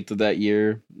 28th of that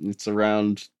year. It's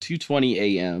around 2:20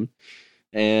 a.m.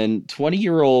 And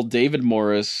 20-year-old David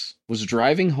Morris was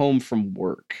driving home from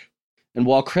work. And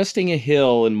while cresting a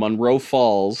hill in Monroe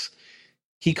Falls,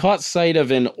 he caught sight of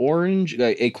an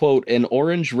orange-red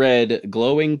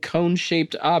glowing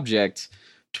cone-shaped object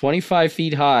 25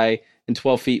 feet high and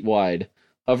 12 feet wide,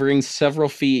 hovering several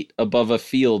feet above a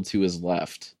field to his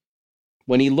left.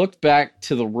 When he looked back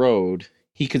to the road,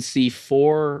 he could see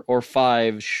 4 or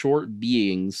 5 short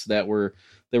beings that were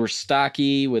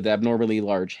stocky with abnormally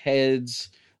large heads,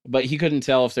 but he couldn't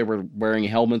tell if they were wearing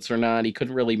helmets or not. He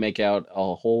couldn't really make out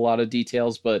a whole lot of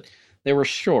details, but They were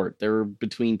short. They were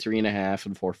between 3.5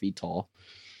 and 4 feet tall.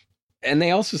 And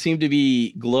they also seemed to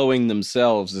be glowing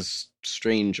themselves this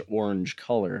strange orange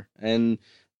color. And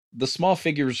the small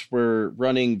figures were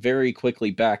running very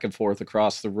quickly back and forth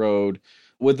across the road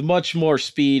with much more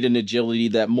speed and agility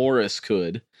that Morris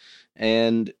could.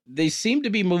 And they seemed to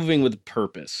be moving with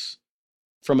purpose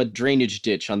from a drainage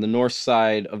ditch on the north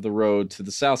side of the road to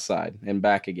the south side and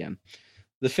back again.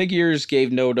 The figures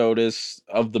gave no notice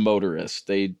of the motorist.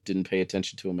 They didn't pay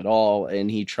attention to him at all, and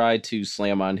he tried to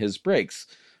slam on his brakes.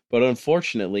 But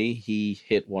unfortunately, he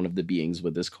hit one of the beings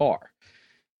with his car.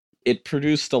 It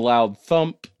produced a loud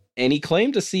thump, and he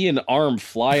claimed to see an arm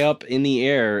fly up in the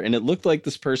air, and it looked like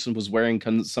this person was wearing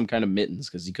some kind of mittens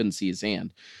because he couldn't see his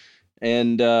hand.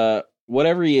 And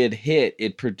whatever he had hit,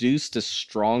 it produced a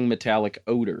strong metallic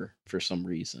odor for some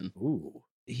reason. Ooh.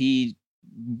 He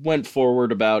went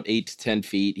forward about 8 to 10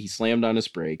 feet. He slammed on his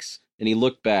brakes, and he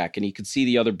looked back, and he could see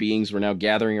the other beings were now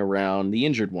gathering around the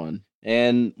injured one.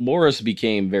 And Morris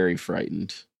became very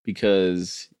frightened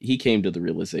because he came to the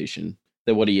realization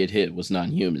that what he had hit was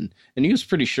non-human, and he was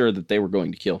pretty sure that they were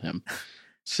going to kill him.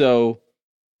 So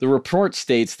the report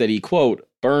states that he, quote,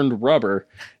 burned rubber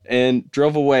and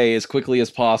drove away as quickly as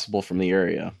possible from the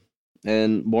area.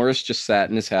 And Morris just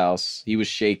sat in his house. He was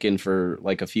shaken for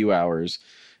like a few hours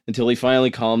until he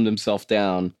finally calmed himself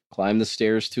down, climbed the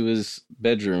stairs to his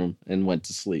bedroom, and went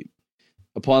to sleep.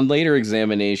 Upon later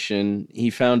examination, he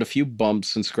found a few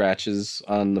bumps and scratches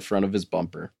on the front of his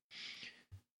bumper.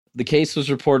 The case was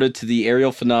reported to the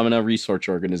Aerial Phenomena Research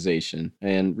Organization,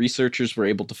 and researchers were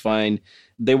able to find,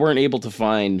 they weren't able to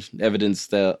find evidence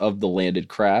of the landed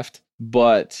craft,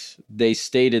 but they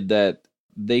stated that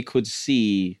they could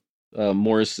see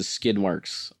Morris's skid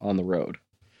marks on the road.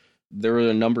 There were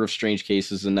a number of strange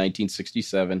cases in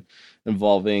 1967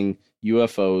 involving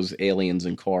UFOs, aliens,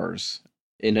 and cars.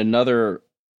 In another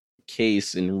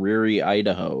case in Riri,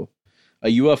 Idaho,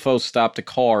 a UFO stopped a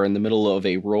car in the middle of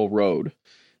a rural road,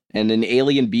 and an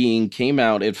alien being came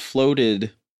out. It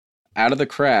floated out of the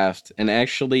craft and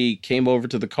actually came over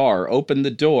to the car, opened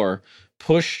the door,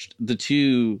 pushed the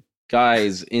two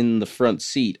guys in the front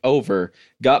seat over,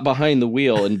 got behind the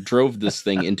wheel, and drove this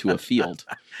thing into a field.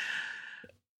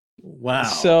 Wow.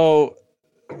 So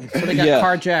they got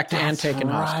carjacked and taken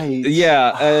hostage.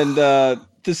 Yeah, and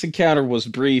this encounter was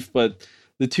brief, but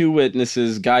the two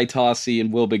witnesses, Guy Tossi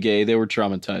and Will Begay, they were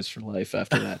traumatized for life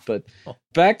after that. But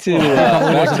back to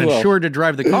wasn't insured to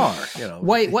drive the car. You know.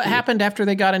 Wait, what happened after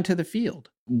they got into the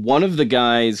field? One of the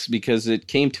guys, because it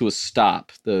came to a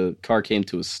stop, the car came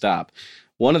to a stop.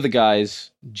 One of the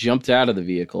guys jumped out of the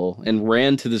vehicle and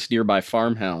ran to this nearby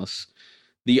farmhouse.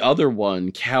 The other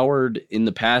one cowered in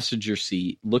the passenger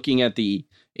seat, looking at the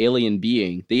alien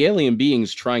being. The alien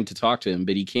being's trying to talk to him,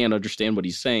 but he can't understand what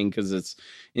he's saying because it's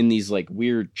in these like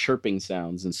weird chirping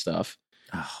sounds and stuff.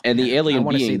 Oh, and the alien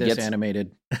being see this gets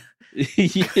animated.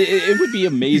 It would be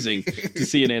amazing to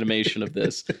see an animation of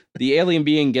this. The alien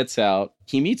being gets out.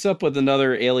 He meets up with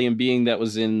another alien being that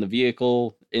was in the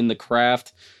vehicle, in the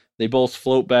craft. They both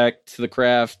float back to the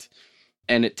craft,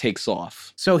 and it takes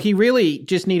off. So he really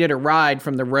just needed a ride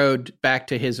from the road back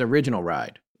to his original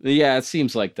ride. Yeah, it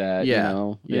seems like that. Yeah. You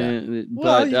know? Yeah.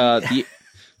 But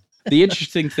the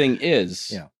interesting thing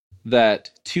is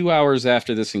that 2 hours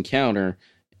after this encounter,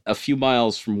 a few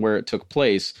miles from where it took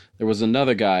place, there was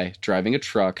another guy driving a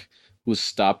truck who was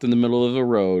stopped in the middle of the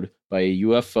road by a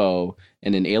UFO,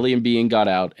 and an alien being got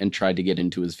out and tried to get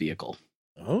into his vehicle.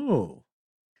 Oh.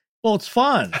 Well, it's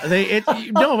fun.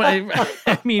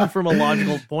 I mean, from a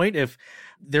logical point, if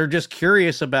they're just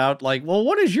curious about, like, well,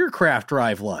 what is your craft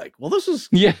drive like? Well, this is,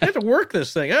 you have to work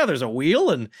this thing. Oh, there's a wheel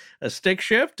and a stick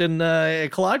shift and a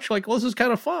clutch. Like, well, this is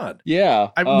kind of fun. Yeah.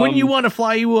 Wouldn't you want to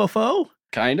fly a UFO?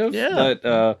 Kind of. Yeah.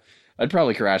 But I'd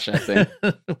probably crash that thing.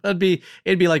 It'd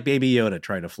be like Baby Yoda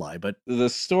trying to fly. But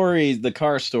the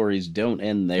car stories don't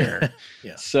end there.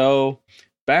 Yeah. So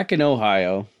back in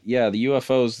Ohio, the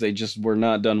UFOs, they just were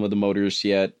not done with the motors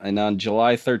yet. And on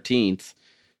July 13th,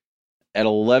 at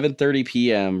 11:30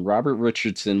 p.m., Robert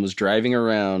Richardson was driving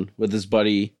around with his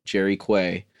buddy Jerry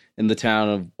Quay in the town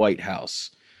of White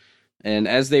House. And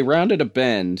as they rounded a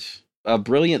bend, a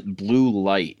brilliant blue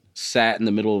light sat in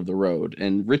the middle of the road.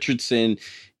 And Richardson,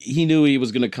 he knew he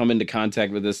was going to come into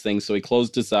contact with this thing, so he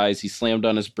closed his eyes, he slammed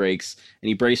on his brakes, and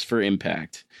he braced for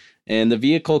impact. And the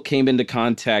vehicle came into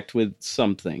contact with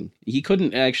something. He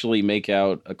couldn't actually make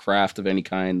out a craft of any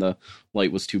kind. The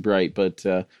light was too bright. But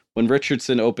when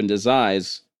Richardson opened his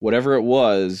eyes, whatever it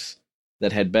was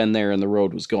that had been there in the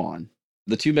road was gone.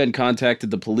 The two men contacted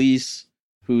the police,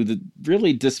 who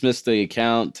really dismissed the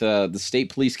account. The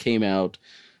state police came out.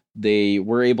 They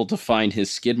were able to find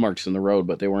his skid marks in the road,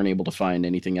 but they weren't able to find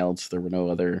anything else. There were no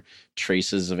other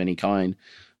traces of any kind.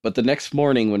 But the next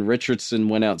morning, when Richardson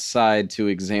went outside to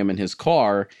examine his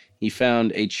car, he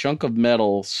found a chunk of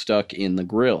metal stuck in the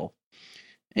grill.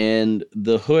 And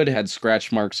the hood had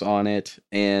scratch marks on it,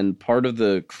 and part of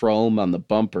the chrome on the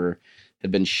bumper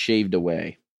had been shaved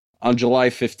away. On July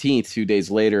 15th, 2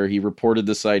 days later, he reported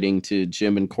the sighting to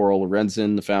Jim and Coral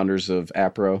Lorenzen, the founders of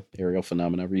APRO, Aerial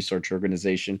Phenomena Research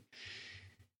Organization.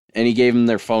 And he gave them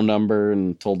their phone number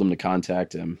and told them to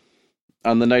contact him.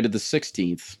 On the night of the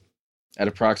 16th, at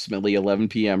approximately 11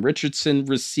 p.m., Richardson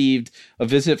received a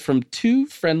visit from two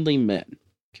friendly men.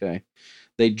 Okay.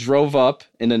 They drove up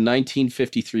in a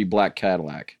 1953 black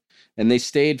Cadillac, and they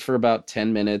stayed for about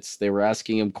 10 minutes. They were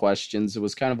asking him questions. It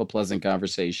was kind of a pleasant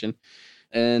conversation.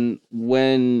 And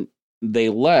when they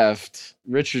left,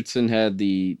 Richardson had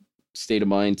the state of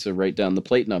mind to write down the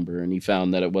plate number, and he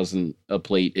found that it wasn't a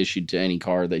plate issued to any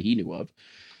car that he knew of.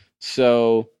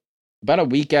 So about a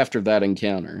week after that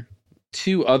encounter,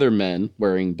 two other men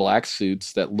wearing black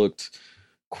suits that looked,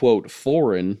 quote,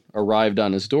 foreign, arrived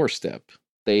on his doorstep.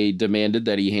 They demanded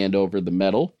that he hand over the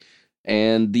metal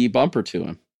and the bumper to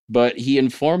him. But he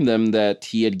informed them that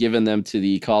he had given them to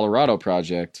the Colorado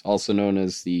Project, also known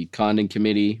as the Condon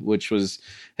Committee, which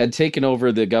had taken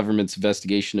over the government's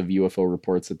investigation of UFO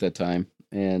reports at that time.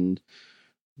 And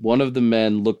one of the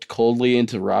men looked coldly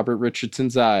into Robert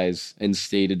Richardson's eyes and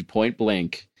stated point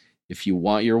blank, "If you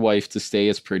want your wife to stay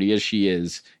as pretty as she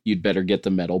is, you'd better get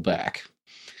the metal back."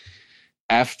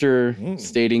 After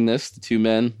stating this, the two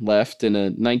men left in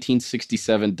a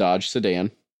 1967 Dodge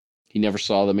sedan. He never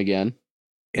saw them again.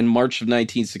 In March of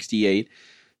 1968,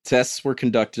 tests were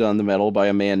conducted on the metal by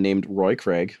a man named Roy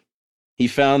Craig. He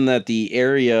found that the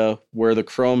area where the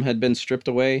chrome had been stripped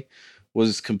away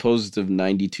was composed of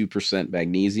 92%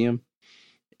 magnesium.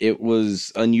 It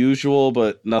was unusual,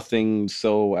 but nothing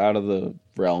so out of the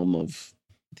realm of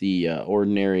the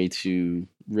ordinary to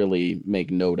really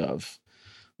make note of.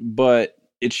 But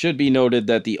it should be noted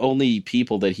that the only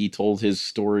people that he told his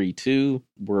story to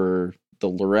were the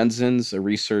Lorenzens, a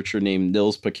researcher named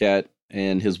Nils Paquette,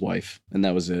 and his wife, and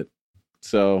that was it.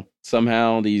 So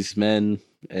somehow these men,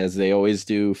 as they always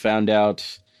do, found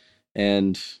out,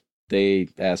 and they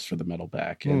asked for the metal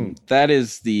back. And that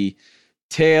is the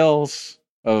tales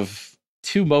of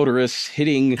two motorists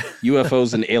hitting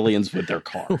UFOs and aliens with their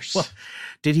cars. Well,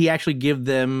 did he actually give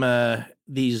them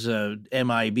these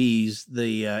MIBs,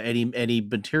 any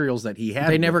materials that he had?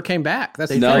 They never came back.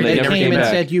 That's the thing. They came and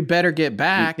said, "You better get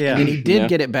back," and he did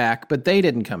get it back, but they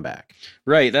didn't come back.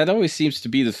 Right. That always seems to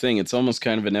be the thing. It's almost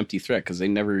kind of an empty threat because they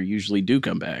never usually do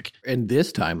come back. In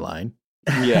this timeline.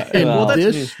 Yeah. In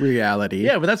this reality.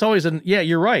 Yeah, but that's always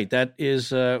you're right. That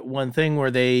is one thing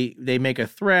where they make a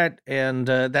threat, and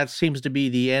that seems to be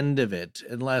the end of it,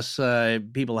 unless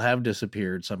people have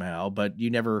disappeared somehow. But you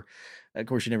never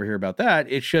hear about that.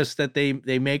 It's just that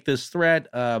they make this threat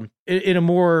in a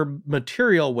more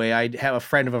material way. I have a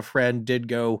friend of a friend did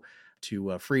go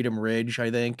to Freedom Ridge, I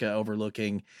think,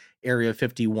 overlooking Area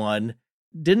 51.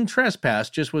 Didn't trespass,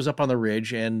 just was up on the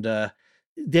ridge, and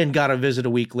then got a visit a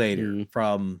week later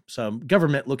from some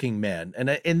government-looking men. And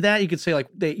in that, you could say, like,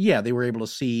 they were able to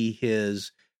see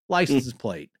his license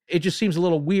plate. It just seems a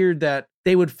little weird that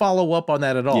they would follow up on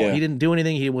that at all. Yeah. He didn't do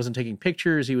anything. He wasn't taking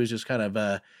pictures. He was just kind of,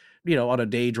 on a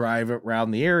day drive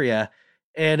around the area.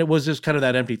 And it was just kind of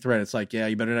that empty threat. It's like, yeah,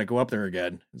 you better not go up there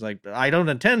again. It's like, I don't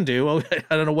intend to.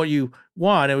 I don't know what you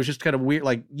want. It was just kind of weird.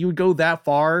 Like, you would go that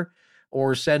far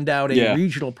or send out a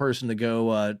regional person to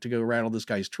go rattle this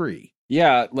guy's tree.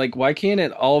 Yeah, like, why can't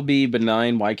it all be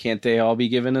benign? Why can't they all be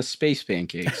given us space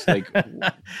pancakes? Like,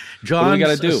 John what do we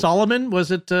gotta do? Solomon,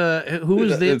 was it? Who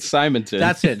was the? It's Simonton.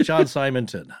 That's it, John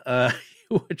Simonton.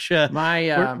 Which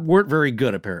weren't very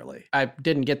good, apparently. I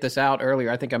didn't get this out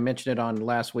earlier. I think I mentioned it on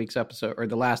last week's episode, or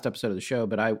the last episode of the show,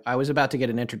 but I was about to get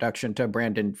an introduction to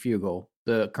Brandon Fugel,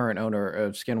 the current owner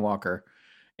of Skinwalker,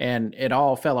 and it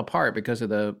all fell apart because of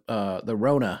the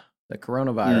Rona, the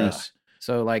coronavirus. Yeah.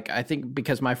 So, like, I think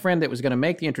because my friend that was going to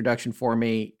make the introduction for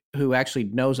me, who actually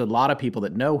knows a lot of people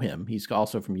that know him, he's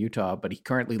also from Utah, but he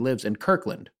currently lives in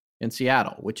Kirkland in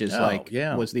Seattle, which is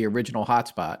was the original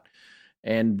hotspot.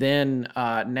 And then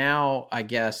now, I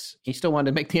guess, he still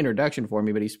wanted to make the introduction for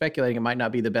me, but he's speculating it might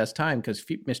not be the best time because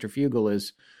Mr. Fugel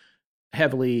is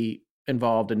heavily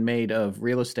involved and made of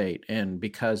real estate. And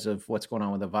because of what's going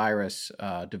on with the virus,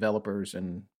 developers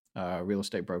and real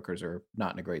estate brokers are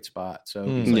not in a great spot. So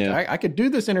he's like, I could do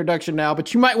this introduction now,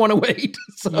 but you might want to wait.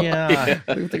 So I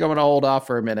think I'm going to hold off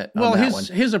for a minute. Well, on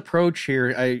his approach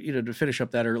here, to finish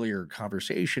up that earlier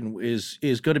conversation,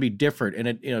 is going to be different, and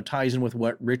it ties in with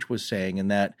what Rich was saying, in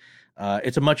that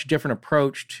it's a much different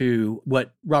approach to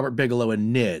what Robert Bigelow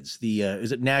and NIDS, the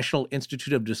is it National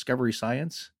Institute of Discovery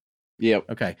Science?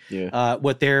 Yep. Okay. Yeah.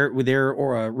 What their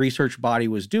research body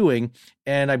was doing,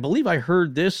 and I believe I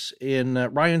heard this in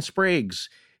Ryan Sprague's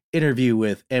interview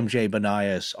with MJ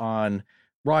Banias on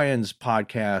Ryan's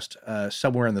podcast,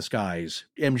 Somewhere in the Skies.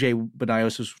 MJ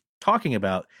Banias was talking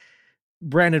about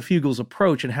Brandon Fugel's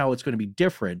approach and how it's going to be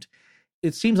different.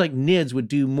 It seems like NIDS would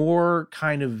do more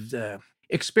kind of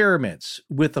experiments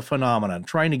with the phenomenon,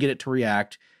 trying to get it to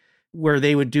react, where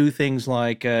they would do things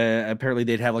like, apparently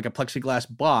they'd have like a plexiglass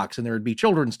box and there would be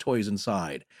children's toys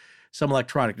inside, some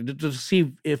electronic, to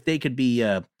see if they could be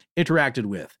interacted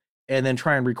with, and then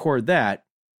try and record that.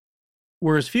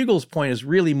 Whereas Fugel's point is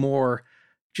really more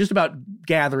just about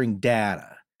gathering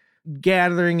data,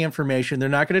 gathering information. They're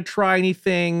not going to try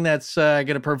anything that's going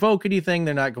to provoke anything.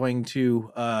 They're not going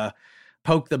to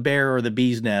poke the bear or the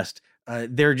bee's nest.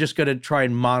 They're just going to try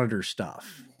and monitor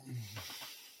stuff.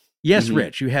 Yes,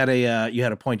 Rich, you had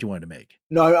a point you wanted to make.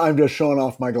 No, I'm just showing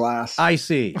off my glass. I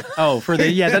see. Oh,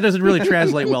 that doesn't really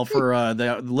translate well for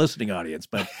the listening audience,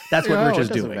 but that's what Rich is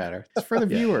doing. Doesn't matter. It's for the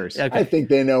viewers. Okay. I think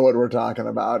they know what we're talking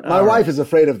about. My All wife right. is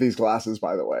afraid of these glasses,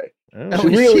 by the way. Oh,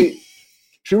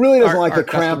 She really doesn't like the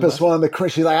custom Krampus one.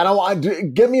 She's like, I don't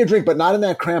want get me a drink, but not in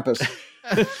that Krampus.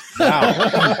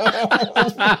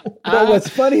 But what's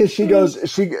funny is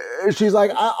she's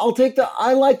like, I'll take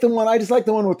I like the one. I just like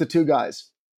the one with the two guys.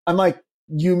 I'm like,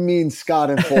 you mean Scott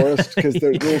and Forrest because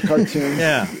they're little cartoons?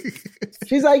 Yeah.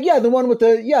 She's like, yeah, the one with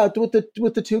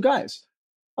the two guys.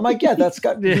 I'm like, yeah, that's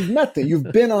Scott. You've met them.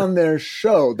 You've been on their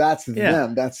show. That's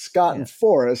them. That's Scott and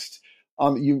Forrest.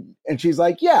 And she's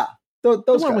like, yeah, those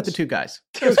the one guys. with the two guys.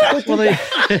 Well,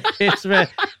 it's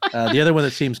the other one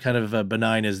that seems kind of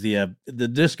benign is the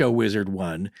Disco Wizard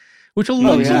one, which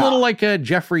looks a little like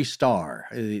Jeffree Star,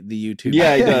 the YouTube.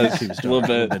 Yeah, he does. YouTube star, a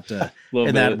little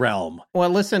bit, that realm. Well,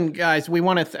 listen, guys, we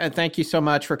want to thank you so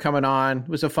much for coming on. It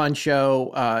was a fun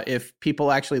show. If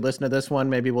people actually listen to this one,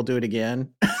 maybe we'll do it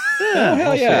again.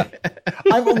 Hell yeah.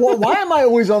 Why am I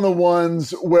always on the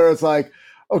ones where it's like,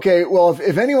 okay, well,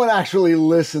 if anyone actually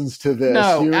listens to this,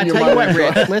 I tell you what,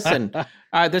 Rich, listen.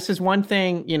 This is one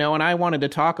thing, and I wanted to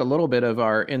talk a little bit of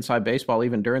our inside baseball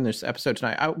even during this episode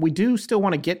tonight. We do still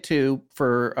want to get to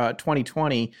for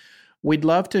 2020. We'd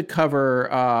love to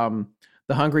cover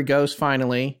the Hungry Ghost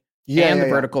finally, and the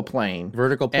Vertical Plane.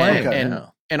 Vertical Plane,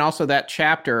 and also that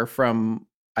chapter from,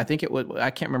 I think it was,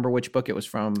 I can't remember which book it was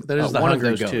from. That is the one Hungry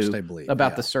of those Ghost, two, I believe.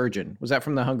 about the surgeon. Was that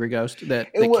from the Hungry Ghost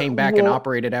that came back and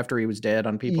operated after he was dead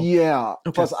on people? Yeah.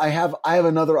 Okay. Plus, I have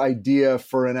another idea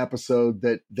for an episode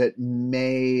that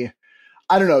may,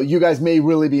 I don't know, you guys may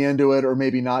really be into it or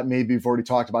maybe not. Maybe you've already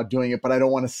talked about doing it, but I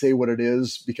don't want to say what it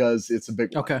is because it's a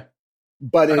big one. Okay.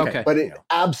 But it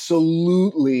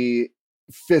absolutely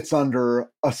fits under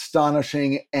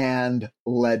astonishing and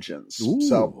legends. Ooh,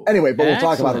 so anyway, but we'll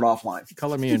talk about it offline.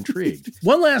 Color me intrigued.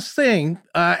 One last thing,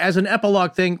 as an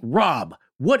epilogue thing, Rob,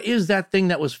 what is that thing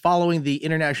that was following the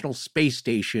International Space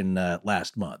Station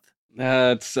last month?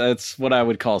 It's what I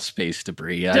would call space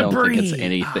debris. I don't think it's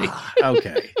anything.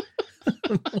 Okay.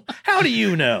 How do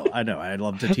you know? I know. I'd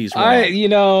love to tease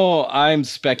Rob. I'm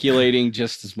speculating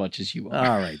just as much as you are.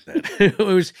 All right, then.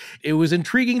 It was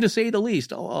intriguing to say the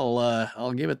least.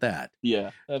 I'll give it that. Yeah,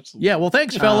 absolutely. Yeah, well,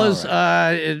 thanks, fellas.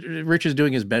 Right. Rich is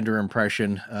doing his Bender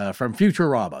impression from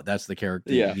Futurama. That's the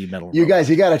character. Yeah. The metal. You guys,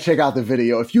 you got to check out the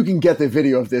video. If you can get the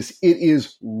video of this, it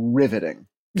is riveting.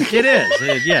 It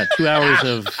is. 2 hours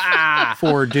of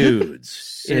four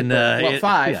dudes.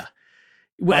 Five. Yeah.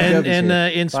 And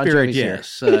in spirit, Jovi's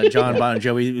yes, John Bon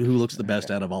Jovi, who looks the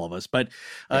best out of all of us. But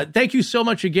thank you so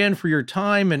much again for your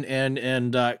time,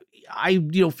 and I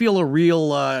feel a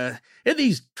real in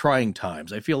these trying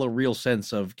times. I feel a real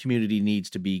sense of community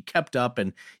needs to be kept up,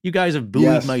 and you guys have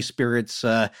buoyed my spirits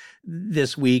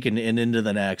this week and into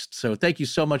the next. So thank you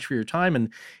so much for your time,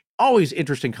 and always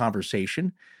interesting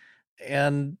conversation.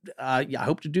 And I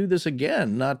hope to do this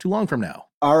again not too long from now.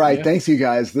 All right, thanks you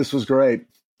guys. This was great.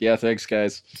 Yeah, thanks,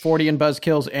 guys. Fortean,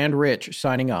 Buzzkills, and Rich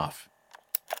signing off.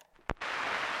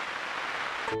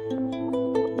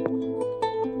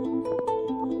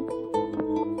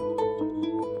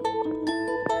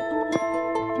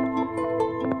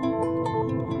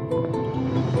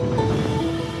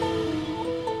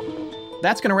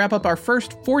 That's going to wrap up our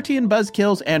first Fortean,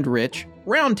 Buzzkills, and Rich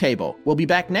Roundtable. We'll be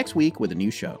back next week with a new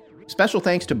show. Special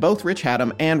thanks to both Rich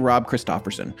Haddam and Rob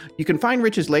Christofferson. You can find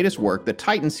Rich's latest work, the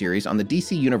Titan series, on the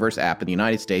DC Universe app in the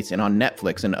United States and on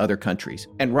Netflix in other countries.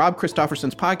 And Rob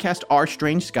Christofferson's podcast, Our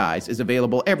Strange Skies, is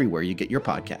available everywhere you get your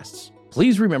podcasts.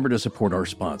 Please remember to support our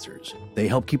sponsors. They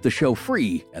help keep the show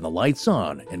free and the lights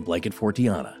on in Blanket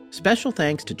Forteana. Special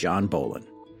thanks to John Bolin.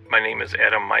 My name is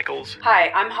Adam Michaels. Hi,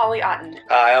 I'm Holly Otten.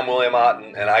 Hi, I'm William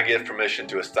Otten, and I give permission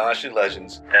to Astonishing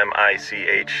Legends. Michels.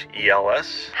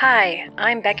 Hi,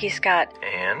 I'm Becky Scott.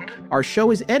 And Our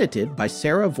show is edited by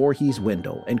Sarah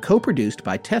Voorhees-Wendell and co-produced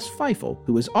by Tess Feifel,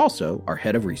 who is also our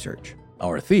head of research.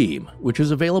 Our theme, which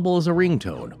is available as a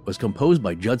ringtone, was composed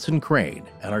by Judson Crane,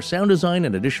 and our sound design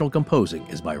and additional composing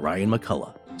is by Ryan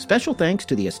McCullough. Special thanks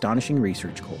to the Astonishing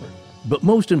Research Corps. But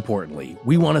most importantly,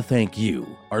 we want to thank you,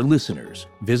 our listeners.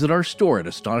 Visit our store at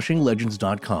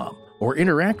astonishinglegends.com or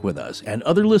interact with us and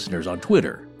other listeners on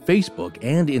Twitter, Facebook,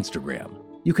 and Instagram.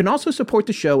 You can also support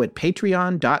the show at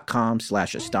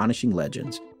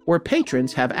patreon.com/astonishinglegends, where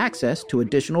patrons have access to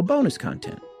additional bonus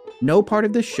content. No part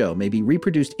of this show may be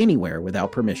reproduced anywhere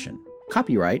without permission.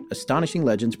 Copyright Astonishing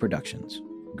Legends Productions.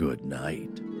 Good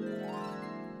night.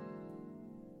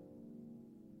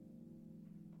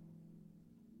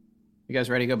 You guys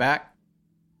ready to go back?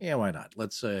 Yeah, why not?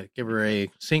 Let's give her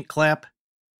a sync clap.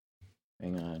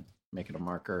 Hang on. Make it a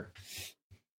marker.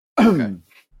 Okay.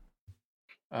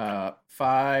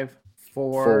 5,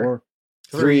 4,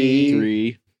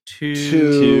 3,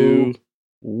 2,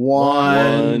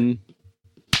 1.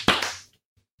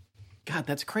 God,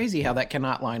 that's crazy how that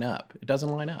cannot line up. It doesn't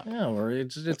line up. Yeah, or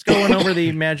it's going over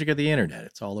the magic of the internet.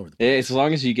 It's all over the place. As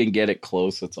long as you can get it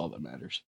close, that's all that matters.